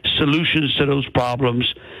solutions to those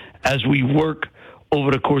problems as we work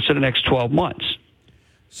over the course of the next 12 months.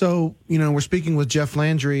 So, we're speaking with Jeff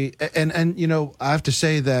Landry, and I have to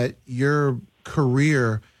say that your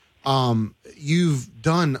career, you've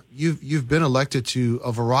been elected to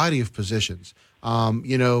a variety of positions.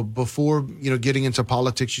 Before getting into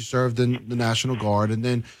politics, you served in the National Guard, and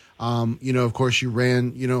then of course, you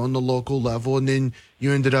ran on the local level, and then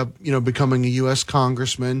you ended up becoming a U.S.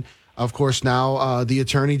 congressman. Of course, now the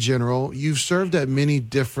Attorney General. You've served at many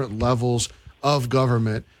different levels of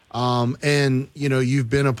government. And you've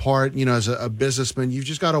been a part, as a businessman, you've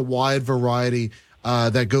just got a wide variety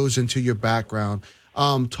that goes into your background.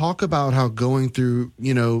 Talk about how going through,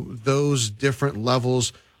 those different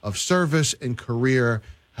levels of service and career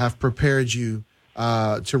have prepared you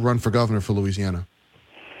to run for governor for Louisiana.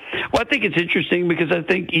 Well, I think it's interesting because I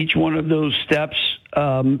think each one of those steps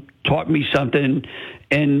taught me something,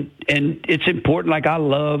 and it's important. Like, I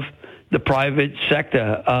love the private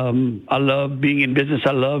sector. I love being in business.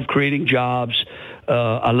 I love creating jobs.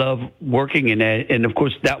 I love working in that. And of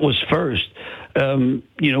course, that was first. When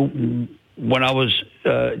I was,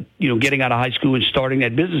 getting out of high school and starting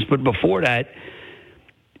that business. But before that,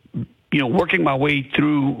 working my way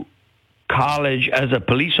through college as a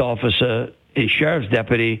police officer and sheriff's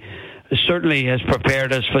deputy certainly has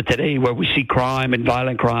prepared us for today, where we see crime and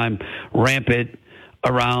violent crime rampant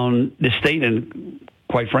around the state and,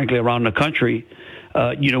 quite frankly, around the country.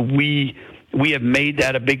 We have made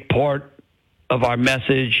that a big part of our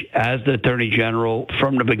message as the Attorney General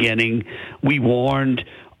from the beginning. We warned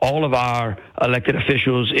all of our elected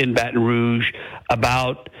officials in Baton Rouge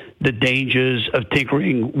about the dangers of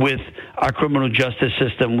tinkering with our criminal justice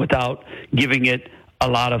system without giving it a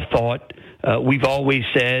lot of thought. We've always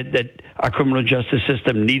said that our criminal justice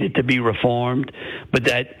system needed to be reformed, but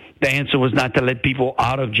that the answer was not to let people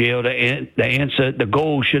out of jail. The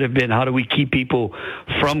goal should have been, how do we keep people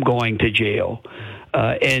from going to jail?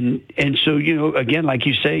 And so, again, like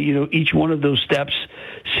you say, each one of those steps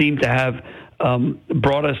seem to have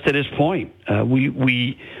brought us to this point.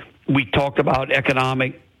 We talked about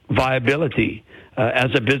economic viability.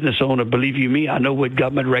 As a business owner, believe you me, I know what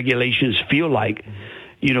government regulations feel like.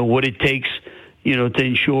 What it takes, to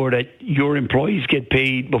ensure that your employees get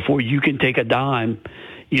paid before you can take a dime.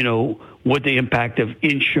 What the impact of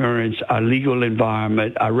insurance, our legal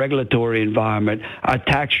environment, our regulatory environment, our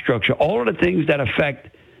tax structure, all of the things that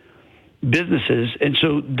affect businesses. And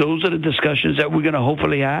so those are the discussions that we're going to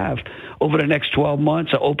hopefully have over the next 12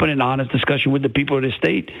 months, an open and honest discussion with the people of the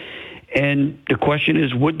state. And the question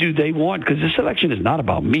is, what do they want? Because this election is not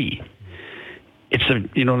about me. It's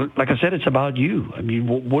like I said, it's about you. I mean,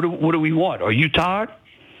 what do we want? Are you tired?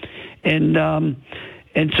 And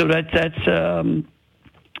so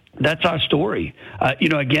that's our story.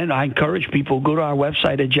 Again, I encourage people, go to our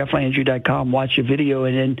website at jefflandry.com, watch a video,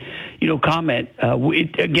 and then, comment.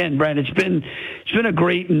 Again, Brad, it's been a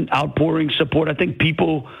great and outpouring support. I think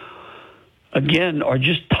people, again, are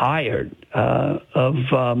just tired of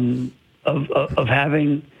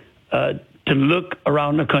having to look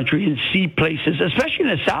around the country and see places, especially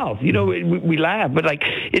in the South. We laugh, but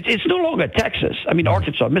it's no longer Texas. I mean,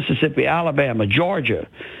 Arkansas, Mississippi, Alabama, Georgia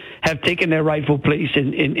have taken their rightful place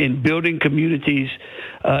in building communities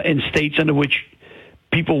in states under which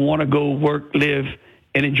people want to go work, live,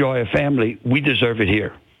 and enjoy a family. We deserve it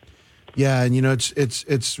here. Yeah, and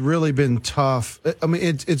it's really been tough. I mean,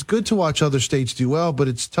 it's good to watch other states do well, but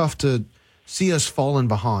it's tough to see us falling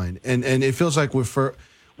behind, and it feels like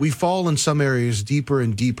we fall in some areas deeper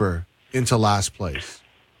and deeper into last place.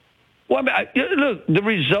 Well, look, the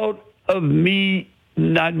result of me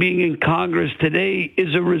not being in Congress today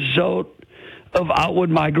is a result of outward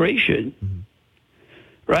migration,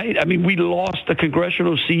 right? I mean, we lost a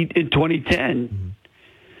congressional seat in 2010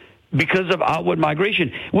 because of outward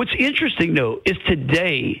migration. What's interesting, though, is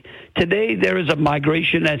today there is a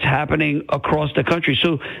migration that's happening across the country.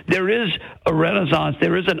 So there is a renaissance.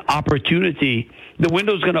 There is an opportunity. The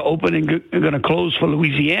window's going to open and going to close for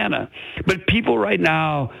Louisiana. But people right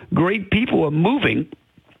now, great people, are moving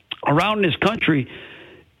around this country,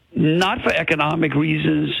 not for economic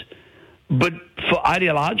reasons, but for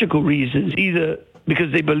ideological reasons, either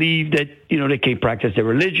because they believe that, they can't practice their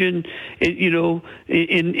religion,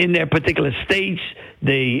 in their particular states,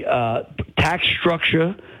 they tax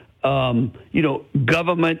structure,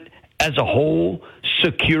 government as a whole,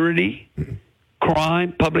 security,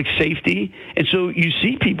 crime, public safety. And so you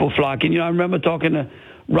see people flocking. I remember talking to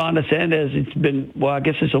Ron DeSantis.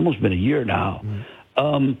 It's almost been a year now.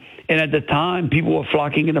 And at the time, people were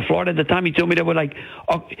flocking into Florida. At the time, he told me there were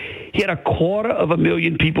he had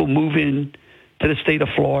 250,000 people move in to the state of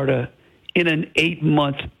Florida in an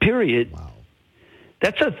 8-month period. Wow.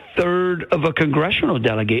 That's a third of a congressional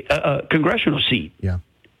seat. Yeah.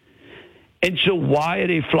 And so why are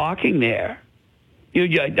they flocking there?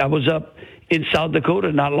 I was up in South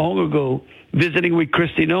Dakota not long ago, visiting with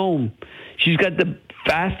Kristi Noem. She's got the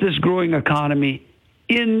fastest growing economy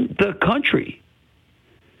in the country.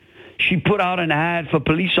 She put out an ad for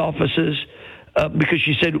police officers because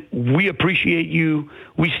she said, we appreciate you,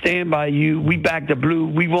 we stand by you, we back the blue,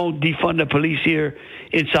 we won't defund the police here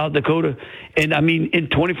in South Dakota. And I mean, in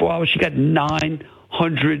 24 hours, she got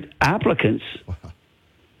 900 applicants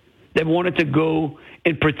that wanted to go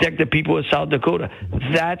and protect the people of South Dakota.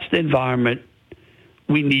 That's the environment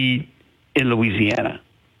we need in Louisiana.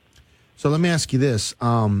 So let me ask you this.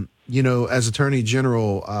 As Attorney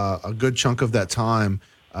General, a good chunk of that time,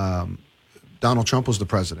 Donald Trump was the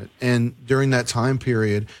president. And during that time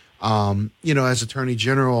period, as Attorney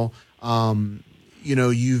General,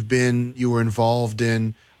 you were involved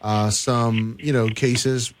in some,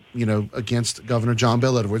 cases, against Governor John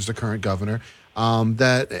Bel Edwards, the current governor,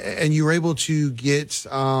 and you were able to get,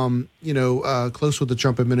 close with the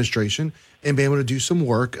Trump administration and be able to do some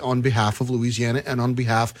work on behalf of Louisiana and on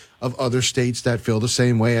behalf of other states that feel the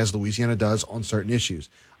same way as Louisiana does on certain issues.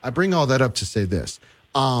 I bring all that up to say this.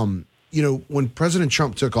 When President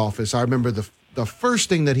Trump took office, I remember the first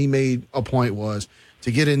thing that he made a point was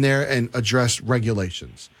to get in there and address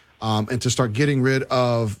regulations, and to start getting rid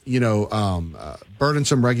of,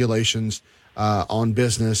 burdensome regulations on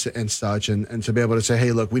business and such, and to be able to say,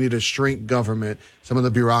 hey, look, we need to shrink government, some of the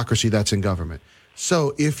bureaucracy that's in government.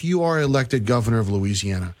 So if you are elected governor of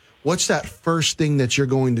Louisiana, what's that first thing that you're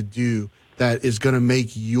going to do that is going to make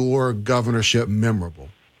your governorship memorable?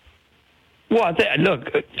 Well,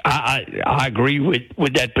 I agree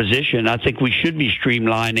with that position. I think we should be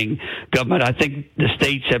streamlining government. I think the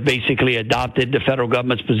states have basically adopted the federal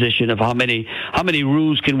government's position of how many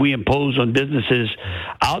rules can we impose on businesses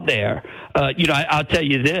out there. I'll tell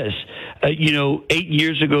you this. 8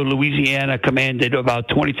 years ago, Louisiana commanded about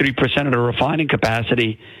 23% of the refining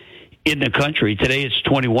capacity in the country. Today it's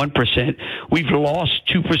 21%. We've lost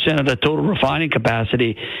 2% of the total refining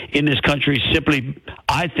capacity in this country simply,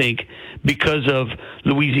 I think, because of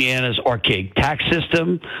Louisiana's archaic tax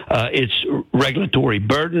system, its regulatory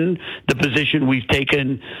burden, the position we've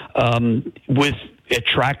taken with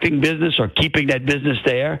attracting business or keeping that business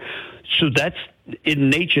there. So that's in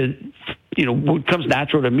nature. What comes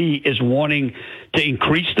natural to me is wanting to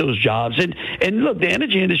increase those jobs. And look, the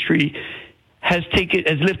energy industry has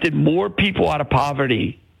lifted more people out of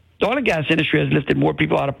poverty. The oil and gas industry has lifted more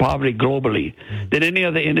people out of poverty globally than any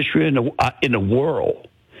other industry in the world.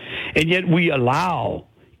 And yet we allow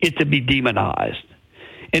it to be demonized.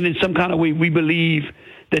 And in some kind of way, we believe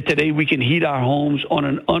that today we can heat our homes on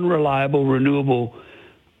an unreliable, renewable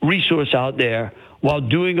resource out there while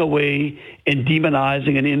doing away and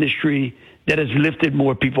demonizing an industry that has lifted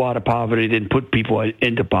more people out of poverty than put people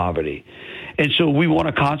into poverty. And so we want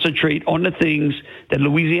to concentrate on the things that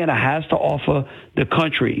Louisiana has to offer the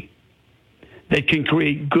country that can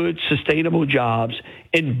create good, sustainable jobs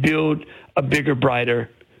and build a bigger, brighter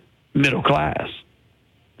middle class.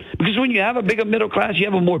 Because when you have a bigger middle class, you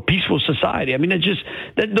have a more peaceful society. I mean,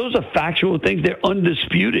 those are factual things. They're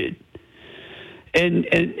undisputed. And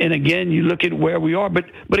again, you look at where we are. But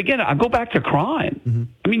again, I go back to crime. Mm-hmm.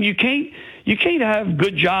 I mean, you can't have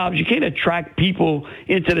good jobs. You can't attract people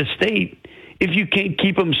into the state if you can't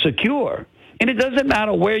keep them secure. And it doesn't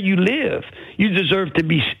matter where you live. You deserve to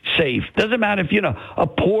be safe. Doesn't matter if you're in a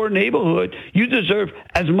poor neighborhood. You deserve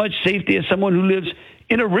as much safety as someone who lives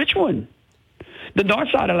in a rich one. The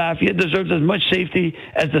north side of Lafayette deserves as much safety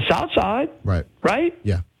as the south side. Right. Right?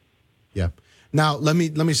 Yeah. Now, let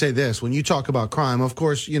me say this. When you talk about crime, of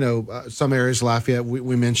course, some areas, Lafayette,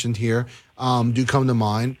 we mentioned here, do come to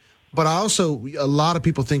mind. But a lot of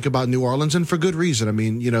people think about New Orleans, and for good reason. I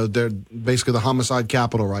mean, they're basically the homicide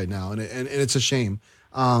capital right now, and it's a shame.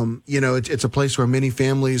 It's a place where many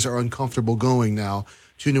families are uncomfortable going now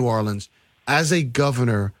to New Orleans. As a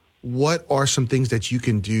governor, what are some things that you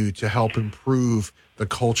can do to help improve the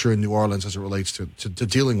culture in New Orleans as it relates to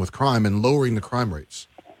dealing with crime and lowering the crime rates?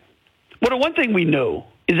 Well, the one thing we know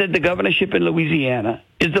is that the governorship in Louisiana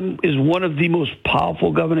is one of the most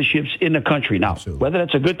powerful governorships in the country. Now, whether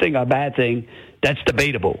that's a good thing or a bad thing, that's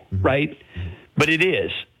debatable, right? But it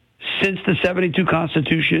is. Since the 72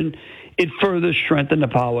 Constitution, it further strengthened the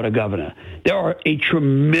power of the governor. There are a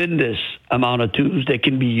tremendous amount of tools that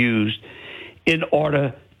can be used in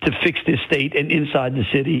order to fix this state and inside the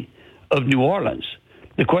city of New Orleans.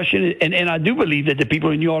 The question is, and I do believe that the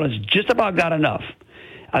people in New Orleans just about got enough.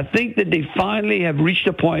 I think that they finally have reached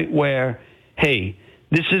a point where, hey,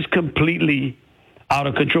 this is completely out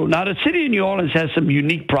of control. Now, the city of New Orleans has some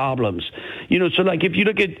unique problems. So like if you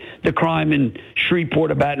look at the crime in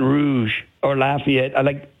Shreveport or Baton Rouge or Lafayette,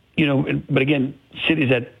 but again, cities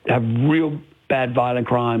that have real bad violent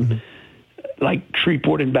crime, like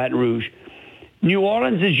Shreveport and Baton Rouge. New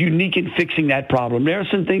Orleans is unique in fixing that problem. There are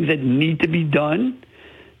some things that need to be done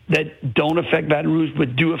that don't affect Baton Rouge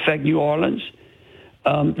but do affect New Orleans,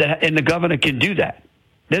 and the governor can do that.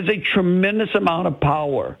 There's a tremendous amount of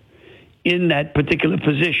power in that particular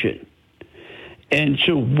position. And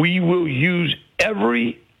so we will use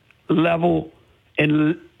every level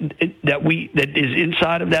that is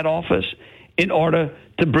inside of that office in order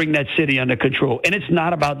to bring that city under control. And it's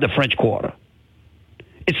not about the French Quarter.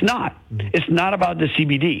 It's not. It's not about the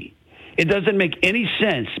CBD. It doesn't make any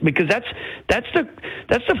sense because that's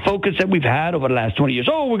the focus that we've had over the last 20 years.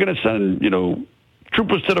 Oh, we're going to send,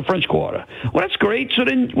 troopers to the French Quarter. Well, that's great. So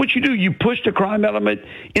then what you do, you push the crime element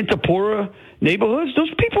into poorer neighborhoods.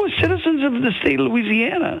 Those people are citizens of the state of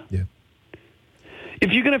Louisiana. Yeah.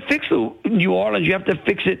 If you're going to fix New Orleans, you have to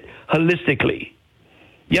fix it holistically.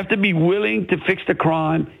 You have to be willing to fix the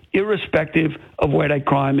crime irrespective of where that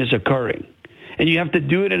crime is occurring. And you have to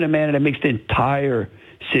do it in a manner that makes the entire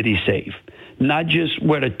city safe, not just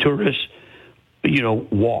where the tourists,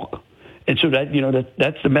 walk. And so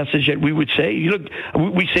that's the message that we would say. Look,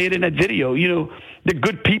 we say it in that video. The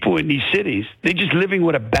good people in these cities, they're just living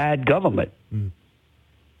with a bad government.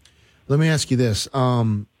 Let me ask you this.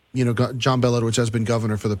 John Bel Edwards has been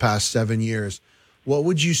governor for the past 7 years. What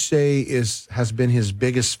would you say has been his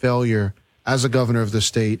biggest failure as a governor of the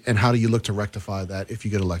state, and how do you look to rectify that if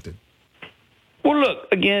you get elected? Well,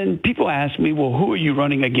 look, again, people ask me, well, who are you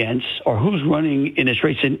running against or who's running in this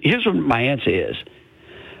race? And here's what my answer is.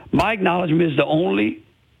 My acknowledgement is the only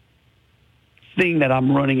thing that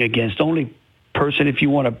I'm running against, the only person, if you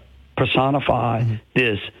want to personify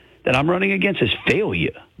this, that I'm running against is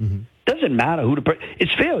failure. Doesn't matter who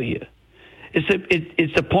it's failure.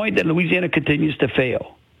 It's the point that Louisiana continues to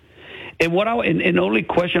fail. And the only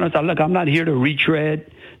question I thought, look, I'm not here to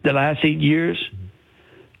retread the last 8 years.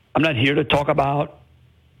 I'm not here to talk about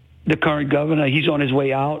the current governor. He's on his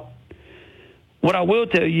way out. What I will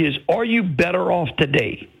tell you is, are you better off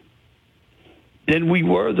today than we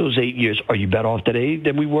were those 8 years? Are you better off today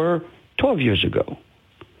than we were 12 years ago?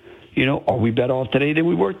 Are we better off today than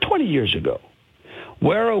we were 20 years ago?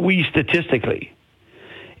 Where are we statistically?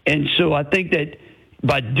 And so I think that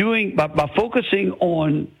by focusing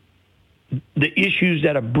on the issues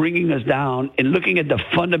that are bringing us down and looking at the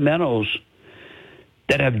fundamentals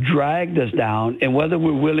that have dragged us down and whether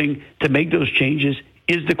we're willing to make those changes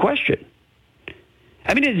is the question.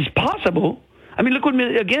 I mean, it is possible. I mean, look what,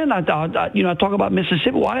 again, I talk about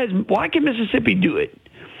Mississippi. Why can Mississippi do it?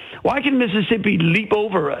 Why can Mississippi leap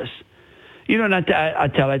over us? And I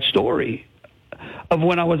tell that story of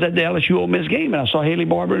when I was at the LSU Ole Miss game and I saw Haley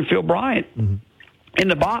Barbour and Phil Bryant in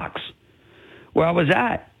the box where I was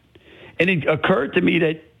at. And it occurred to me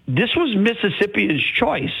that this was Mississippians'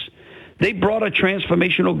 choice. They brought a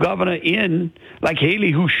transformational governor in like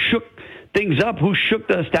Haley who shook things up, who shook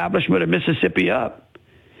the establishment of Mississippi up.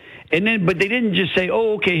 But they didn't just say,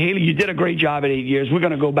 oh, okay, Haley, you did a great job at 8 years. We're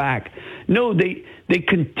going to go back. No, they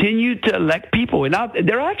continued to elect people. And now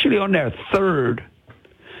they're actually on their third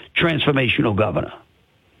transformational governor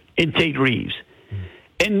in Tate Reeves.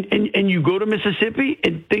 And you go to Mississippi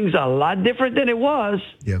and things are a lot different than it was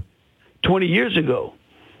 20 years ago.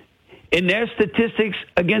 And their statistics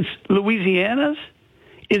against Louisiana's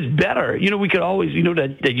is better. We could always,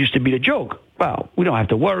 that used to be the joke. Well, we don't have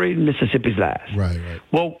to worry. Mississippi's last. Right.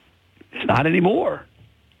 Well, it's not anymore.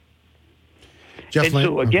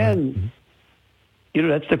 So again,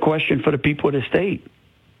 that's the question for the people of the state.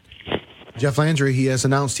 Jeff Landry, he has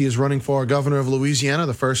announced he is running for governor of Louisiana,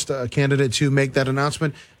 the first candidate to make that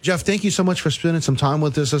announcement. Jeff, thank you so much for spending some time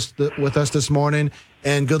with us this morning,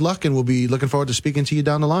 and good luck, and we'll be looking forward to speaking to you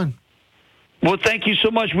down the line. Well, thank you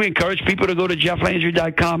so much. We encourage people to go to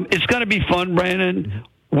jefflandry.com. It's going to be fun, Brandon.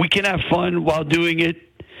 We can have fun while doing it.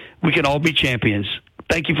 We can all be champions.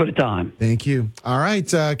 Thank you for the time. Thank you. All right.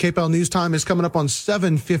 KPEL News Time is coming up on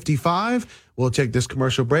 7:55. We'll take this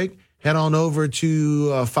commercial break. Head on over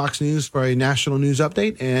to Fox News for a national news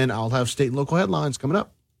update, and I'll have state and local headlines coming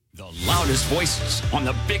up. The loudest voices on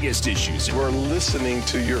the biggest issues. We're listening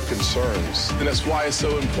to your concerns, and that's why it's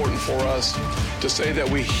so important for us to say that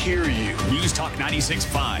we hear you. News Talk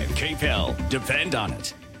 96.5, KPEL. Depend on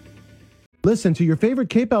it. Listen to your favorite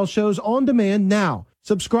KPEL shows on demand now.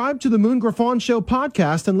 Subscribe to the Moon Griffon Show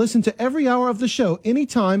podcast and listen to every hour of the show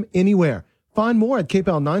anytime, anywhere. Find more at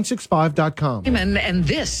kpel965.com. And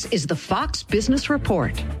this is the Fox Business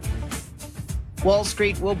Report. Wall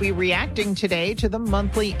Street will be reacting today to the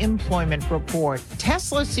monthly employment report.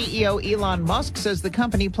 Tesla CEO Elon Musk says the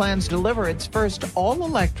company plans to deliver its first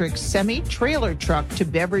all-electric semi-trailer truck to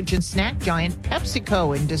beverage and snack giant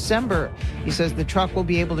PepsiCo in December. He says the truck will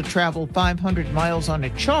be able to travel 500 miles on a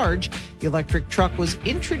charge. The electric truck was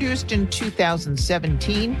introduced in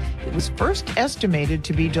 2017. It was first estimated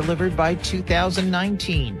to be delivered by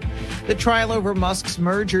 2019. The trial over Musk's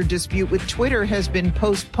merger dispute with Twitter has been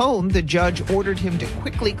postponed. The judge ordered him to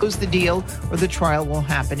quickly close the deal, or the trial will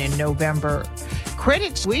happen in November.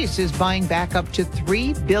 Credit Suisse is buying back up to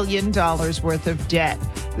 $3 billion worth of debt.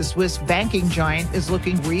 The Swiss banking giant is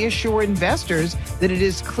looking to reassure investors that it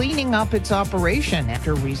is cleaning up its operation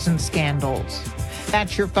after recent scandals.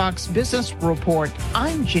 That's your Fox Business Report.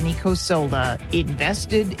 I'm Ginny Cosola,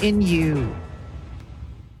 invested in you.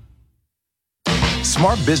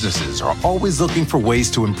 Smart businesses are always looking for ways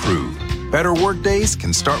to improve. Better work days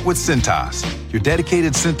can start with Cintas. Your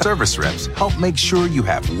dedicated Cintas service reps help make sure you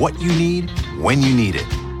have what you need when you need it.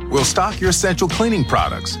 We'll stock your essential cleaning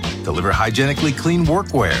products, deliver hygienically clean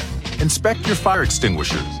workwear, inspect your fire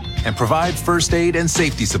extinguishers, and provide first aid and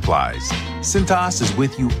safety supplies. Cintas is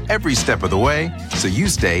with you every step of the way, so you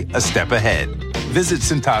stay a step ahead. Visit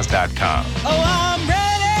Cintas.com. Oh, I'm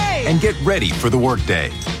ready! And get ready for the workday.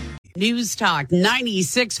 News Talk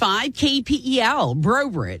 96.5 KPEL,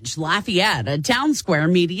 Brobridge, Lafayette, a Town Square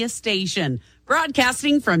media station,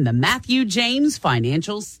 broadcasting from the Matthew James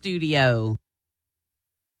Financial Studio.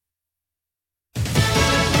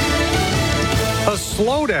 A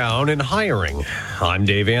slowdown in hiring. I'm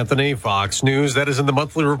Dave Anthony, Fox News. That is in the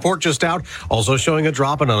monthly report just out. Also showing a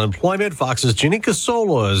drop in unemployment. Fox's Ginny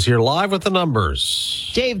Cosola is here live with the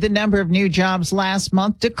numbers. Dave, the number of new jobs last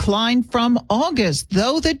month declined from August,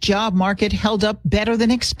 though the job market held up better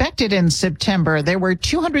than expected in September. There were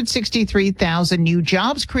 263,000 new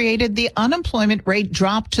jobs created. The unemployment rate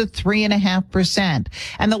dropped to 3.5%.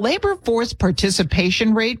 And the labor force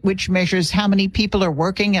participation rate, which measures how many people are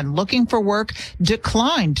working and looking for work,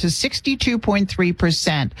 declined to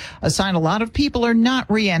 62.3%, a sign a lot of people are not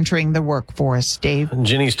re-entering the workforce. Dave?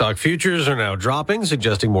 Ginny, stock futures are now dropping,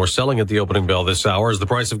 suggesting more selling at the opening bell this hour as the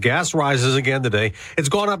price of gas rises again today. It's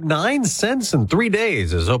gone up 9 cents in 3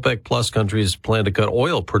 days as OPEC Plus countries plan to cut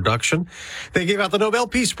oil production. They gave out the Nobel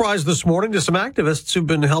Peace Prize this morning to some activists who've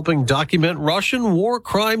been helping document Russian war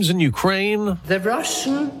crimes in Ukraine. The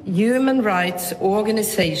Russian human rights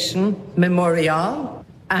organization Memorial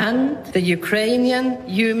and the Ukrainian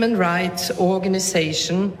human rights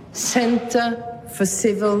organization Center for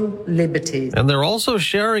Civil Liberties. And they're also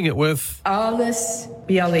sharing it with Ales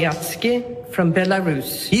Bialyatsky from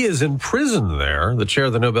Belarus. He is in prison there. The chair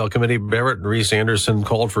of the Nobel Committee, Berit Reese Anderson,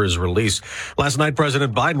 called for his release. Last night,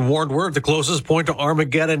 President Biden warned we're at the closest point to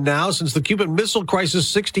Armageddon now since the Cuban Missile Crisis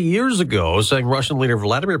 60 years ago, saying Russian leader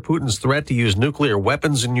Vladimir Putin's threat to use nuclear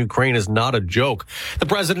weapons in Ukraine is not a joke. The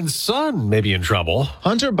president's son may be in trouble.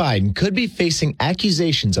 Hunter Biden could be facing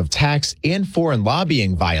accusations of tax and foreign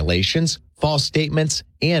lobbying violations, false statements,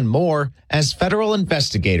 and more as federal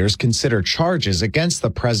investigators consider charges against the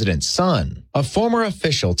president's son. A former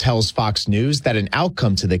official tells Fox News that an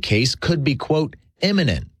outcome to the case could be, quote,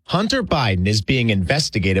 imminent. Hunter Biden is being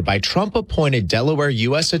investigated by Trump-appointed Delaware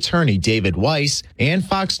U.S. Attorney David Weiss, and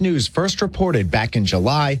Fox News first reported back in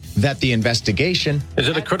July that the investigation is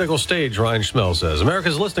at a critical stage, Ryan Schmel says.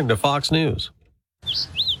 America's listening to Fox News.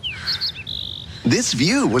 This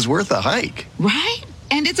view was worth a hike. Right?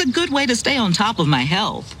 And it's a good way to stay on top of my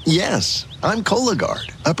health. Yes, I'm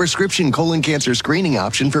Cologuard, a prescription colon cancer screening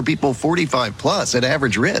option for people 45 plus at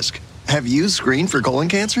average risk. Have you screened for colon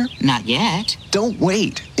cancer? Not yet. Don't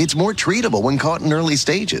wait. It's more treatable when caught in early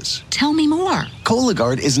stages. Tell me more.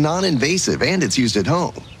 Cologuard is non-invasive and it's used at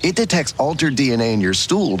home. It detects altered DNA in your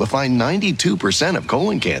stool to find 92% of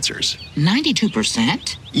colon cancers.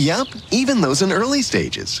 92%? Yep, even those in early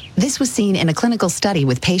stages. This was seen in a clinical study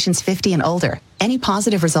with patients 50 and older. Any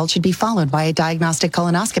positive result should be followed by a diagnostic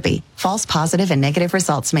colonoscopy. False positive and negative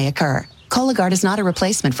results may occur. Cologuard is not a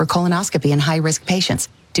replacement for colonoscopy in high-risk patients.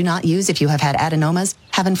 Do not use if you have had adenomas,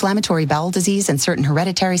 have inflammatory bowel disease and certain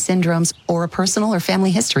hereditary syndromes, or a personal or family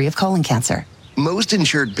history of colon cancer. Most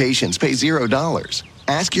insured patients pay $0.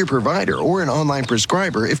 Ask your provider or an online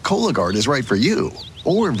prescriber if Cologuard is right for you,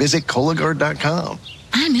 or visit Cologuard.com.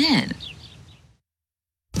 I'm in.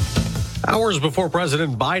 Hours before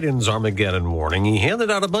President Biden's Armageddon warning, he handed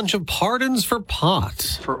out a bunch of pardons for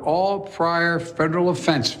pot. For all prior federal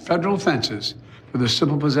offenses for the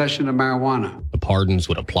simple possession of marijuana. The pardons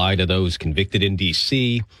would apply to those convicted in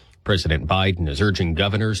D.C. President Biden is urging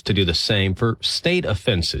governors to do the same for state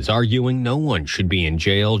offenses, arguing no one should be in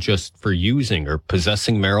jail just for using or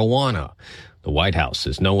possessing marijuana. The White House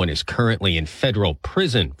says no one is currently in federal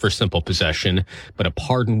prison for simple possession, but a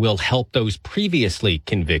pardon will help those previously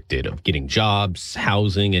convicted of getting jobs,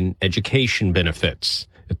 housing, and education benefits.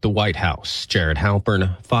 At the White House, Jared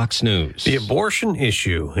Halpern, Fox News. The abortion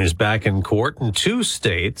issue is back in court in 2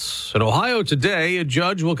 states. In Ohio today, a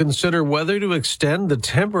judge will consider whether to extend the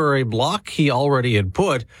temporary block he already had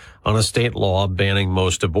put on a state law banning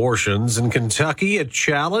most abortions. In Kentucky, a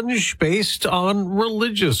challenge based on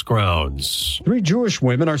religious grounds. 3 Jewish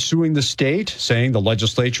women are suing the state, saying the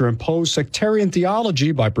legislature imposed sectarian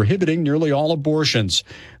theology by prohibiting nearly all abortions.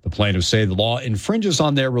 The plaintiffs say the law infringes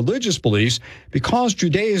on their religious beliefs because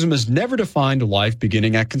Judaism has never defined life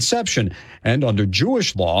beginning at conception, and under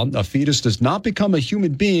Jewish law, a fetus does not become a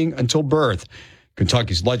human being until birth.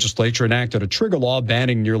 Kentucky's legislature enacted a trigger law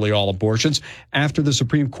banning nearly all abortions after the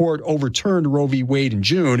Supreme Court overturned Roe v. Wade in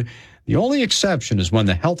June. The only exception is when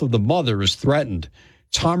the health of the mother is threatened.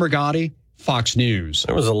 Tom Rigotti, Fox News.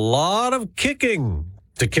 There was a lot of kicking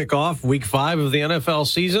to kick off Week 5 of the NFL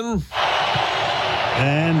season.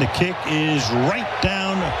 And the kick is right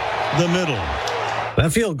down the middle.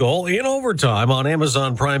 That field goal in overtime on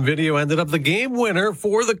Amazon Prime Video ended up the game winner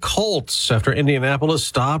for the Colts after Indianapolis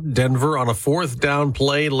stopped Denver on a 4th down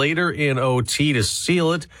play later in OT to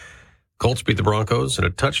seal it. Colts beat the Broncos in a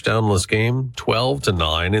touchdownless game,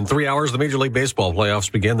 12-9. In 3 hours, the Major League Baseball playoffs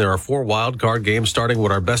begin. There are 4 wild card games starting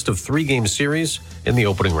with our best of 3 game series in the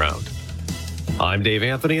opening round. I'm Dave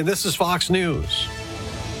Anthony, and this is Fox News.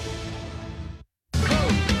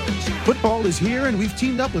 Football is here, and we've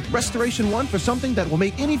teamed up with Restoration One for something that will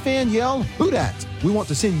make any fan yell, "Who dat?" We want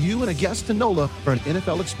to send you and a guest to NOLA for an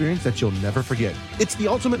NFL experience that you'll never forget. It's the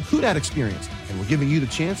ultimate Who Dat experience, and we're giving you the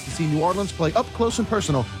chance to see New Orleans play up close and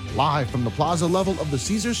personal, live from the plaza level of the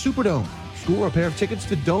Caesars Superdome. Score a pair of tickets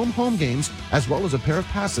to Dome home games, as well as a pair of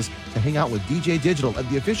passes to hang out with DJ Digital at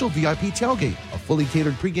the official VIP tailgate, a fully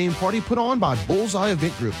catered pregame party put on by Bullseye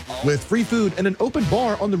Event Group, with free food and an open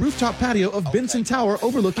bar on the rooftop patio of Benson Tower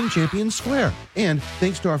overlooking Champions Square. And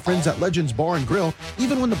thanks to our friends at Legends Bar and Grill,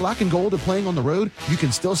 even when the Black and Gold are playing on the road, you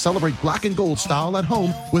can still celebrate Black and Gold style at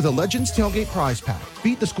home with a Legends tailgate prize pack.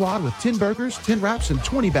 Beat the squad with 10 burgers, 10 wraps, and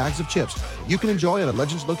 20 bags of chips. You can enjoy at a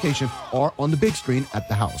Legends location or on the big screen at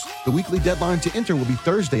the house. The weekly deadline to enter will be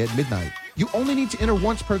Thursday at midnight. You only need to enter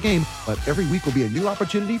once per game, but every week will be a new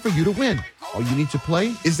opportunity for you to win. All you need to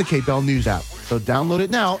play is the KPEL News app. So download it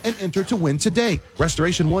now and enter to win today.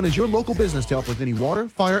 Restoration One is your local business to help with any water,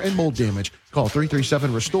 fire, and mold damage. Call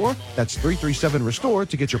 337-RESTORE. That's 337-RESTORE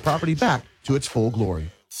to get your property back to its full glory.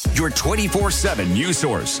 Your 24/7 news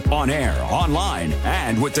source, on air, online,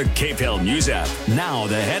 and with the KPEL News app. Now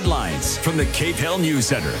the headlines from the KPEL News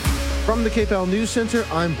Center. From the KPEL News Center,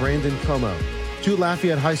 I'm Brandon Como. 2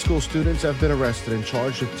 Lafayette High School students have been arrested and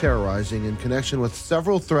charged with terrorizing in connection with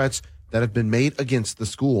several threats that have been made against the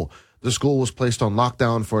school. The school was placed on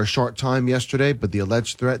lockdown for a short time yesterday, but the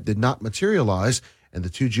alleged threat did not materialize, and the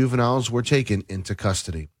 2 juveniles were taken into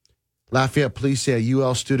custody. Lafayette police say a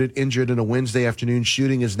UL student injured in a Wednesday afternoon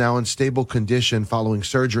shooting is now in stable condition following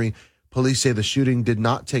surgery. Police say the shooting did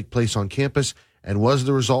not take place on campus and was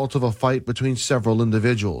the result of a fight between several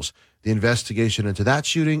individuals. The investigation into that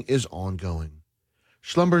shooting is ongoing.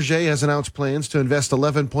 Schlumberger has announced plans to invest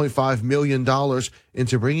 $11.5 million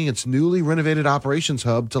into bringing its newly renovated operations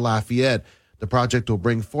hub to Lafayette. The project will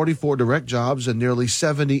bring 44 direct jobs and nearly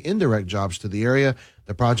 70 indirect jobs to the area.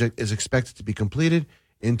 The project is expected to be completed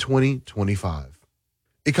in 2025.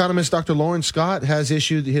 Economist Dr. Lawrence Scott has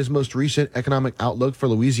issued his most recent economic outlook for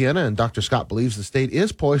Louisiana, and Dr. Scott believes the state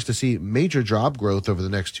is poised to see major job growth over the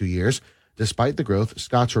next 2 years. Despite the growth,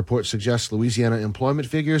 Scott's report suggests Louisiana employment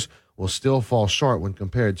figures will still fall short when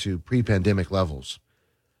compared to pre-pandemic levels.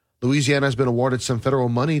 Louisiana has been awarded some federal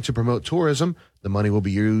money to promote tourism. The money will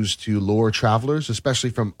be used to lure travelers,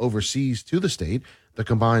 especially from overseas, to the state. The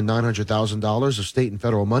combined $900,000 of state and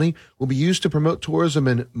federal money will be used to promote tourism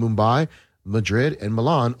in Mumbai, Madrid, and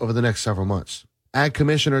Milan over the next several months. Ag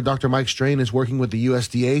Commissioner Dr. Mike Strain is working with the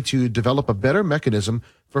USDA to develop a better mechanism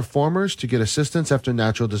for farmers to get assistance after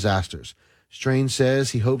natural disasters. Strain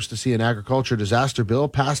says he hopes to see an agriculture disaster bill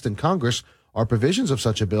passed in Congress or provisions of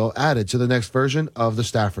such a bill added to the next version of the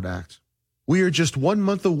Stafford Act. We are just 1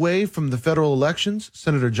 month away from the federal elections.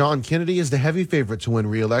 Senator John Kennedy is the heavy favorite to win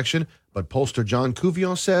re-election, But pollster John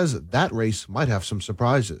Cuvion says that race might have some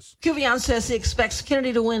surprises. Cuvion says he expects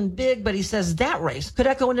Kennedy to win big, but he says that race could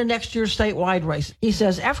echo into next year's statewide race. He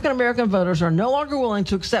says African-American voters are no longer willing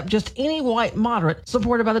to accept just any white moderate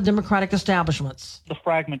supported by the Democratic establishments. The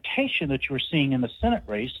fragmentation that you're seeing in the Senate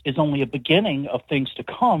race is only a beginning of things to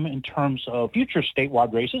come in terms of future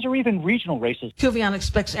statewide races or even regional races. Cuvion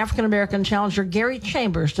expects African-American challenger Gary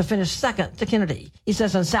Chambers to finish second to Kennedy. He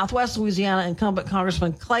says in Southwest Louisiana, incumbent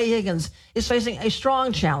Congressman Clay Higgins is facing a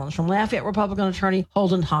strong challenge from Lafayette Republican attorney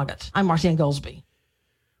Holden Hoggett. I'm Marcianne Goldsby.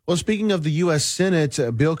 Well, speaking of the U.S. Senate,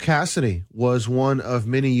 Bill Cassidy was one of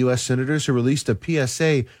many U.S. senators who released a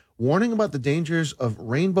PSA warning about the dangers of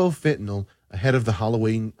rainbow fentanyl ahead of the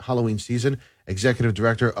Halloween season. Executive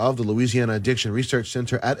Director of the Louisiana Addiction Research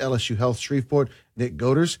Center at LSU Health Shreveport, Nick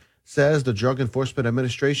Goders, says the Drug Enforcement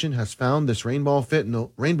Administration has found this rainbow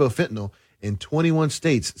fentanyl in 21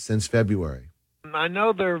 states since February. I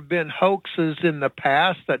know there have been hoaxes in the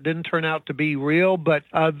past that didn't turn out to be real, but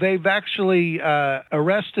they've actually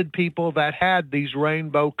arrested people that had these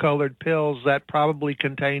rainbow-colored pills that probably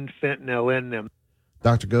contained fentanyl in them.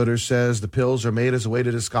 Dr. Goders says the pills are made as a way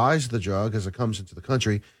to disguise the drug as it comes into the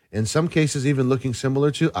country, in some cases even looking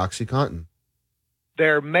similar to OxyContin.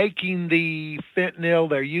 They're making the fentanyl,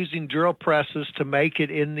 they're using drill presses to make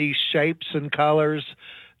it in these shapes and colors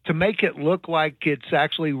to make it look like it's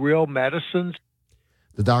actually real medicines.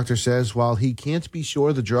 The doctor says while he can't be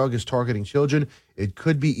sure the drug is targeting children, it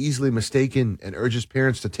could be easily mistaken and urges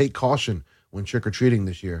parents to take caution when trick-or-treating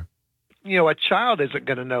this year. You know, a child isn't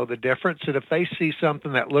going to know the difference, and if they see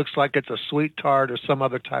something that looks like it's a sweet tart or some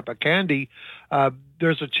other type of candy,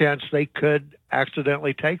 there's a chance they could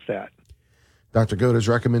accidentally take that. Dr. Goders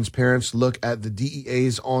recommends parents look at the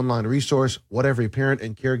DEA's online resource, What Every Parent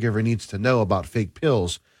and Caregiver Needs to Know About Fake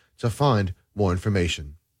Pills, to find more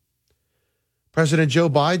information. President Joe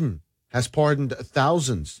Biden has pardoned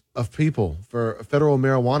thousands of people for federal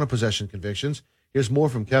marijuana possession convictions. Here's more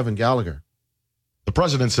from Kevin Gallagher. The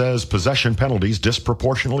president says possession penalties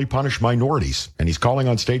disproportionately punish minorities, and he's calling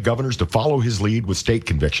on state governors to follow his lead with state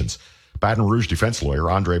convictions. Baton Rouge defense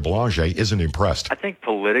lawyer Andre Belanger isn't impressed. I think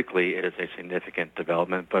politically it is a significant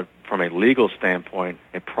development, but from a legal standpoint,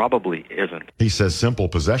 it probably isn't. He says simple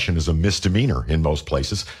possession is a misdemeanor in most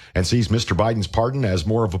places and sees Mr. Biden's pardon as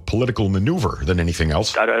more of a political maneuver than anything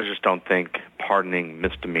else. I just don't think pardoning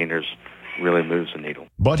misdemeanors really moves the needle.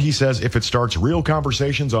 But he says if it starts real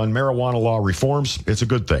conversations on marijuana law reforms, it's a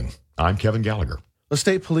good thing. I'm Kevin Gallagher. The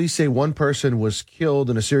state police say one person was killed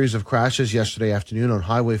in a series of crashes yesterday afternoon on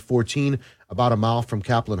Highway 14, about a mile from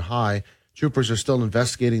Kaplan High. Troopers are still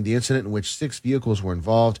investigating the incident in which 6 vehicles were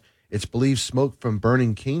involved. It's believed smoke from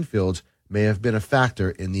burning cane fields may have been a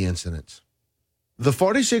factor in the incident. The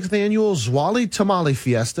 46th annual Zwolle Tamale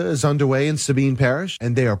Fiesta is underway in Sabine Parish,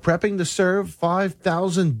 and they are prepping to serve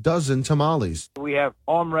 5,000 dozen tamales. We have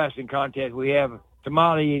arm wrestling contest. We have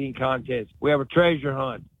tamale eating contest. We have a treasure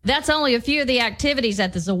hunt. That's only a few of the activities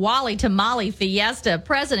at the Zwolle Tamale Fiesta.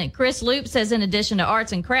 President Chris Loop says in addition to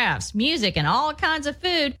arts and crafts, music, and all kinds of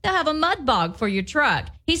food, they'll have a mud bog for your truck.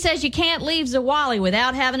 He says you can't leave Zwolle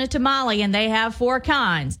without having a tamale, and they have 4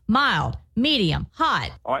 kinds: mild, medium, hot,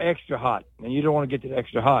 or extra hot. And you don't want to get to the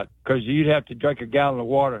extra hot because you'd have to drink a gallon of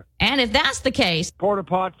water. And if that's the case, porta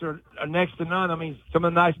pots are next to none. I mean, some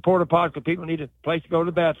of the nice porta pots for people need a place to go to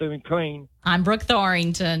the bathroom and clean. I'm Brooke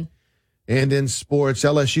Thorington. And in sports,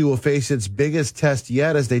 LSU will face its biggest test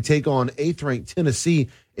yet as they take on 8th-ranked Tennessee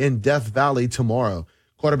in Death Valley tomorrow.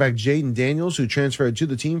 Quarterback Jaden Daniels, who transferred to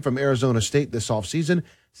the team from Arizona State this offseason,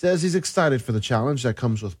 says he's excited for the challenge that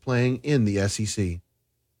comes with playing in the SEC.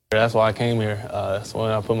 That's why I came here. So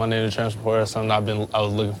when I put my name in the transfer portal, that's something I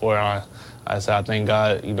was looking for. And I said I thank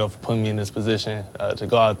God, for putting me in this position to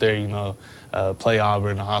go out there, play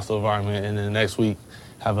Auburn in a hostile environment, and then next week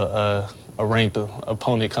have a ranked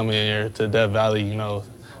opponent come in here to Death Valley,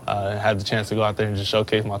 have the chance to go out there and just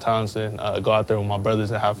showcase my talents and go out there with my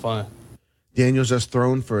brothers and have fun. Daniels has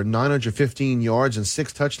thrown for 915 yards and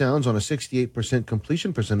 6 touchdowns on a 68%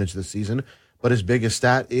 completion percentage this season, but his biggest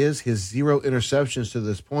stat is his 0 interceptions to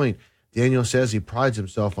this point. Daniel says he prides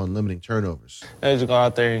himself on limiting turnovers. I just go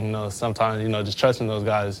out there and, sometimes, just trusting those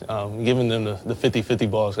guys, giving them the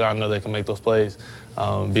 50-50 balls. I know they can make those plays,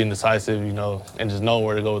 being decisive, and just knowing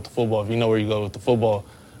where to go with the football. If you know where you go with the football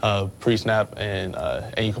pre-snap and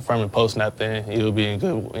you confirm it post-snap, then you'll be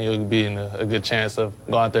in a good chance of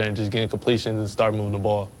going out there and just getting completions and start moving the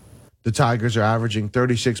ball. The Tigers are averaging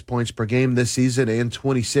 36 points per game this season and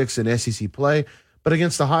 26 in SEC play. But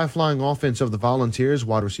against the high-flying offense of the Volunteers,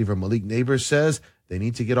 wide receiver Malik Neighbors says they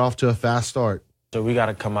need to get off to a fast start. So we got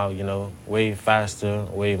to come out, way faster,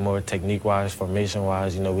 way more technique-wise,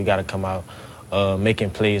 formation-wise. We got to come out making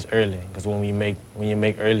plays early, because when you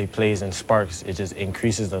make early plays and sparks, it just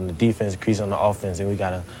increases on the defense, increases on the offense, and we got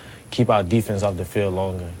to keep our defense off the field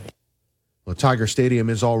longer. Well, Tiger Stadium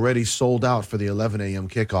is already sold out for the 11 a.m.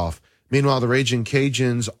 kickoff. Meanwhile, the Raging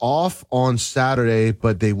Cajuns off on Saturday,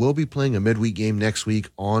 but they will be playing a midweek game next week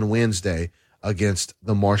on Wednesday against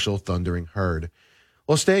the Marshall Thundering Herd.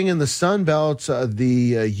 Well, staying in the Sun Belt,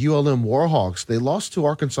 the ULM Warhawks, they lost to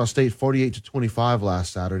Arkansas State 48-25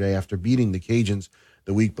 last Saturday after beating the Cajuns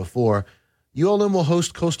the week before. ULM will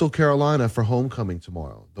host Coastal Carolina for homecoming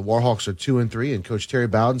tomorrow. The Warhawks are 2-3, and Coach Terry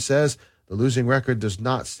Bowden says the losing record does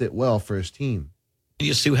not sit well for his team.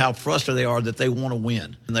 You see how frustrated they are that they want to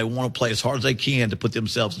win, and they want to play as hard as they can to put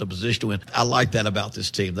themselves in a position to win. I like that about this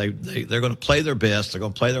team. They're going to play their best. They're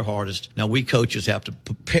going to play their hardest. Now, we coaches have to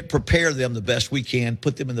prepare them the best we can,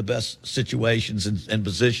 put them in the best situations and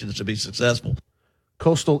positions to be successful.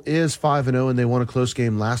 Coastal is 5-0, and they won a close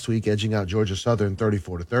game last week, edging out Georgia Southern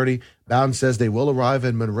 34-30. Bowden says they will arrive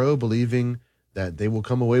in Monroe believing that they will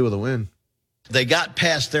come away with a win. They got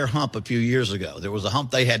past their hump a few years ago. There was a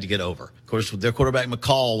hump they had to get over. Of course, their quarterback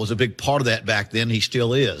McCall was a big part of that back then. He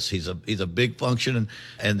still is. He's a big function,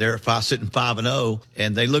 and they're sitting 5-0,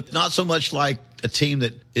 and they look not so much like a team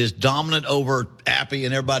that is dominant over Appy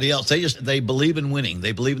and everybody else. They believe in winning.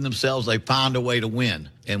 They believe in themselves. They find a way to win.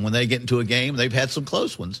 And when they get into a game, they've had some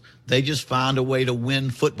close ones. They just find a way to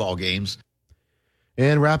win football games.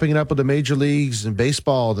 And wrapping it up with the Major Leagues and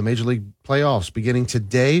baseball, the Major League playoffs beginning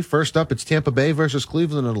today. First up, it's Tampa Bay versus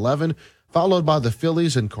Cleveland at 11, followed by the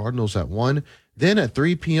Phillies and Cardinals at 1. Then at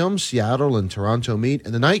 3 p.m., Seattle and Toronto meet.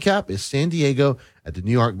 And the nightcap is San Diego at the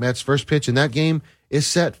New York Mets. First pitch in that game is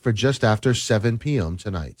set for just after 7 p.m.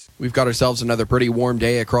 tonight. We've got ourselves another pretty warm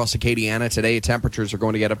day across Acadiana today. Temperatures are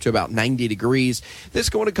going to get up to about 90 degrees. This is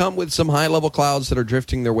going to come with some high-level clouds that are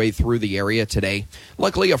drifting their way through the area today.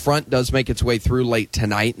 Luckily, a front does make its way through late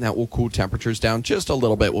tonight, and that will cool temperatures down just a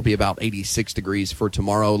little bit. We'll be about 86 degrees for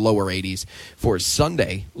tomorrow, lower 80s for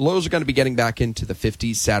Sunday. Lows are going to be getting back into the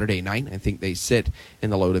 50s Saturday night. I think they sit in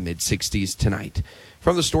the low to mid-60s tonight.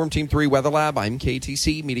 From the Storm Team 3 Weather Lab, I'm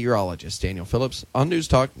KTC meteorologist Daniel Phillips on News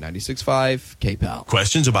Talk 96.5 KPEL.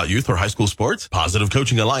 Questions about youth or high school sports? Positive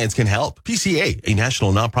Coaching Alliance can help. PCA, a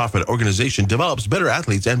national nonprofit organization, develops better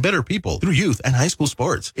athletes and better people through youth and high school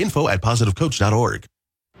sports. Info at positivecoach.org.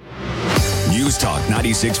 News Talk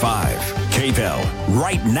 96.5 KPEL.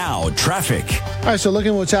 Right now, traffic. All right, so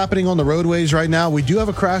looking at what's happening on the roadways right now, we do have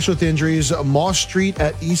a crash with injuries. Moss Street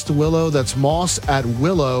at East Willow. That's Moss at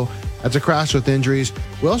Willow. That's a crash with injuries.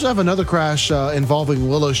 We also have another crash involving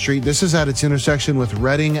Willow Street. This is at its intersection with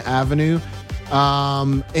Reading Avenue.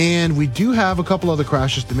 And we do have a couple other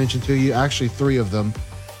crashes to mention to you, actually 3 of them.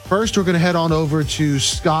 First, we're going to head on over to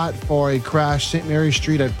Scott for a crash, St. Mary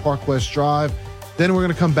Street at Park West Drive. Then we're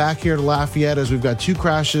going to come back here to Lafayette as we've got 2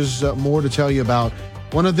 crashes more to tell you about.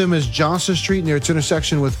 One of them is Johnson Street near its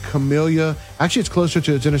intersection with Camellia. Actually, it's closer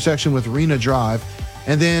to its intersection with Rena Drive.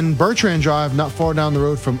 And then Bertrand Drive, not far down the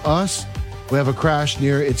road from us, we have a crash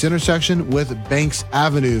near its intersection with Banks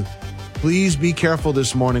Avenue. Please be careful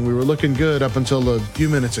this morning. We were looking good up until a few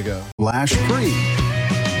minutes ago. Lash free.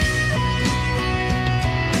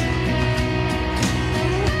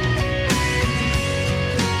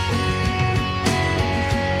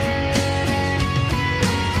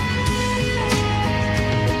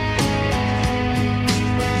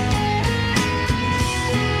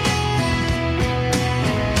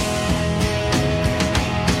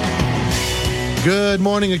 Good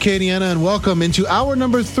morning, Acadiana, and welcome into hour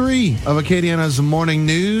number 3 of Acadiana's Morning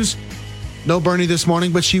News. No Bernie this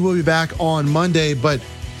morning, but she will be back on Monday. But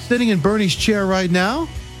sitting in Bernie's chair right now,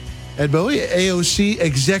 Ed Bowie, AOC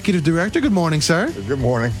Executive Director. Good morning, sir. Good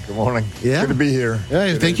morning. Good morning. Yeah. Good to be here.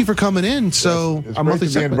 Yeah, thank you for coming in. So it's great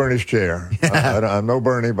to be in Bernie's chair. I'm no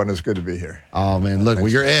Bernie, but it's good to be here. Oh, man, look, well,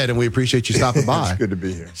 you're Ed, and we appreciate you stopping by. It's good to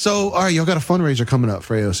be here. So, all right, y'all got a fundraiser coming up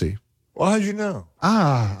for AOC. Well, how'd you know?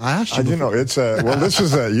 I asked you. How'd you know? It's well, this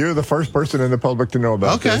is you're the first person in the public to know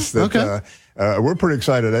about this. Okay. We're pretty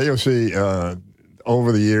excited. AOC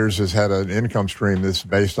over the years has had an income stream that's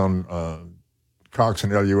based on Cox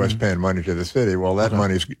and LUS paying money to the city. Well, that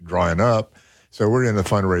money's drying up, so we're in the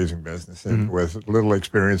fundraising business. And with little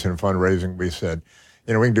experience in fundraising, we said,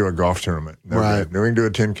 we can do a golf tournament. No good. We can do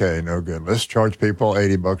a 10K. No good. Let's charge people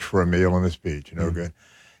 $80 for a meal on this beach. No good.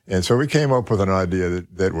 And so we came up with an idea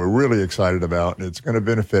that we're really excited about. It's going to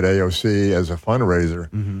benefit AOC as a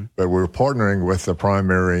fundraiser, but we're partnering with the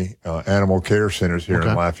primary animal care centers here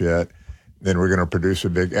in Lafayette. Then we're going to produce a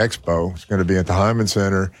big expo. It's going to be at the Hyman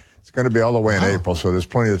Center. It's going to be all the way in April, so there's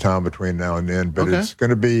plenty of time between now and then. But it's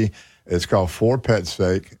going to be, it's called For Pet's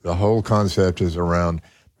Sake. The whole concept is around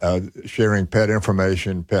sharing pet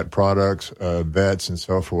information, pet products, vets, and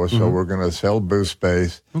so forth. So we're going to sell booth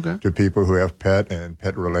space to people who have pet and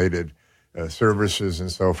pet-related services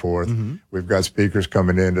and so forth. We've got speakers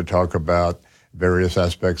coming in to talk about various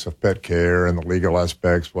aspects of pet care and the legal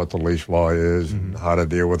aspects, what the leash law is, and how to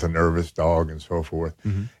deal with a nervous dog and so forth.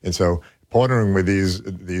 And so partnering with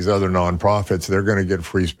these other nonprofits, they're going to get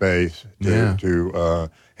free space to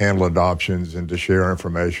handle adoptions and to share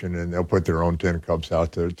information, and they'll put their own tin cups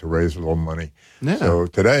out there to raise a little money. Yeah. So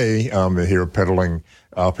today, I'm here peddling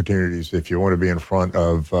opportunities. If you want to be in front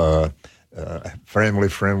of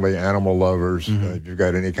family-friendly animal lovers, if you've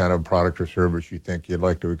got any kind of product or service you think you'd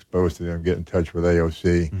like to expose to them, get in touch with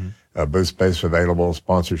AOC. Booth space available,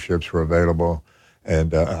 sponsorships are available,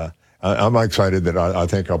 and I'm excited that I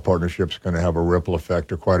think our partnership's going to have a ripple effect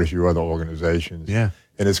to quite a few other organizations. Yeah.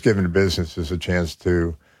 And it's giving businesses a chance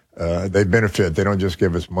to, they benefit. They don't just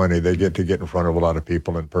give us money. They get to get in front of a lot of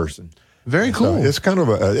people in person. Very cool. So it's kind of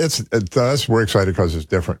to us, we're excited because it's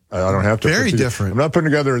different. I don't have to. Very different. I'm not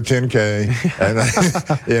putting together a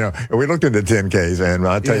 10K. And, we looked into 10Ks, and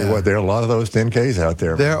I tell you what, there are a lot of those 10Ks out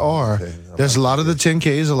there. There are. There's a lot of the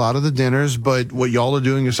 10Ks, a lot of the dinners, but what y'all are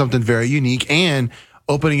doing is something very unique and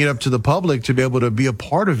opening it up to the public to be able to be a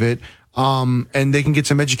part of it. And they can get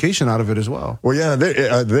some education out of it as well. Well, yeah,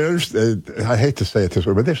 there's, I hate to say it this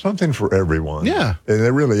way, but there's something for everyone. Yeah. And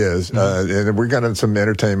there really is. And we got some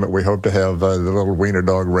entertainment. We hope to have the little wiener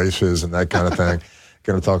dog races and that kind of thing.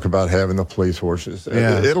 Going to talk about having the police horses.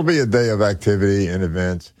 It'll be a day of activity and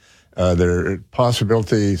events. There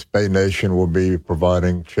possibility Spay Nation will be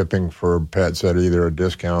providing chipping for pets at either a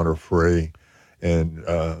discount or free. And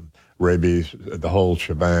rabies, the whole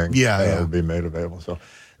shebang will be made available. So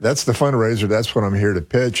that's the fundraiser. That's what I'm here to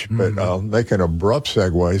pitch. But I'll make an abrupt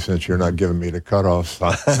segue since you're not giving me the cutoff.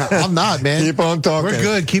 I'm not, man. Keep on talking. We're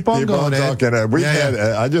good. Keep on going, talking.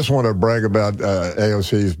 I just want to brag about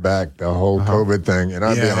AOC's back, the whole COVID thing. And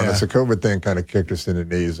I'll be honest, the COVID thing kind of kicked us in the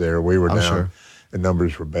knees there. We were down. Sure. The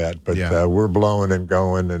numbers were bad. But we're blowing and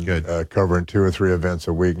going and covering 2 or 3 events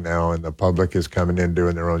a week now. And the public is coming in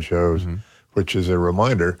doing their own shows, which is a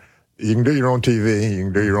reminder. You can do your own TV, you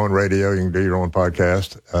can do your own radio, you can do your own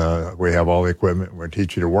podcast. We have all the equipment. We'll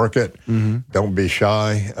teach you to work it. Don't be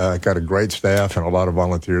shy. Got a great staff and a lot of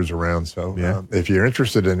volunteers around. So if you're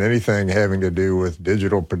interested in anything having to do with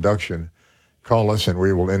digital production, call us and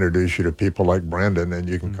we will introduce you to people like Brandon, and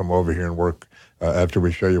you can come over here and work after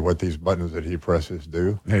we show you what these buttons that he presses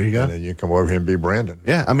do. There you go. And then you come over here and be Brandon.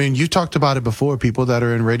 Yeah, I mean, you talked about it before. People that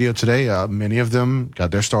are in radio today, many of them got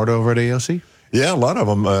their start over at AOC. Yeah, a lot of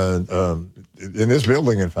them in this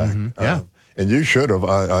building, in fact. And you should have.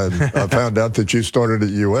 I found out that you started at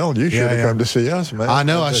UL. You should have come to see us, man. I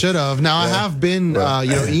know, I should have. Now, I have been,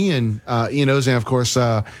 Ian Ozan, of course,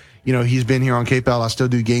 he's been here on KPEL. I still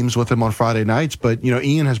do games with him on Friday nights, but,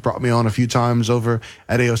 Ian has brought me on a few times over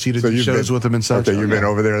at AOC to do shows with him and such. Okay, you've been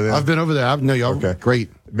over there then? I've been over there. Y'all great.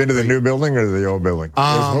 Been to the new building or the old building?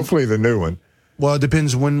 Hopefully the new one. Well, it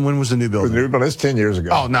depends. When was the new building? The new building, it's 10 years ago.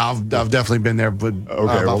 Oh, no, I've definitely been there. But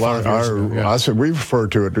about 5 years ago. I said we refer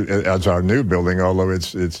to it as our new building, although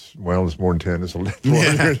it's more than 10. It's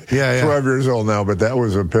 12 years old now. But that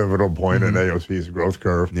was a pivotal point in AOC's growth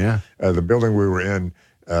curve. Yeah, the building we were in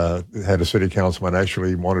had a city councilman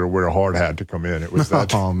actually wanted to wear a hard hat to come in. It was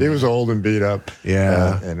that he was old and beat up.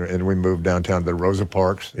 Yeah, and we moved downtown to the Rosa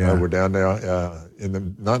Parks. We're down there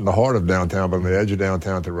not in the heart of downtown, but on the edge of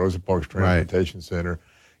downtown to Rosa Parks Transportation Center.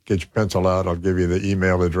 Get your pencil out. I'll give you the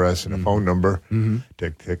email address and a phone number.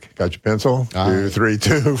 Tick, tick. Got your pencil?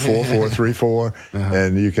 232-4434.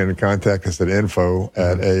 And you can contact us at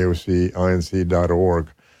info@aocinc.org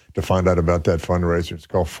to find out about that fundraiser. It's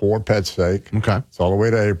called For Pet's Sake. Okay. It's all the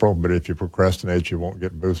way to April, but if you procrastinate, you won't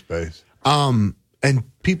get booth space. And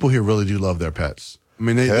people here really do love their pets. I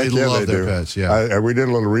mean, they love their pets, we did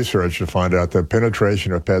a little research to find out the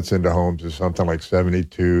penetration of pets into homes is something like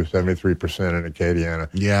 73% in Acadiana.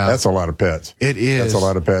 Yeah. That's a lot of pets. It is. That's a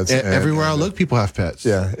lot of pets. Everywhere I look, people have pets.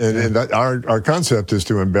 Yeah, and our concept is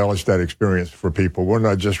to embellish that experience for people. We're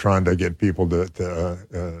not just trying to get people to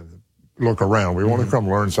look around. We want to come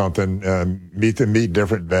learn something, meet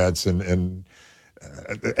different vets, and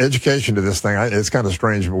education to this thing. It's kind of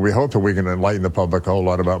strange, but we hope that we can enlighten the public a whole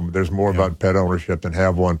lot about. There's more about pet ownership than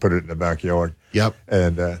have one, put it in the backyard. Yep.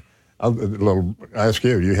 And I ask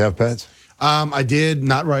you, you have pets? I did,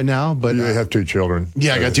 not right now, but you have 2 children.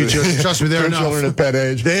 Yeah, I got 2 children. Trust me, they're 2 enough. children at pet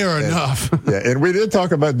age. They are enough. Yeah, and we did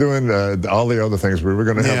talk about doing all the other things. We were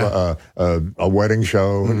going to have a wedding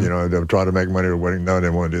show. You know, to try to make money at a wedding. No, I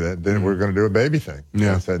didn't want to do that. Then we're going to do a baby thing.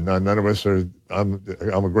 Yeah, I said no, none of us are. I'm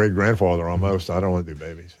a great grandfather almost. I don't want to do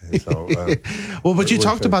babies. And so, well, but you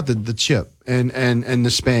talked about the chip and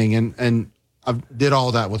the spaying and I did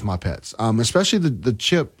all that with my pets, especially the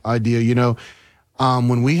chip idea. You know.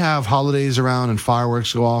 When we have holidays around and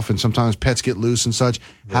fireworks go off and sometimes pets get loose and such,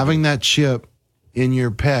 having that chip in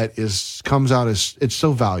your pet comes out as it's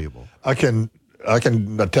so valuable. I can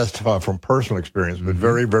testify from personal experience, but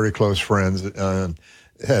very, very close friends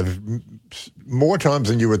have more times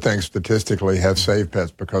than you would think statistically have saved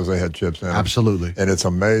pets because they had chips in them. Absolutely. And it's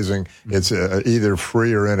amazing. It's either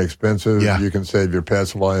free or inexpensive. Yeah. You can save your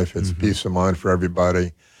pet's life. It's peace of mind for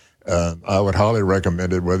everybody. I would highly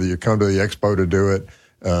recommend it, whether you come to the expo to do it.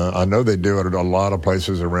 I know they do it at a lot of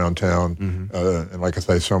places around town. And like I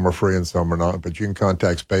say, some are free and some are not. But you can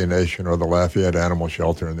contact Spay Nation or the Lafayette Animal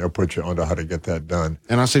Shelter, and they'll put you onto how to get that done.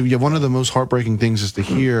 And I'll say, one of the most heartbreaking things is to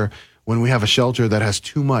hear when we have a shelter that has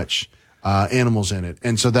too much animals in it.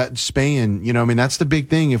 And so that spaying, you know, I mean, that's the big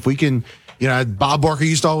thing. If we can... You know, Bob Barker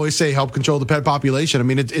used to always say, "Help control the pet population." I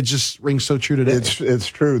mean, it just rings so true today. It's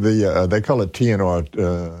true. They call it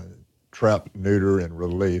TNR, trap, neuter, and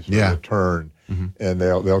release. Yeah. Return, and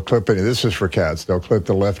they'll clip it. This is for cats. They'll clip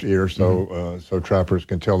the left ear so trappers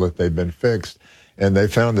can tell that they've been fixed. And they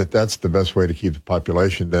found that that's the best way to keep the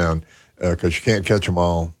population down because you can't catch them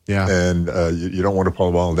all. Yeah. And you don't want to pull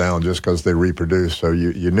them all down just because they reproduce. So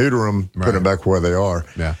you neuter them, put them back where they are.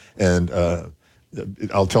 Yeah. And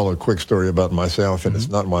I'll tell a quick story about myself, and it's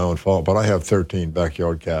not my own fault, but I have 13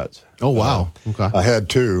 backyard cats. Oh, wow. Okay. I had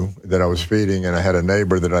 2 that I was feeding, and I had a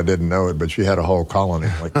neighbor that I didn't know it, but she had a whole colony,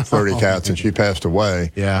 like 30 cats, and she passed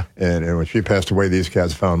away. Yeah. And when she passed away, these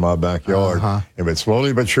cats found my backyard. And but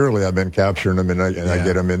slowly but surely, I've been capturing them, and I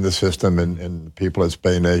get them in the system, and people at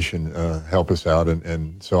Spay Nation help us out.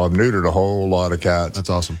 And so I've neutered a whole lot of cats. That's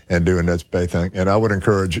awesome. And doing that spay thing. And I would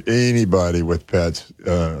encourage anybody with pets,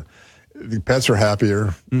 the pets are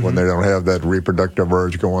happier when they don't have that reproductive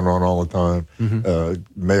urge going on all the time.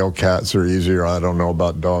 Male cats are easier. I don't know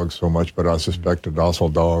about dogs so much, but I suspect a docile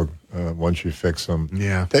dog, once you fix them,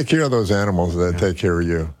 take care of those animals that take care of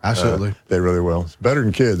you. Absolutely. They really will. It's better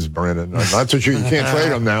than kids, Brandon. Not that you can't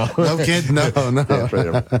trade them now. No, kid, no. Can't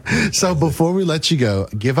trade them. So before we let you go,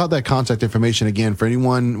 give out that contact information again for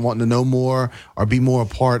anyone wanting to know more or be more a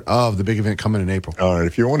part of the big event coming in April. All right.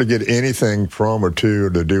 If you want to get anything from or to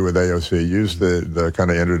do with AOC, use the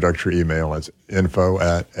kind of introductory email. It's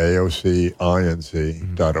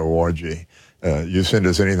info@aocinc.org. You send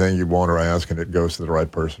us anything you want or ask, and it goes to the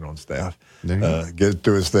right person on staff. Get it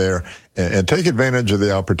to us there, and take advantage of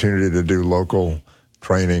the opportunity to do local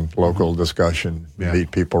training, local discussion,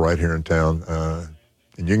 meet people right here in town.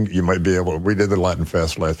 And you might be able. We did the Latin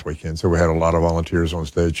Fest last weekend, so we had a lot of volunteers on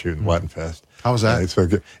stage shooting Latin Fest. How was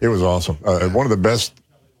that? It was awesome. One of the best.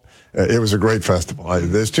 It was a great festival.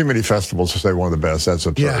 There's too many festivals to say one of the best. That's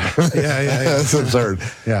absurd. Yeah. That's absurd.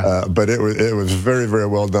 Yeah. But it was very, very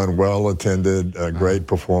well done, well attended, great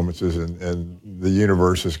performances, and the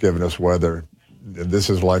universe has given us weather. This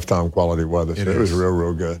is lifetime quality weather. So it was real,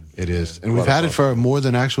 real good. It is. And we've had it for more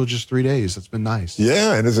than actual just 3 days. It's been nice.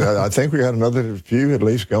 Yeah, and I think we got another few at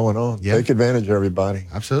least going on. Yeah. Take advantage, everybody.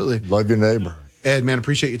 Absolutely. Love your neighbor. Ed, man,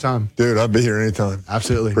 appreciate your time. Dude, I'll be here anytime.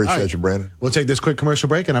 Absolutely. Appreciate you, Brandon. We'll take this quick commercial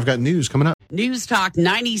break, and I've got news coming up. News Talk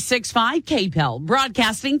 96.5 KPEL,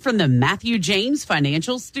 broadcasting from the Matthew James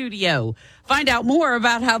Financial Studio. Find out more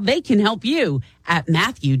about how they can help you at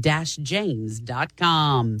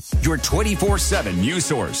matthew-james.com. Your 24/7 news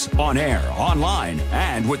source, on air, online,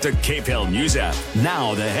 and with the KPEL News app.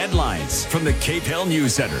 Now the headlines from the KPEL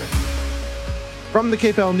News Center. From the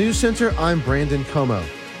KPEL News Center, I'm Brandon Como.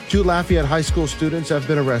 2 Lafayette High School students have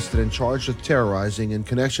been arrested and charged with terrorizing in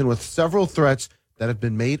connection with several threats that have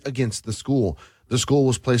been made against the school. The school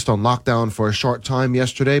was placed on lockdown for a short time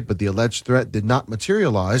yesterday, but the alleged threat did not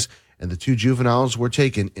materialize, and the 2 juveniles were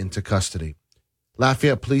taken into custody.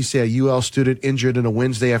 Lafayette police say a UL student injured in a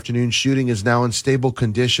Wednesday afternoon shooting is now in stable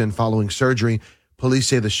condition following surgery. Police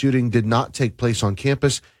say the shooting did not take place on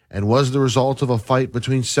campus and was the result of a fight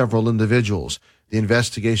between several individuals. The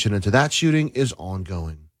investigation into that shooting is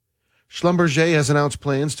ongoing. Schlumberger has announced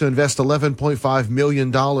plans to invest $11.5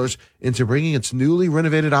 million into bringing its newly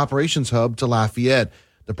renovated operations hub to Lafayette.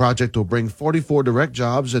 The project will bring 44 direct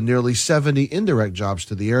jobs and nearly 70 indirect jobs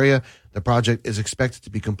to the area. The project is expected to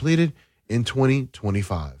be completed in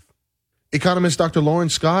 2025. Economist Dr.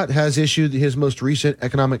 Lawrence Scott has issued his most recent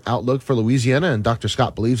economic outlook for Louisiana, and Dr.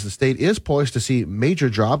 Scott believes the state is poised to see major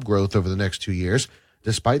job growth over the next 2 years.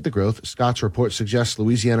 Despite the growth, Scott's report suggests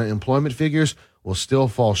Louisiana employment figures will still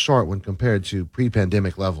fall short when compared to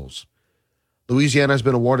pre-pandemic levels. Louisiana has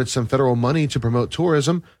been awarded some federal money to promote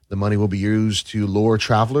tourism. The money will be used to lure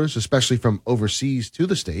travelers, especially from overseas, to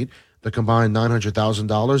the state. The combined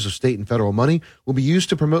 $900,000 of state and federal money will be used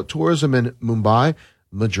to promote tourism in Mumbai,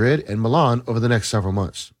 Madrid, and Milan over the next several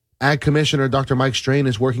months. Ag Commissioner Dr. Mike Strain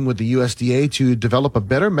is working with the USDA to develop a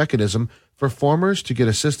better mechanism for farmers to get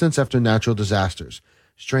assistance after natural disasters.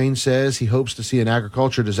 Strain says he hopes to see an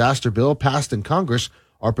agriculture disaster bill passed in Congress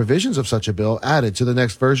or provisions of such a bill added to the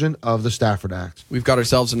next version of the Stafford Act. We've got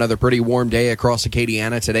ourselves another pretty warm day across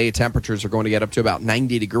Acadiana today. Temperatures are going to get up to about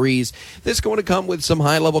 90 degrees. This is going to come with some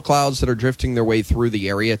high-level clouds that are drifting their way through the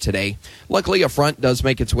area today. Luckily, a front does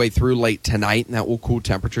make its way through late tonight, and that will cool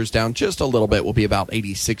temperatures down just a little bit. Will be about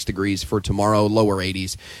 86 degrees for tomorrow, lower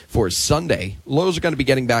 80s for Sunday. Lows are going to be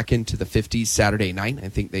getting back into the 50s Saturday night. I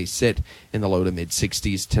think they sit in the low to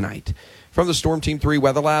mid-60s tonight. From the Storm Team 3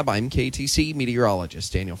 Weather Lab, I'm KTC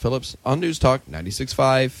meteorologist Daniel Phillips on News Talk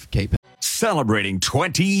 96.5 KPEL. Celebrating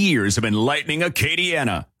 20 years of enlightening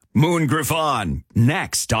Acadiana. Moon Griffon,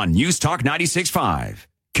 next on News Talk 96.5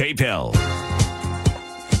 KPEL.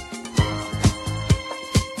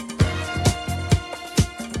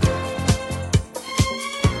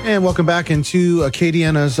 And welcome back into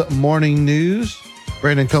Acadiana's Morning News.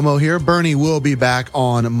 Brandon Como here. Bernie will be back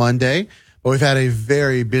on Monday. But we've had a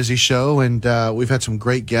very busy show, and we've had some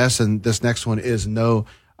great guests, and this next one is no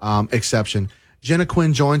exception. Jenna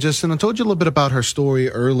Quinn joins us, and I told you a little bit about her story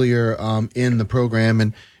earlier in the program.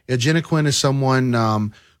 And Jenna Quinn is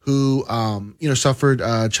someone who suffered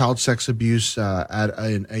child sex abuse at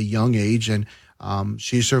a young age, and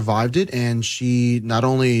she survived it. And she not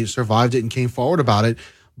only survived it and came forward about it,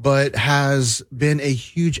 but has been a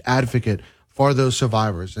huge advocate for those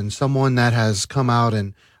survivors, and someone that has come out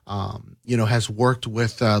and has worked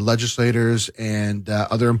with legislators and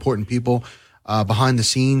other important people behind the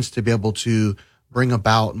scenes to be able to bring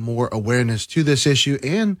about more awareness to this issue.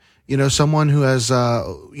 And, someone who has,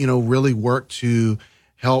 really worked to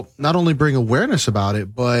help not only bring awareness about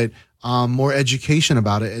it, but more education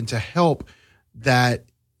about it, and to help that,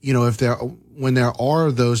 when there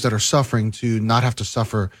are those that are suffering, to not have to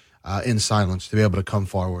suffer in silence, to be able to come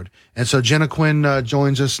forward. And so Jenna Quinn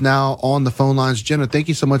joins us now on the phone lines. Jenna, thank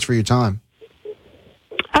you so much for your time.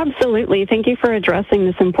 Absolutely. Thank you for addressing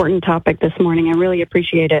this important topic this morning. I really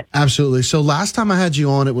appreciate it. Absolutely. So last time I had you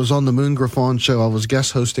on, it was on the Moon Griffon show. I was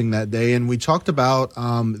guest hosting that day, and we talked about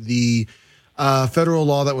the federal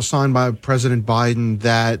law that was signed by President Biden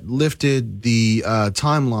that lifted the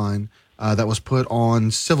timeline that was put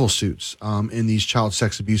on civil suits in these child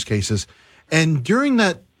sex abuse cases. And during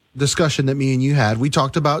that discussion that me and you had, we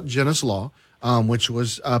talked about Jenna's Law, which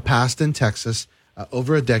was passed in Texas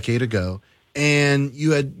over a decade ago. And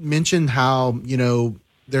you had mentioned how,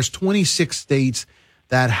 there's 26 states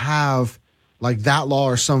that have like that law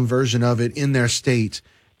or some version of it in their state,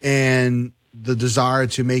 and the desire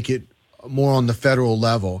to make it more on the federal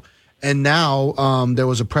level. And now there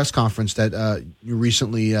was a press conference that you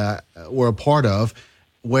recently were a part of,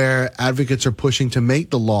 where advocates are pushing to make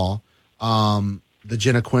the law, the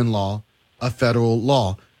Jenna Quinn law, a federal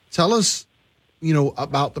law. Tell us,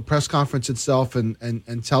 about the press conference itself,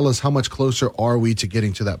 and tell us how much closer are we to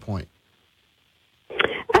getting to that point?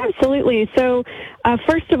 Absolutely. So,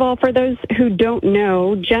 first of all, for those who don't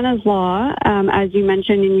know, Jenna's Law, as you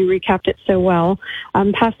mentioned and you recapped it so well,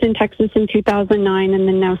 passed in Texas in 2009, and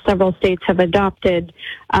then now several states have adopted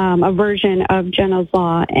a version of Jenna's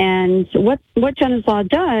Law. And what Jenna's Law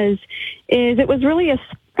does is, it was really a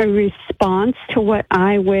response to what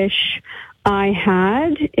I wish I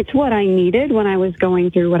had. It's what I needed when I was going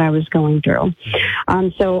through what I was going through.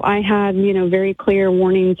 So I had, very clear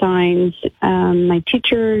warning signs. My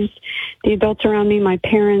teachers, the adults around me, my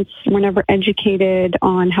parents were never educated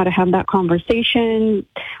on how to have that conversation,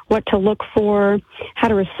 what to look for, how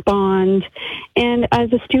to respond. And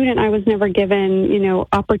as a student, I was never given,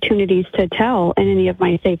 opportunities to tell in any of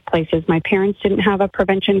my safe places. My parents didn't have a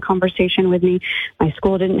prevention conversation with me. My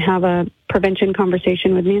school didn't have a prevention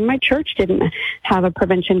conversation with me, and my church didn't have a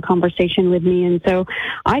prevention conversation with me. And so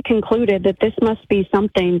I concluded that this must be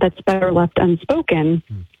something that's better left unspoken.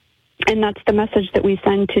 And that's the message that we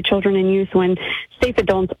send to children and youth when safe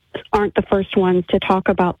adults aren't the first ones to talk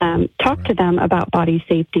to them about body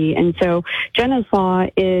safety. And so Jenna's Law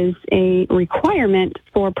is a requirement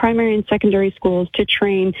for primary and secondary schools to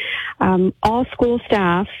train all school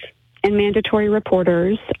staff and mandatory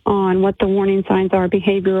reporters on what the warning signs are,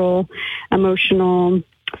 behavioral, emotional,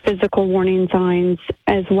 physical warning signs,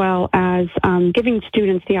 as well as giving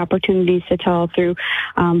students the opportunities to tell through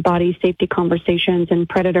body safety conversations and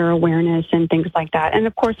predator awareness and things like that. And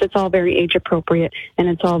of course, it's all very age appropriate and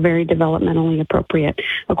it's all very developmentally appropriate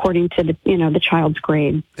according to the child's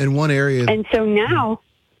grade. In one area, and so now,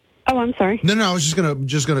 oh, I'm sorry. No, I was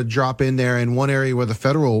just gonna drop in there. In one area where the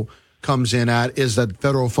federal comes in at is that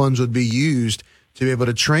federal funds would be used to be able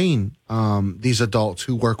to train these adults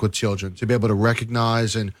who work with children to be able to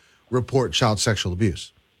recognize and report child sexual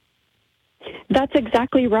abuse. That's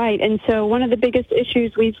exactly right. And so one of the biggest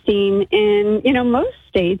issues we've seen in, most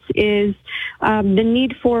states is the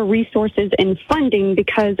need for resources and funding,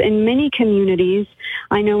 because in many communities,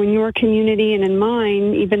 I know in your community and in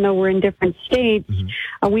mine, even though we're in different states,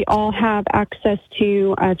 we all have access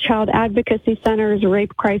to child advocacy centers,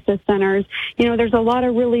 rape crisis centers. There's a lot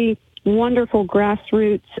of really wonderful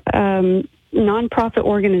grassroots nonprofit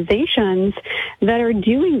organizations that are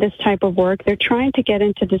doing this type of work. They're trying to get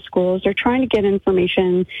into the schools. They're trying to get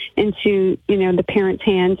information into, the parents'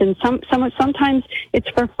 hands. And sometimes it's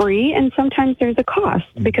for free, and sometimes there's a cost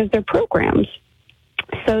because they're programs.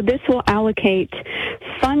 So this will allocate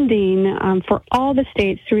funding for all the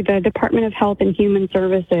states through the Department of Health and Human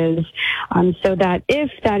Services, so that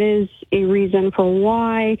if that is a reason for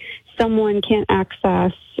why someone can't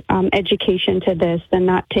access education to this, then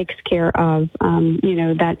that takes care of,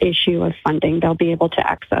 that issue of funding. They'll be able to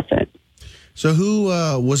access it. So who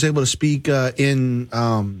was able to speak in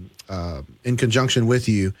conjunction with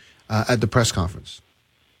you at the press conference?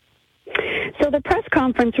 So the press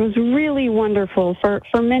conference was really wonderful for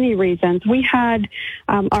many reasons. We had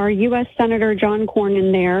our U.S. Senator John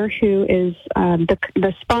Cornyn there, who is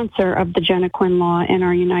the sponsor of the Jenna Quinn Law in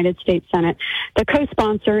our United States Senate. The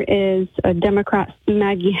co-sponsor is Democrat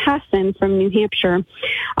Maggie Hassan from New Hampshire.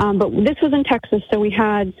 But this was in Texas, so we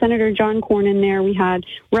had Senator John Cornyn there. We had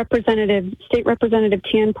State Representative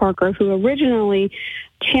Tan Parker, who originally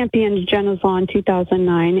championed Jenna's Law in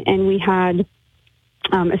 2009, and we had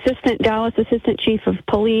Dallas Assistant Chief of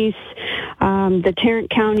Police, the Tarrant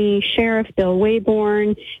County Sheriff Bill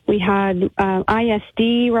Wayborn. We had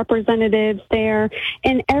ISD representatives there,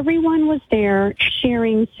 and everyone was there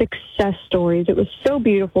sharing success stories. It was so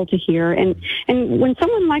beautiful to hear. And when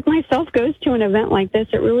someone like myself goes to an event like this,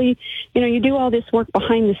 it really, you do all this work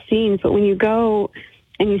behind the scenes, but when you go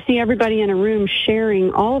and you see everybody in a room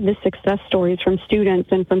sharing all of the success stories from students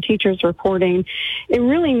and from teachers reporting, it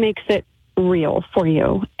really makes it real for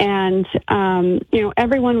you. And,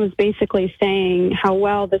 everyone was basically saying how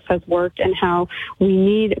well this has worked and how we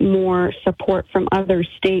need more support from other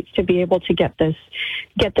states to be able to get this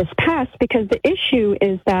passed, because the issue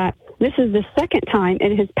is that this is the second time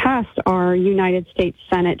it has passed our United States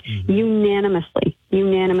Senate unanimously.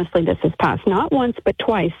 Unanimously this has passed, not once, but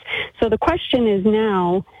twice. So the question is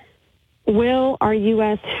now, will our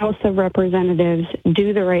U.S. House of Representatives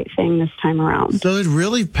do the right thing this time around? So it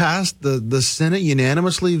really passed the Senate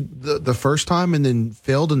unanimously the first time and then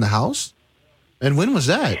failed in the House? And when was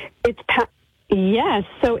that? Yes,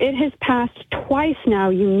 so it has passed twice now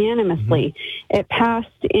unanimously. It passed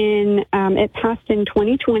in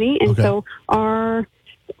 2020, and so our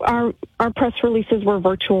press releases were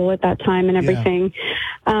virtual at that time and everything.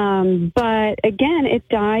 But again, it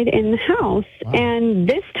died in the House. Wow. And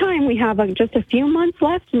this time we have just a few months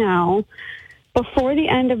left now before the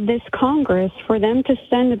end of this Congress for them to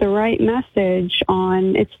send the right message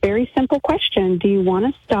on its very simple question. Do you want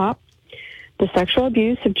to stop the sexual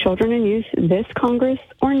abuse of children and youth this Congress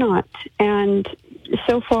or not? And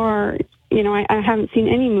so far, I haven't seen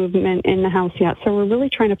any movement in the House yet. So we're really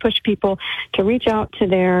trying to push people to reach out to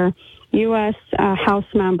their U.S. House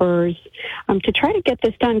members to try to get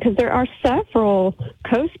this done, because there are several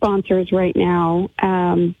co-sponsors right now,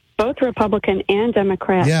 both Republican and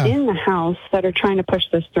Democrat in the House, that are trying to push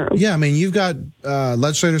this through. Yeah, I mean, you've got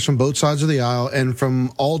legislators from both sides of the aisle and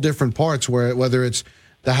from all different parts, whether it's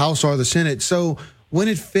the House or the Senate. So when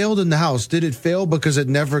it failed in the House, did it fail because it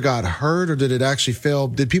never got heard, or did it actually fail?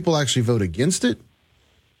 Did people actually vote against it?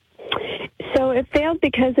 So it failed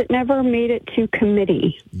because it never made it to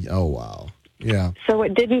committee. Oh, wow. Yeah. So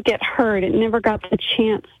it didn't get heard. It never got the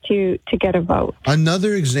chance to get a vote.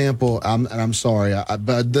 Another example, I'm sorry,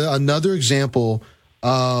 but another example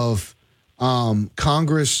of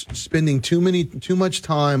Congress spending too much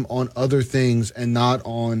time on other things and not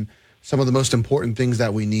on some of the most important things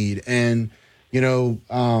that we need. And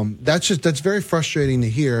that's very frustrating to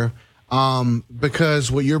hear,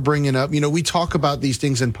 because what you're bringing up, we talk about these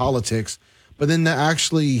things in politics, but then to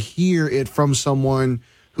actually hear it from someone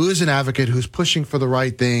who is an advocate, who's pushing for the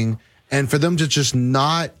right thing, And for them to just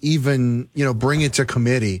not even, bring it to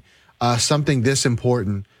committee, something this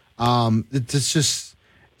important, it's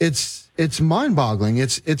mind-boggling.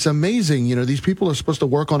 It's amazing. These people are supposed to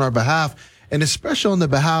work on our behalf, and especially on the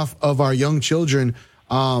behalf of our young children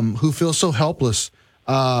who feel so helpless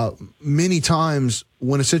many times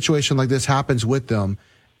when a situation like this happens with them.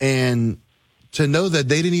 And to know that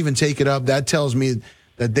they didn't even take it up, that tells me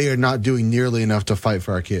that they are not doing nearly enough to fight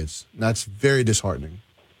for our kids. That's very disheartening.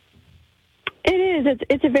 It is.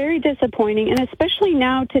 It's very disappointing, and especially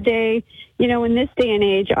now today, in this day and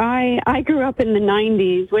age. I grew up in the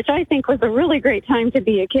 90s, which I think was a really great time to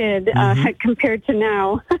be a kid compared to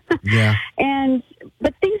now. Yeah.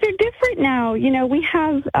 But things are different now. We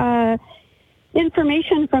have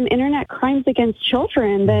information from Internet Crimes Against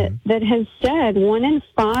Children that has said 1 in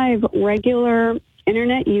 5 regular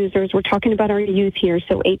Internet users, we're talking about our youth here,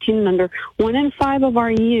 so 18 and under, 1 in 5 of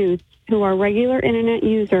our youth who are regular Internet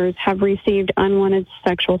users have received unwanted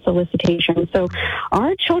sexual solicitation. So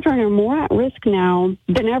our children are more at risk now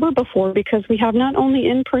than ever before because we have not only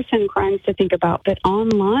in-person crimes to think about, but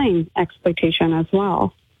online exploitation as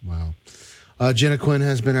well. Wow. Jenna Quinn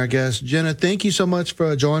has been our guest. Jenna, thank you so much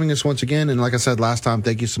for joining us once again. And like I said last time,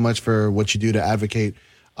 thank you so much for what you do to advocate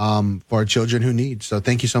for our children who need. So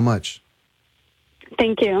thank you so much.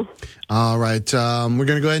 Thank you. All right. We're going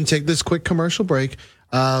to go ahead and take this quick commercial break.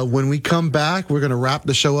 When we come back, we're going to wrap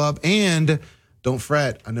the show up. And don't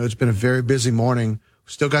fret. I know it's been a very busy morning.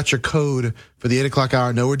 Still got your code for the 8 o'clock hour.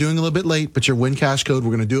 I know we're doing a little bit late, but your Win Cash code,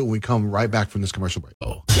 we're going to do it when we come right back from this commercial break.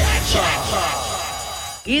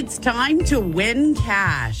 It's time to win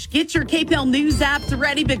cash. Get your KPEL News apps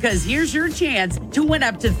ready because here's your chance to win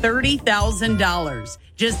up to $30,000.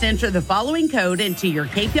 Just enter the following code into your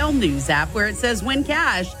KPEL News app where it says win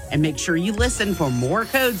cash, and make sure you listen for more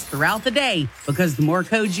codes throughout the day because the more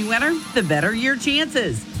codes you enter, the better your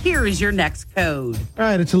chances. Here is your next code. All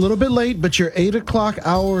right, it's a little bit late, but your 8 o'clock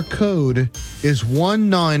hour code is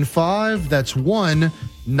 195. That's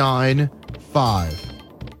 195.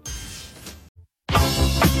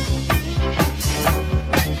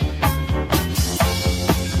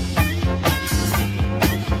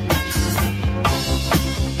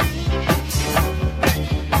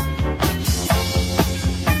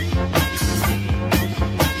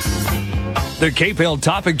 The KPEL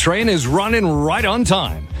topic train is running right on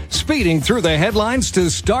time, speeding through the headlines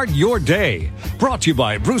to start your day. Brought to you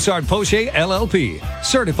by Broussard Poche LLP,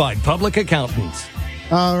 certified public accountants.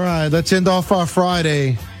 All right, let's end off our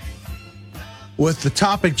Friday with the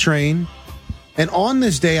topic train. And on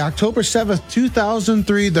this day, October 7th,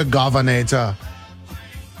 2003, the Governator,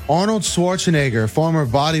 Arnold Schwarzenegger, former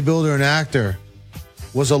bodybuilder and actor,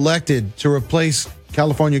 was elected to replace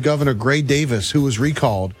California Governor Gray Davis, who was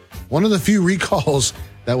recalled. One of the few recalls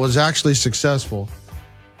that was actually successful.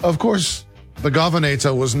 Of course, the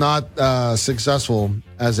Governator was not successful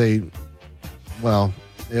as it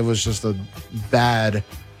was just a bad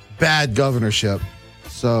governorship.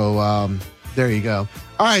 So there you go.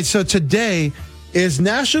 All right, so today is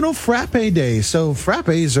National Frappe Day. So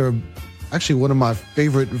frappes are actually one of my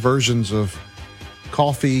favorite versions of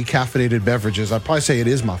coffee, caffeinated beverages. I'd probably say it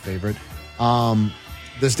is my favorite.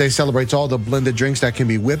 This day celebrates all the blended drinks that can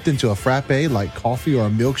be whipped into a frappe, like coffee or a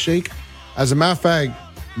milkshake. As a matter of fact,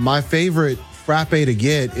 my favorite frappe to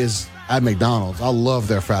get is at McDonald's. I love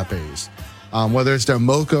their frappes. Whether it's their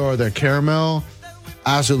mocha or their caramel,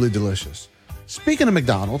 absolutely delicious. Speaking of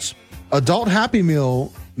McDonald's, Adult Happy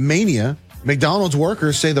Meal mania, McDonald's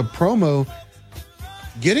workers say the promo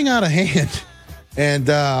getting out of hand. And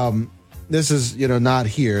this is, not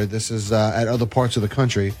here. This is at other parts of the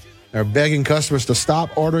country. They're begging customers to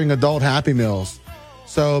stop ordering adult Happy Meals.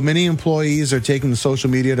 So many employees are taking to social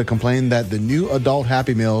media to complain that the new adult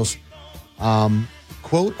Happy Meals,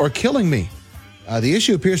 quote, are killing me. The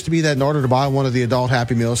issue appears to be that in order to buy one of the adult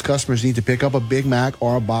Happy Meals, customers need to pick up a Big Mac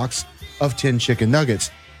or a box of 10 chicken nuggets.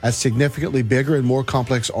 That's significantly bigger and more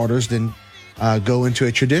complex orders than go into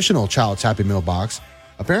a traditional Child's Happy Meal box.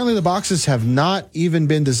 Apparently, the boxes have not even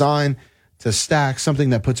been designed to stack,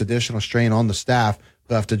 something that puts additional strain on the staff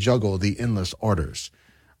who have to juggle the endless orders.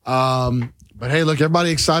 But hey, look,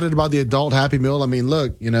 everybody excited about the adult Happy Meal. I mean,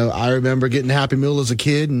 look, I remember getting Happy Meal as a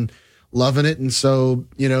kid and loving it. And so,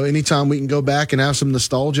 anytime we can go back and have some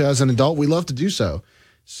nostalgia as an adult, we love to do so.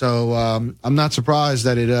 So I'm not surprised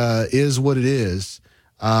that it is what it is.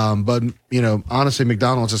 But, honestly,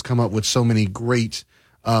 McDonald's has come up with so many great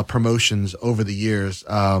promotions over the years.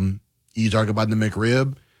 You talk about the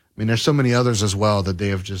McRib. I mean, there's so many others as well that they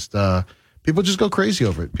have just people just go crazy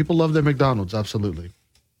over it. People love their McDonald's, absolutely.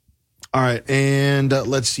 All right, and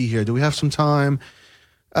let's see here. Do we have some time?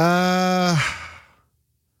 I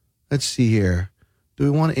let's see here. Do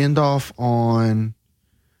we want to end off on,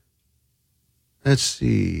 let's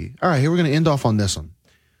see. All right, here we're going to end off on this one.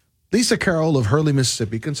 Lisa Carroll of Hurley,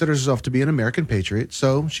 Mississippi considers herself to be an American patriot,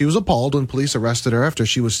 so she was appalled when police arrested her after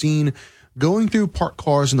she was seen going through parked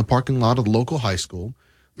cars in the parking lot of the local high school.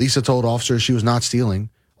 Lisa told officers she was not stealing,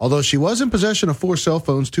 although she was in possession of 4 cell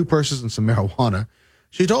phones, 2 purses, and some marijuana.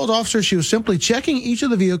 She told officers she was simply checking each of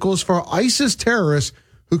the vehicles for ISIS terrorists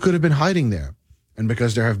who could have been hiding there. And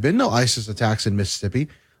because there have been no ISIS attacks in Mississippi,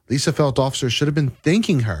 Lisa felt officers should have been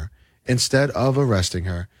thanking her instead of arresting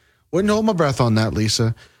her. Wouldn't hold my breath on that,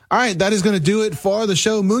 Lisa. All right, that is going to do it for the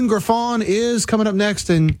show. Moon Griffon is coming up next,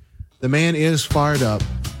 and the man is fired up.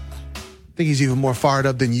 I think he's even more fired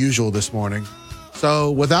up than usual this morning.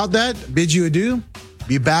 So without that, bid you adieu.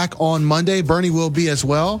 Be back on Monday. Bernie will be as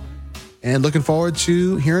well. And looking forward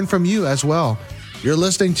to hearing from you as well. You're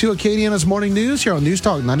listening to Acadiana's Morning News here on News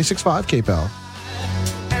Talk 96.5 KPEL.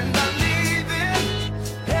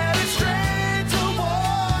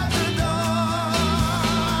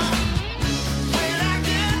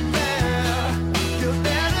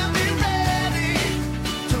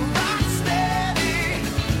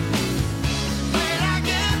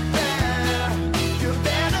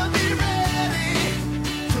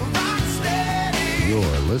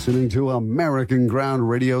 Listening to American Ground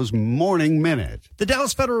Radio's Morning Minute. The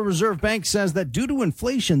Dallas Federal Reserve Bank says that due to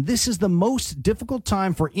inflation, this is the most difficult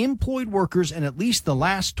time for employed workers in at least the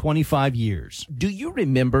last 25 years. Do you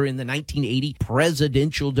remember in the 1980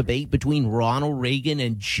 presidential debate between Ronald Reagan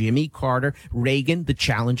and Jimmy Carter? Reagan, the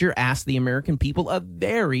challenger, asked the American people a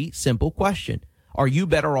very simple question. Are you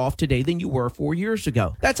better off today than you were 4 years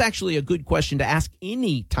ago? That's actually a good question to ask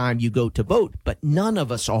any time you go to vote, but none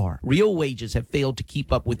of us are. Real wages have failed to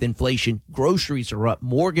keep up with inflation. Groceries are up,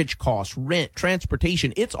 mortgage costs, rent,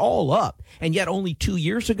 transportation, it's all up. And yet only 2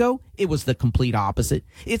 years ago, it was the complete opposite.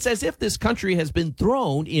 It's as if this country has been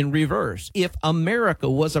thrown in reverse. If America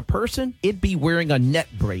was a person, it'd be wearing a neck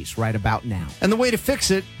brace right about now. And the way to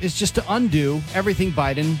fix it is just to undo everything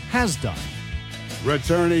Biden has done.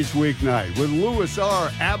 Return each weeknight with Louis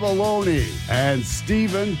R. Abalone and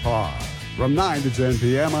Stephen Parr from 9 to 10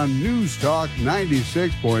 p.m. on News Talk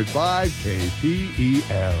 96.5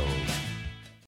 KPEL.